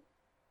 so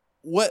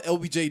what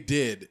LBJ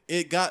did,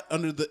 it got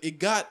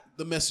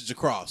the message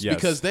across,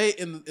 because they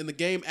in the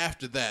game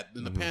after that,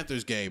 in the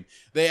Panthers game,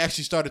 they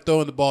actually started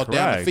throwing the ball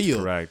down the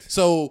field. Correct.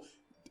 So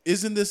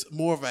isn't this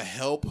more of a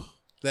help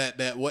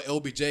that what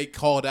LBJ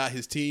called out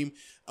his team?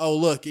 Oh,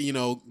 look,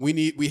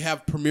 we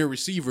have premier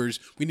receivers.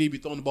 We need to be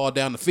throwing the ball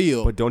down the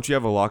field. But don't you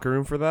have a locker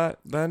room for that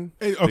then?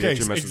 Okay,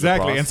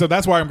 exactly. And so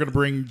that's why I'm going to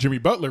bring Jimmy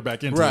Butler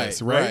back into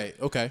this, right? Right,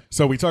 okay.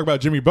 So we talk about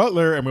Jimmy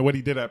Butler and what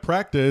he did at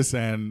practice,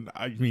 and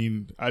I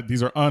mean,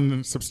 these are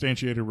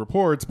unsubstantiated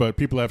reports, but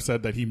people have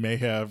said that he may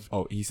have.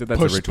 Oh, he said that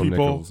to Rachel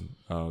Nichols.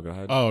 Oh, go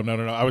ahead. Oh, no.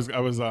 I was I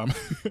was going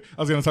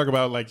to talk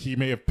about he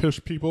may have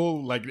pushed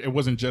people, it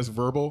wasn't just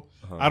verbal.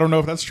 Uh-huh. I don't know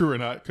if that's true or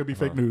not. Could be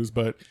fake news,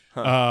 but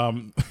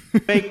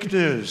fake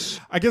news.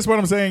 I guess what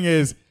I'm saying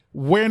is,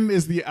 when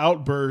is the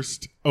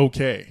outburst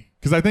okay?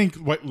 Because I think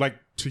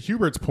to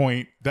Hubert's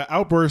point, the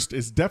outburst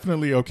is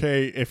definitely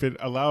okay if it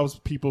allows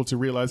people to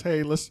realize,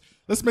 hey, let's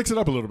mix it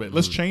up a little bit.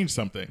 Let's change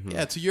something.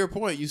 Yeah, to your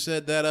point, you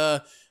said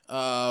that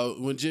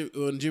when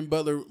Jim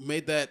Butler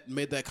made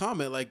that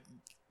comment,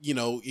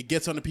 it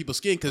gets under people's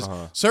skin, because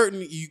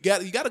you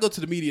got to go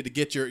to the media to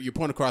get your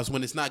point across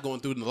when it's not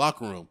going through in the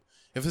locker room.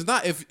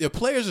 If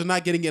players are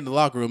not getting in the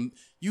locker room,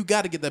 you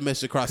got to get that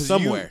message across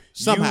somewhere,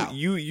 somehow.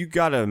 You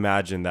got to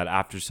imagine that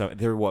after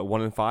they're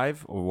 1-5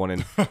 or 1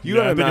 and you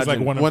got to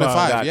imagine it's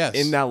 1-5. Yes,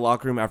 in that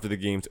locker room after the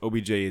games,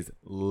 OBJ is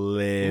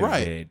livid,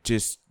 right?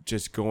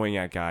 Just going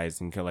at guys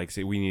and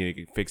say we need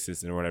to fix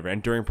this or whatever.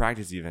 And during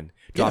practice, even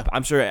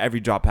I'm sure every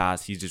drop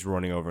pass he's just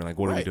running over and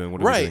what are we doing?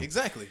 What are we doing?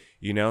 Exactly.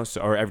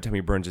 Or every time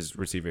he burns his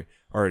receiver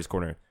or his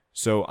corner.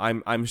 So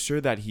I'm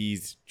sure that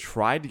he's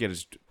tried to get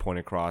his point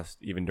across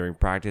even during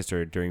practice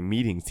or during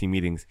team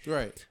meetings.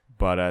 Right.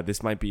 But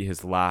this might be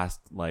his last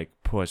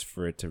push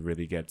for it to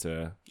really get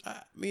to.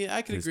 I mean,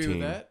 I can agree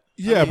with that.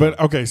 Yeah, but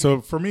okay. So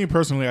for me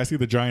personally, I see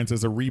the Giants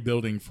as a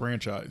rebuilding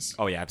franchise.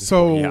 Oh yeah.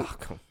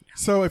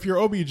 So if you're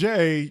OBJ,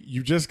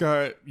 you just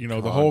got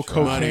the whole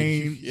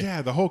cocaine,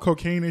 the whole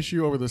cocaine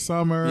issue over the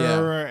summer,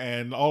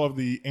 and all of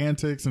the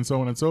antics and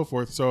so on and so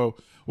forth. So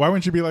why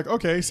wouldn't you be like,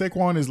 okay,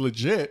 Saquon is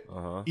legit.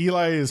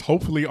 Eli is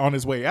hopefully on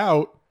his way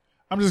out.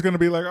 I'm just going to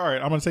be like, all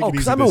right, I'm going to take it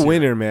easy. Because I'm a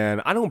winner,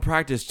 man. I don't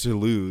practice to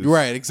lose.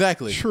 Right,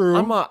 exactly. True.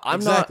 I'm not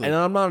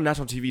on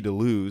national TV to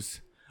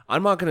lose.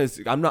 I'm not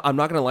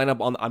gonna line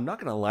up on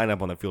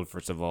the field,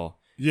 first of all.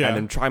 Yeah. and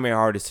then try my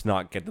hardest to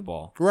not get the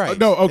ball. Right.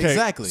 No, okay.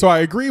 Exactly. So I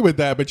agree with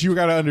that, but you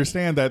got to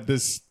understand that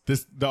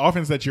the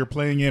offense that you're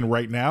playing in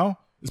right now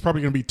is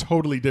probably going to be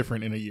totally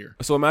different in a year.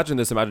 So imagine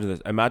this.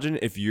 Imagine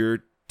if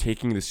you're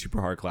taking the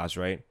super hard class,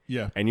 right?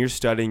 Yeah. And you're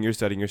studying,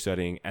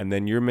 and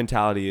then your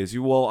mentality is,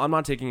 well, I'm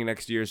not taking it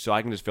next year, so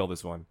I can just fail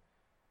this one.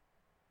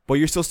 But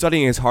you're still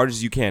studying as hard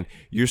as you can.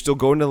 You're still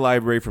going to the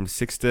library from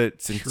 6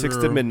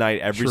 to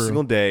midnight every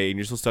single day, and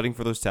you're still studying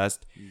for those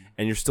tests,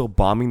 and you're still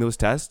bombing those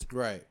tests.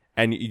 Right.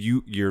 And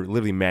you're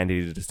literally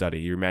mandated to study.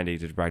 You're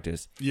mandated to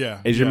practice.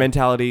 Yeah. Is your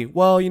mentality,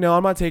 well,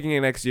 I'm not taking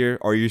it next year?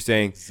 Or you're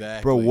saying,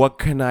 bro, what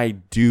can I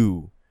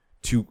do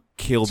to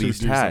kill these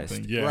tests?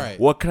 Yeah. Right.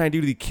 What can I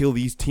do to kill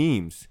these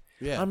teams?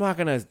 Yeah. I'm not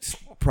going to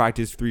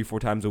practice 3-4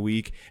 times a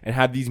week and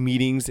have these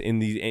meetings in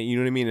these, you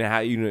know what I mean?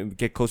 And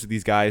get close to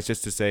these guys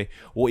just to say,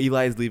 well,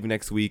 Eli is leaving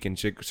next week and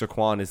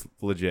Shaquan is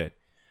legit.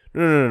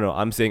 No.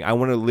 I'm saying I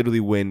want to literally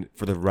win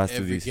for the rest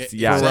of these.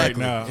 Exactly. right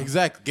now.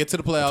 Exactly. Get to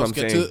the playoffs.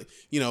 That's what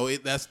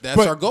I'm That's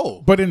But- our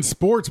goal. But in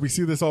sports, we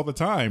see this all the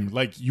time.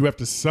 Like, you have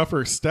to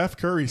suffer. Steph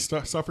Curry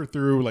suffered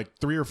through like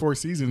 3 or 4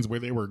 seasons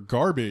where they were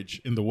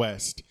garbage in the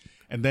West,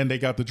 and then they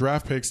got the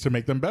draft picks to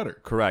make them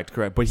better. Correct.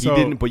 But he So-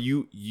 didn't. But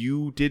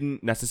you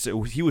didn't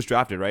necessarily. He was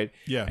drafted, right?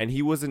 Yeah. And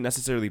he wasn't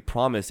necessarily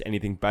promised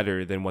anything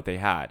better than what they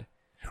had,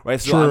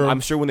 right? So True. I'm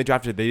sure when they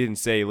drafted, they didn't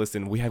say,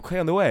 "Listen, we have Clay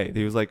on the way."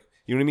 He was like,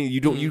 you know what I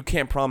mean? You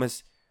can't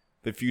promise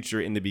the future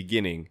in the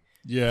beginning.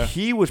 Yeah.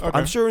 He was. Okay.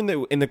 I'm sure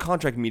in the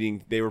contract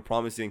meeting they were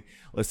promising.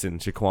 Listen,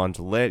 Shaquan's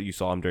lit. You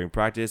saw him during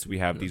practice. We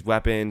have these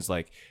weapons.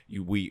 Like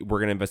we're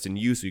gonna invest in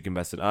you, so you can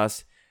invest in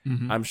us.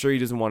 Mm-hmm. I'm sure he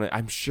doesn't want to.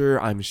 I'm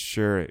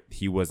sure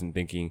he wasn't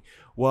thinking,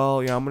 well,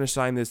 I'm going to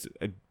sign this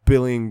 $1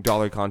 billion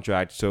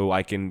contract so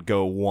I can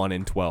go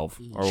 1-12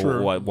 or Sure.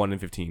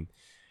 1-15.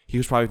 He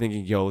was probably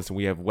thinking, yo, listen,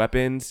 we have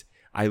weapons.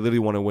 I literally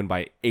want to win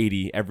by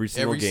 80 every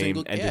single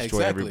game and destroy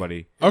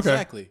everybody. Okay.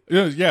 Exactly.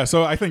 Yeah.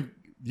 So I think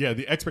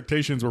the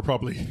expectations were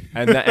probably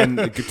And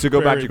to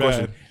go back to Very your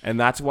question, bad. and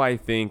that's why I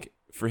think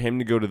for him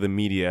to go to the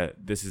media,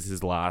 this is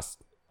his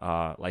last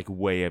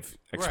way of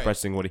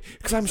expressing what he.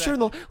 Because I'm sure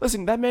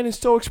listen, that man is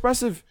so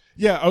expressive.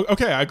 Yeah,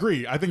 okay, I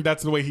agree. I think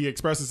that's the way he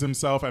expresses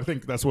himself. I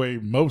think that's the way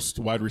most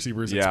wide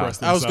receivers express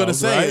themselves. I was going to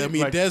say, right? I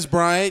mean, Like, Des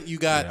Bryant, you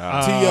got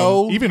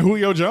T.O. even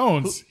Julio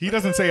Jones. He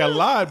doesn't say a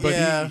lot, but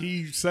Yeah.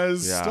 he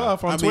says Yeah.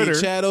 stuff on I Twitter.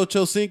 mean, Chad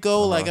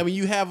Ochocinco. Like, I mean,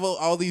 you have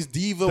all these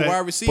diva That-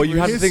 wide receivers. But you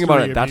have to think about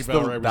history it. of That's NFL the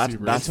wide that's,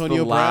 receivers. that's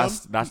Antonio the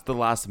Brown?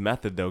 last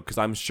method though, because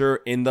I'm sure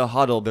in the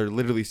huddle they're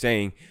literally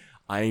saying,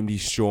 "I am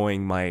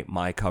destroying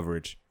my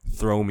coverage.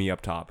 Throw me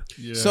up top."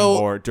 Yeah. So-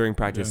 or during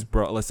practice,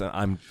 bro, listen,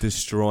 I'm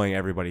destroying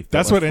everybody. That's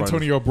Let's what run.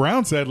 Antonio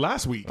Brown said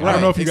last week. I Right,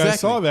 don't know if you guys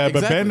exactly, saw that, but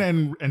exactly. Ben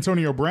and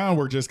Antonio Brown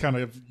were just kind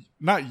of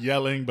not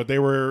yelling, but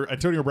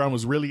Antonio Brown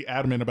was really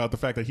adamant about the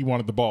fact that he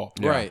wanted the ball.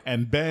 Right.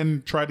 And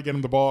Ben tried to get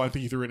him the ball. I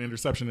think he threw an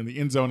interception in the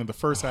end zone in the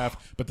first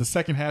half, but the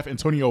second half,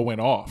 Antonio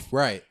went off.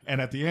 Right. And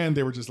at the end,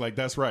 they were just like,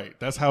 that's right.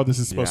 That's how this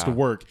is supposed to Yeah.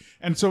 work.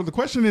 And so the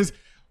question is,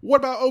 what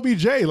about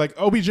OBJ? Like,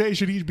 OBJ,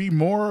 should he be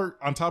more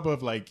on top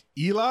of like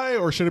Eli,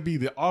 or should it be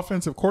the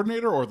offensive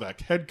coordinator or the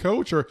head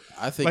coach? Or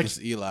I think like,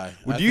 it's Eli.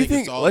 Well, I do you it's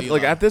think all like Eli.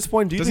 at this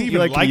point, do you does he think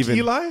even Eli can like even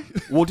Eli?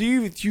 Well, do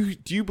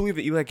you believe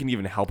that Eli can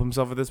even help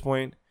himself at this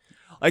point?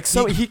 Like,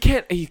 so he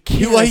can't Well, he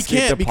escape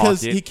can't the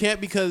because pocket. he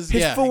can't because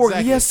His yeah, footwork,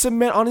 exactly. he has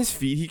cement on his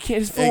feet. He can't.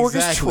 His footwork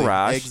Exactly, is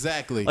trash.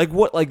 exactly. Like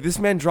what? Like this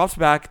man drops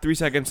back 3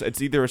 seconds.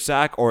 It's either a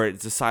sack or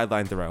it's a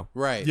sideline throw.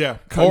 right. Yeah.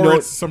 No, Or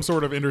it's some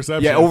sort of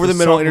interception. Yeah, over for the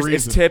middle. some It's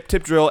reason. tip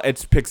drill.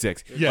 It's pick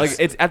six. Yes. Like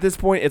it's at this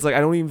point. It's like I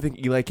don't even think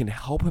Eli can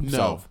help No,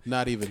 himself.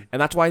 not even. And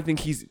that's why I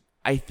think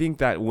I think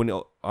that when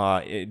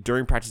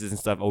during practices and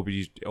stuff,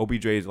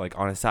 OBJ is like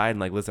on his side and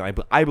like, listen,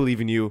 I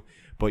believe in you,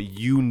 but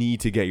you need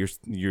to get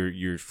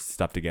your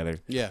stuff together.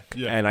 Yeah.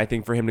 Yeah. And I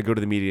think for him to go to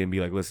the media and be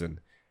like, listen,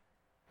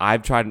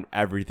 I've tried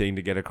everything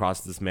to get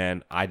across to this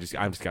man. I'm just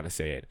gotta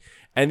say it.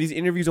 And these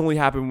interviews only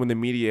happen when the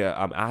media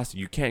asks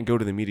you. You can't go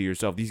to the media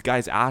yourself. These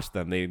guys ask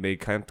them. They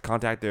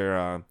contact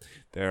their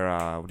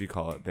what do you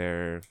call it?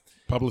 Their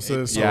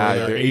Publicists, yeah,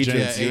 or their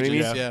agents. Yeah, You know what I mean?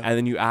 agents, yeah. And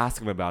then you ask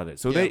them about it.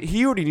 So Yeah.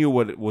 he already knew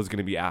what was going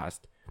to be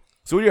asked.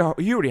 So he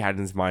already had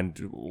in his mind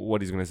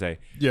what he's going to say.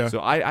 Yeah. So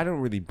I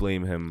don't really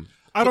blame him.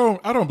 I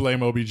don't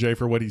blame OBJ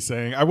for what he's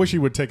saying. I wish he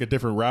would take a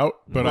different route,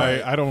 but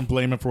Right. I don't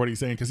blame him for what he's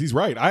saying because he's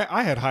right.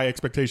 I had high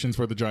expectations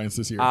for the Giants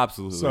this year.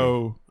 Absolutely.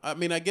 So I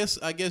mean, I guess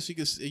you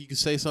could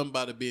say something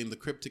about it being the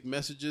cryptic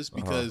messages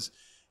because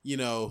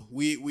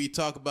we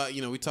talk about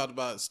we talked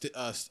about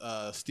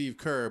Steve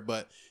Kerr,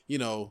 but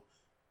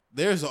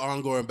there's an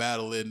ongoing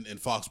battle in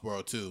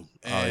Foxborough too,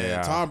 and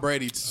yeah. Tom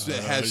Brady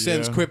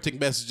sends cryptic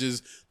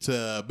messages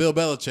to Bill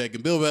Belichick,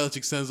 and Bill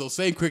Belichick sends those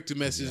same cryptic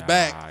messages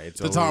back it's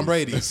to Tom always-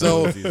 Brady. it's So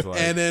always like-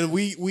 and then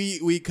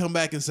we come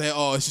back and say,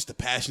 oh, it's just the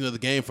passion of the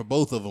game for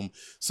both of them.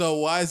 So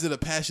why is it a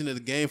passion of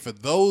the game for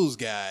those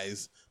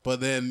guys? But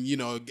then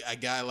a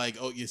guy like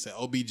you said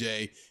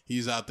OBJ,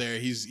 he's out there,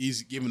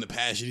 he's giving the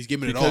passion, he's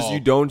giving it all.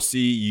 Because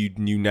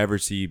you never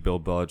see Bill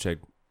Belichick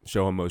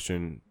show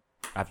emotion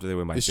after they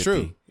win by It's 50.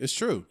 true. It's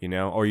true. You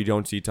know, or you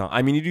don't see Tom.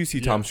 I mean, you do see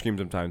Tom scream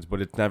sometimes,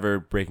 but it's never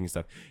breaking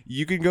stuff.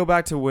 You can go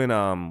back to when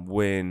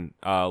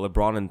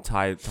LeBron and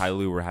Ty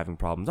Lue were having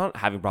problems. Not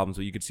having problems,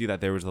 but you could see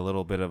that there was a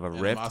little bit of a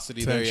rift.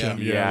 Animosity there, yeah.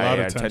 Yeah, a lot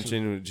of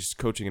tension, just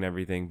coaching and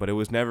everything. But it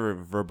was never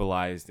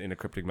verbalized in a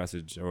cryptic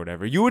message or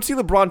whatever. You would see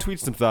LeBron tweet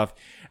some stuff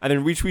and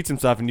then retweet some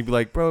stuff, and you'd be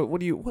like, "Bro, what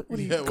do you?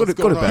 Go to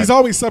bed." He's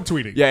always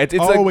subtweeting. Yeah, it's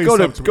always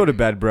like go to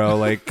bed, bro.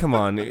 Like, come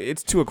on,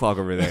 it's 2:00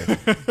 over there,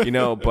 you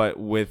know. But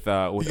with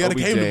got a OBJ,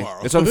 game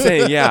tomorrow. that's what I'm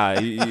saying.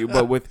 Yeah,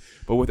 but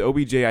with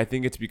OBJ, I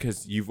think it's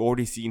because you've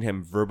already seen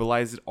him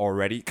verbalize it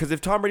already. Because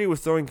if Tom Brady was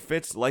throwing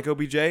fits like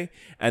OBJ,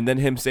 and then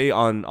him say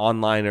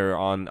online or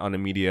on a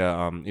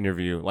media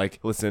interview, like,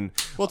 listen,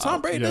 Well,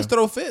 Tom Brady does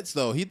throw fits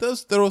though. He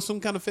does throw some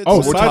kind of fits.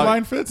 Oh, So we're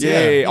sideline fits?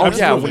 yeah,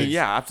 absolutely.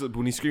 absolutely.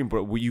 When he screamed,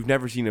 but you've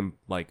never seen him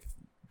like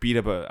beat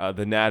up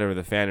the net or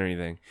the fan or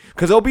anything.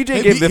 Because OBJ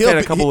gave the fan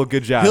a couple of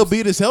good jabs. He'll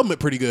beat his helmet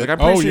pretty good. Like,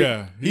 I'm pretty sure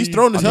yeah, he's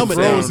throwing his helmet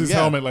down. Throws his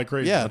helmet like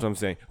crazy. Yeah. That's what I'm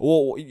saying.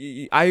 Well,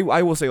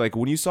 I will say, like,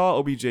 when you saw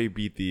OBJ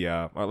beat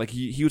the like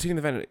he was taking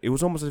the fan, it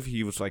was almost as if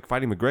he was like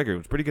fighting McGregor. It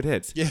was pretty good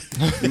hits. Yeah.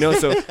 You know,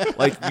 so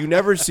like you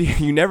never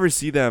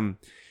see them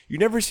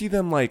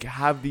like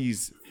have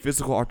these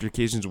physical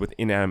altercations with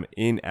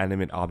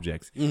inanimate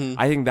objects. Mm-hmm.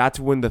 I think that's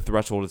when the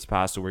threshold is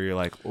passed to where you're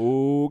like,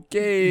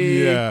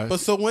 okay, Yeah. But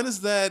so when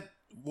is that?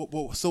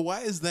 So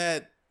why is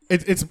that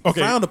It's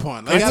okay. frowned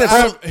upon? Like, It's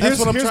that's here's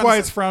what I'm here's trying why to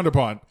it's say. frowned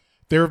upon.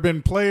 There have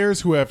been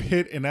players who have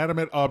hit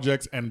inanimate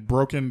objects and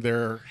broken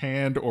their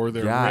hand or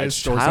their wrist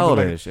it's or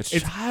childish. something.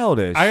 It's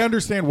childish. I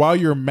understand why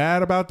you're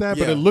mad about that,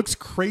 but Yeah. it looks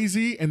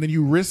crazy, and then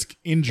you risk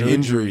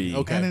injury.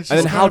 Okay. And, it's And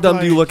then just how kind of dumb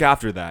do you like- look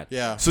after that?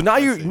 Yeah. So now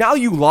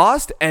you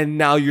lost and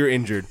now you're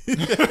injured.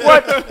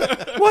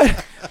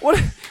 What?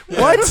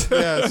 Yeah, it's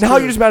now true.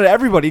 you're just mad at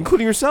everybody,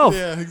 including yourself.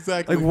 Yeah,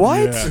 exactly. Like what?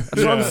 Yeah. That's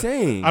what I'm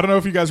saying. I don't know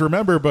if you guys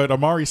remember, but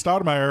Amari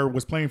Stoudemire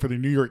was playing for the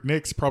New York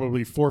Knicks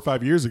probably 4 or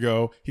 5 years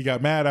ago. He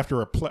got mad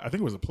after I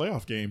think it was a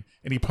playoff game,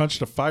 and he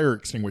punched a fire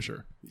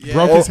extinguisher. Yeah.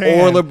 Broke his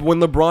hand. When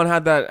LeBron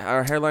had that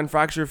hairline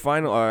fracture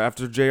final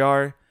after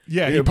JR.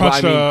 yeah, he but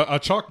punched I mean, a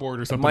chalkboard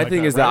or something. My like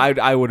thing that, is right?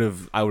 that I would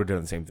have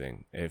done the same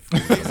thing if.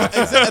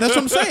 Exactly. That's what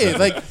I'm saying.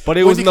 Like, But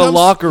it when was in the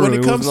locker room. when It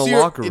was comes in the to your-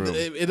 locker room.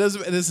 It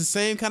doesn't. It's the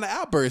same kind of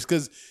outburst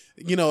because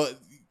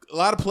a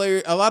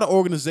lot of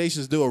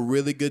organizations do a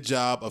really good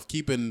job of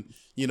keeping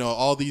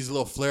all these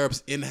little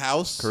flare-ups in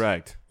house.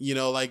 Correct.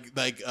 Like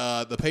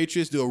the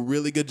Patriots do a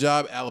really good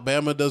job.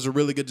 Alabama does a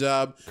really good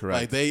job.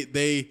 Correct. Like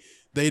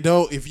they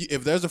don't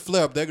if there's a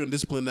flare-up, they're going to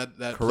discipline that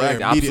player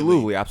Correct.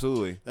 immediately.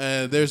 Absolutely.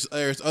 And there's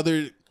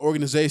other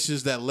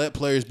organizations that let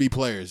players be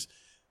players.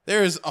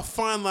 There is a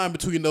fine line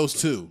between those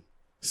two.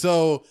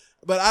 So,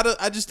 but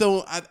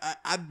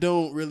I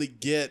don't really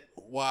get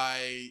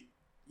why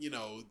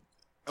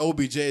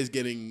OBJ is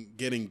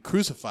getting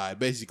crucified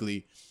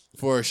basically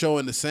for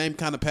showing the same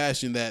kind of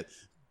passion that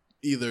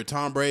either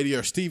Tom Brady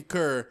or Steve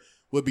Kerr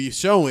would be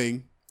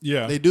showing.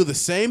 Yeah. They do the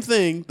same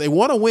thing. They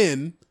want to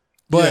win,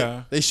 but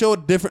Yeah. they show it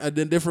a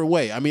different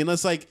way. I mean,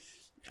 it's like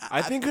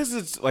I think because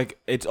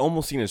it's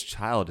almost seen as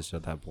childish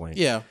at that point.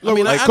 yeah. Look, I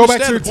mean, I go back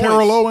to understand the Terrell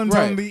points. Owens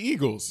Right. on the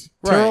Eagles.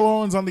 Right. Terrell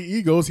Owens on the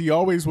Eagles, he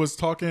always was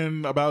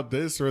talking about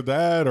this or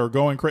that or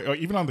going crazy.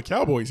 Even on the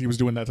Cowboys, he was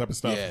doing that type of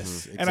stuff.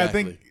 Yes, And I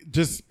think exactly.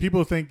 just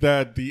people think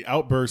that the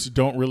outbursts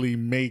don't really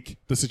make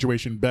the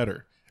situation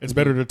better. It's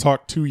better to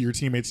talk to your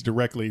teammates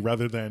directly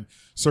rather than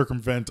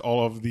circumvent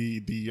all of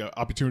the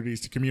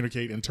opportunities to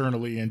communicate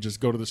internally and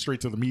just go to the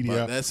straight to the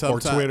media or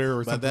Twitter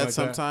or something but that like that.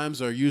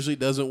 sometimes or usually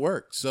doesn't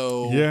work.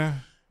 So Yeah.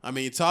 I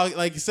mean, talk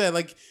like you said.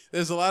 Like,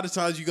 there's a lot of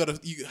times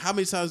how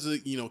many times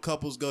do,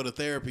 couples go to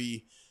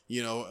therapy,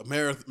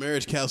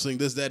 marriage counseling,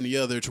 this, that, and the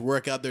other to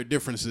work out their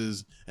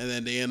differences, and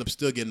then they end up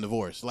still getting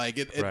divorced. Like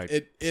it.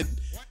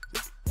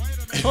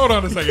 Hold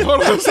on a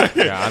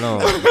second. Yeah, I know.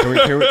 Can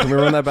we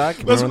run that back?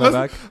 Can we run that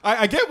back?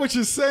 I get what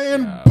you're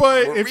saying,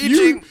 but if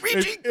you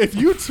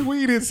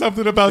tweeted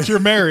something about your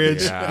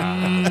marriage,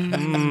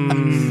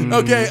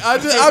 Okay, I'm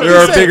There just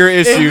are saying, bigger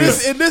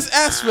issues. in this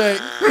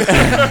aspect.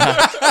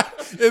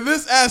 In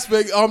this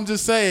aspect, I'm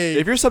just saying.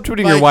 If you're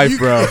subtweeting like, your wife, you-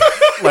 bro,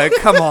 like,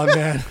 come on,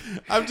 man.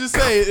 I'm just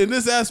saying, in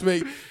this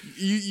aspect,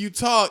 you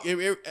talk.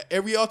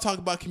 Every y'all talk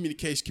about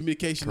communication.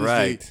 Communication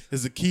Correct.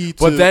 is the key.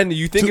 But then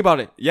you think about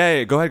it.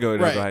 Yeah. Go ahead. Right.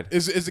 Go ahead.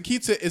 It's the key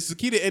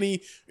to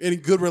any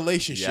good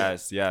relationship.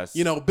 Yes.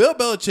 Bill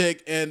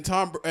Belichick and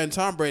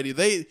Tom Brady,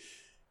 they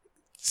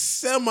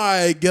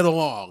semi get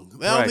along.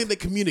 I don't Right. think they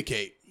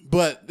communicate,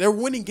 but they're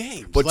winning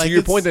games. But Like, to your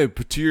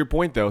it's-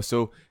 point though,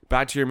 so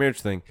back to your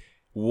marriage thing.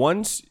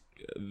 Once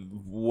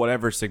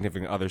whatever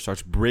significant other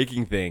starts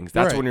breaking things,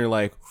 that's Right. when you're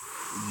like,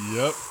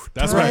 yep,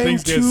 that's when time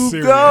things get to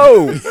serious.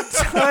 go.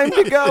 Time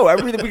to go.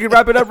 Everything we can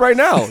wrap it up right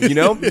now.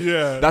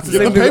 Yeah. That's the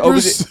Get same the thing.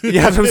 papers.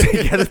 Yeah, that's what I'm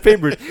saying. Yeah, the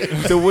papers.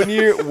 So when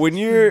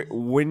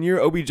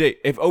you're OBJ,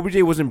 if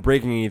OBJ wasn't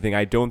breaking anything,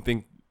 I don't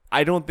think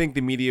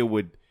the media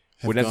would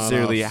Have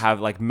necessarily gone off.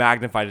 have like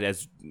magnified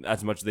it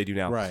as much as they do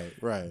now.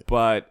 Right.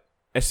 But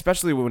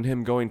especially when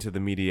him going to the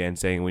media and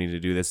saying we need to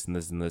do this and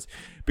this and this.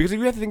 Because if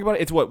you have to think about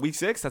it, it's what, week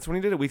 6? That's when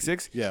he did it, week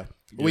 6? Yeah.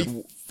 Week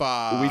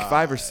 5. Week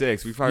 5 or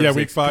 6? Week 5 or 6.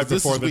 Week 5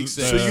 before the week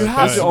 6. So you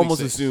have to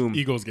almost 6. assume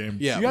Eagles game.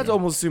 Yeah. You have to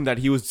almost assume that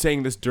he was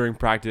saying this during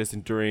practice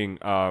and during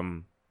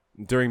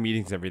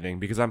meetings and everything,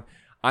 because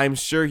I'm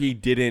sure he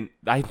didn't.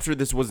 I'm sure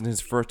this wasn't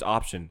his first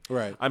option.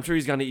 Right. I'm sure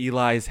he's gone to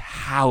Eli's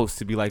house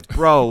to be like,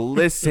 bro,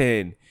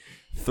 listen,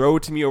 throw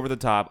it to me over the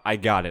top. I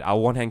got it.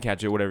 I'll one hand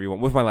catch it, whatever you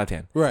want, with my left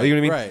hand. Right. Like, you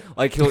know what I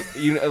Right.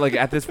 mean? Like like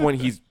at this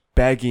point, he's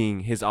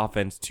begging his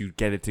offense to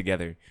get it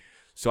together.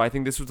 So I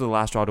think this was the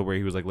last straw to where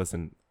he was like,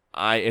 listen,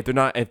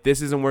 if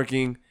this isn't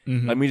working,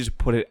 let me just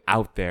put it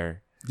out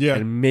there. Yeah.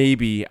 And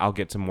maybe I'll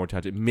get some more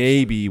touches.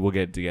 Maybe we'll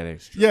get it together.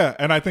 Yeah,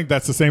 and I think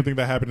that's the same thing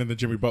that happened in the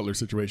Jimmy Butler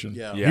situation.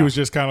 Yeah. He was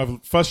just kind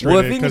of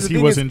frustrated because he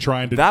wasn't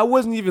trying to. That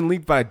wasn't even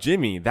leaked by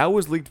Jimmy. That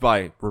was leaked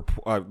by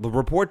the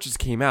report just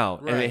came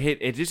out, Right. and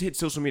it just hit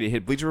social media. It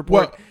hit Bleacher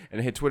Report, Well, and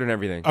it hit Twitter and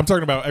everything. I'm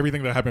talking about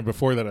everything that happened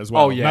before that as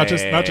well. Oh, yeah, not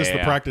just yeah, the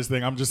yeah. practice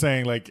thing. I'm just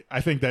saying, like,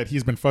 I think that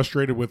he's been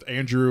frustrated with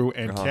Andrew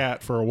and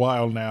Kat for a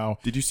while now.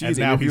 Did you see and his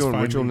now interview he's on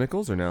finally- Rachel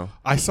Nichols or no?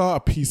 I saw a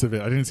piece of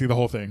it. I didn't see the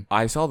whole thing.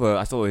 I saw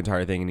the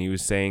entire thing, and he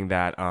was saying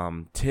that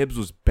Tibbs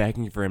was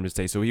begging for him to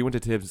stay. So he went to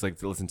Tibbs,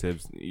 like, listen,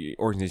 Tibbs, your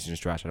organization is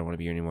trash. I don't want to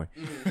be here anymore.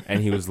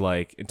 And he was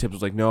like, and Tibbs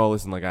was like, no,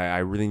 listen, like, I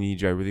really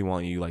need you. I really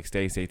want you. Like,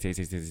 stay.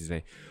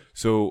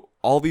 So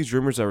all these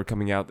rumors that were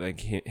coming out, like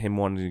him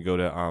wanting to go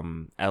to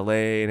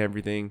LA and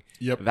everything.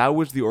 Yep. That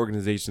was the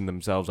organization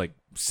themselves, like,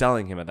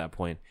 selling him at that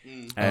point.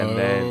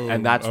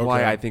 And that's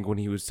why I think when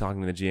he was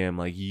talking to the GM,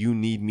 like, you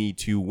need me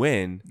to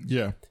win.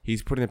 Yeah.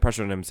 He's putting the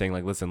pressure on him, saying,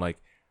 like, listen, like,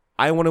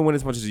 I want to win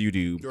as much as you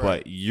do, Right.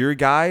 but your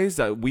guys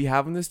that we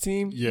have on this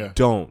team, Yeah.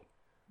 don't.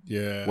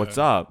 Yeah. What's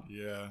up?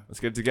 Yeah. Let's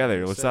get it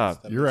together. What's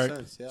up? You're right.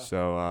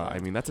 So, I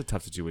mean, that's a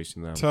tough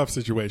situation, though. Tough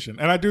situation.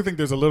 And I do think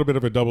there's a little bit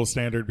of a double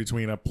standard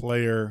between a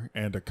player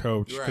and a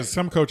coach, because Right.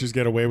 some coaches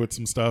get away with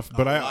some stuff.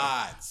 But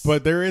lot.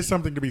 but there is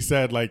something to be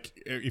said. Like,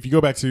 if you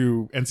go back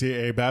to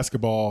NCAA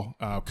basketball,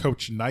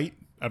 Coach Knight.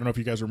 I don't know if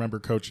you guys remember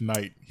Coach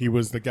Knight. He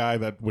was the guy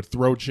that would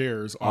throw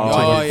chairs on the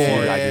I court. did see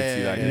yeah, that. I did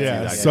see that. I did see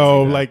Yeah, that.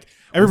 so like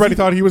everybody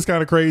thought he was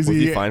kind of crazy.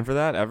 Was he fined for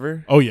that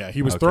ever? Oh yeah,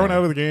 he was Okay. thrown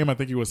out of the game. I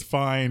think he was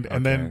fined,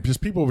 and then Okay.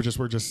 just people were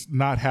just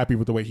not happy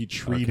with the way he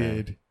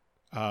treated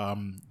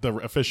the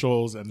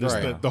officials and just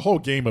Right. the whole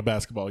game of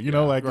basketball. You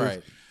know, like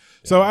Right.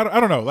 so I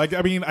don't know. Like,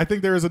 I mean, I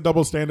think there is a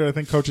double standard. I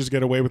think coaches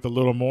get away with a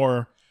little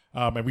more.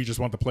 And we just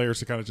want the players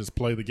to kind of just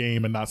play the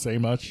game and not say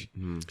much.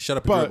 Shut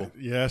up and But dribble.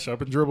 yeah, shut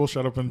up and dribble,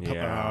 shut up and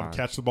Yeah.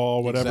 catch the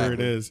ball, whatever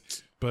Exactly. it is.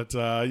 But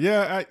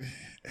man,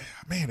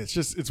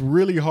 it's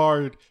really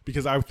hard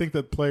because I think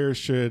that players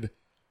should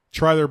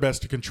try their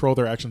best to control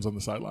their actions on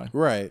the sideline.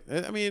 Right.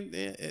 I mean,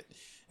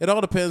 it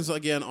all depends,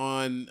 again,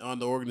 on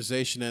the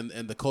organization and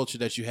the culture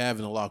that you have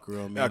in the locker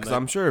room. Yeah, because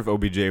I'm sure if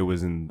OBJ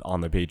was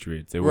on the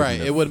Patriots, it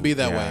it wouldn't be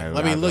that way. yeah,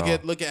 I mean,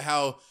 not look at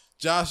how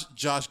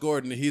Josh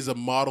Gordon, he's a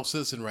model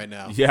citizen right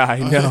now. Yeah, I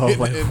know.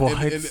 Like,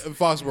 what? In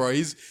Foxborough,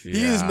 he is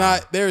Yeah.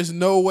 not. There is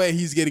no way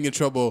he's getting in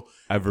trouble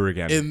ever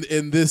again.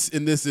 in this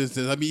instance.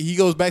 I mean, he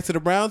goes back to the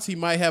Browns, he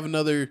might have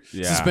another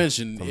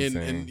suspension. that's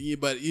what I'm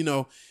But you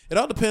know, it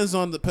all depends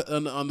on the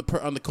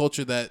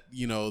culture that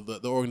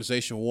the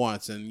organization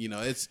wants, and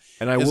it's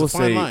And I it's will a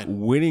fine say, line.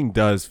 winning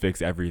does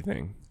fix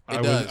everything.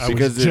 It does. I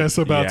Because was just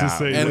it- about to yeah.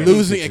 say And that.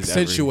 losing Fixes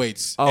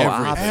accentuates everything. Oh,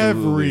 everything.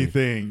 absolutely.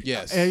 Everything.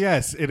 Yes.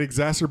 Yes. It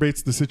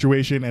exacerbates the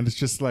situation, and it's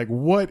just like,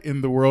 what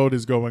in the world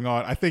is going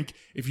on? I think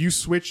if you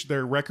switch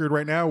their record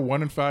right now,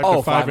 1-5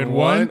 to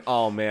 5-1,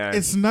 Oh man,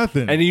 it's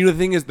nothing. And the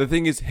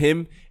thing is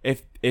him.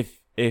 If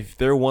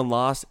they're one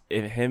loss,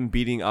 if him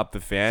beating up the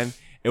fan,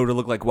 it would have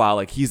looked like, wow,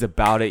 like he's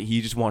about it. He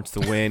just wants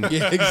to win.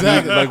 Yeah,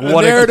 exactly. Like The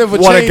what narrative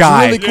would what a change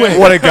guy. really quick.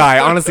 What a guy.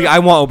 Honestly, I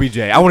want OBJ.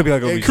 I want to be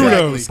like OBJ.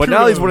 Kudos. But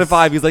now he's Kudos.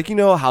 1-5. He's like,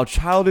 how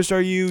childish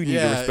are you? You need to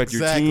Yeah, respect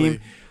exactly. your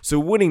team. So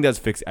winning does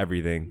fix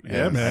everything.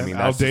 yeah, And, man. I mean,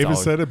 Al that's just Davis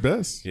all- said it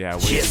best. Yeah,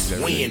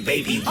 win,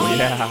 baby.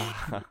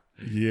 Yeah.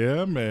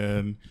 Yeah,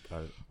 man.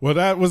 Well,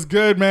 that was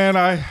good, man.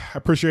 I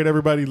appreciate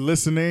everybody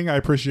listening. I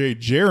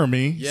appreciate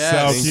Jeremy Yes.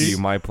 Salke Thank you.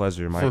 My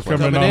pleasure. My for pleasure.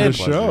 coming Coming on in. the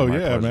show. My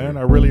Yeah, pleasure. man.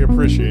 I really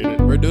appreciate it.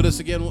 We're doing this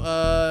again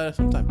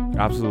sometime.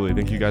 Absolutely.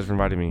 Thank you guys for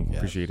inviting me.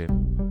 Appreciate it.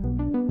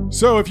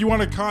 So if you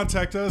want to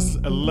contact us,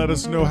 let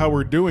us know how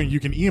we're doing, you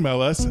can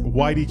email us,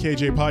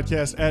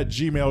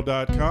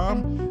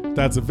 ydkjpodcast@gmail.com.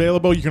 That's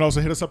available. You can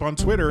also hit us up on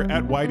Twitter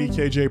at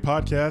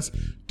ydkjpodcast.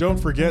 Don't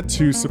forget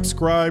to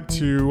subscribe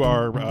to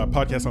our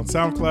podcast on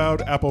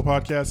SoundCloud, Apple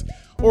Podcasts,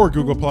 or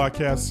Google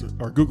Podcasts,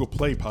 or Google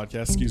Play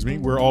Podcasts, excuse me.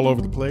 We're all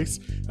over the place.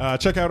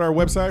 Check out our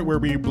website where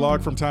we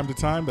blog from time to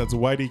time. That's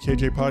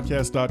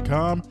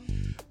ydkjpodcast.com.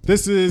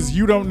 This is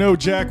You Don't Know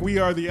Jack. We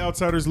are the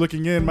Outsiders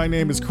Looking In. My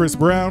name is Chris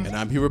Brown. And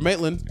I'm Hubert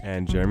Maitland.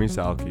 And Jeremy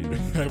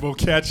Salke. And we'll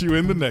catch you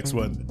in the next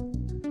one.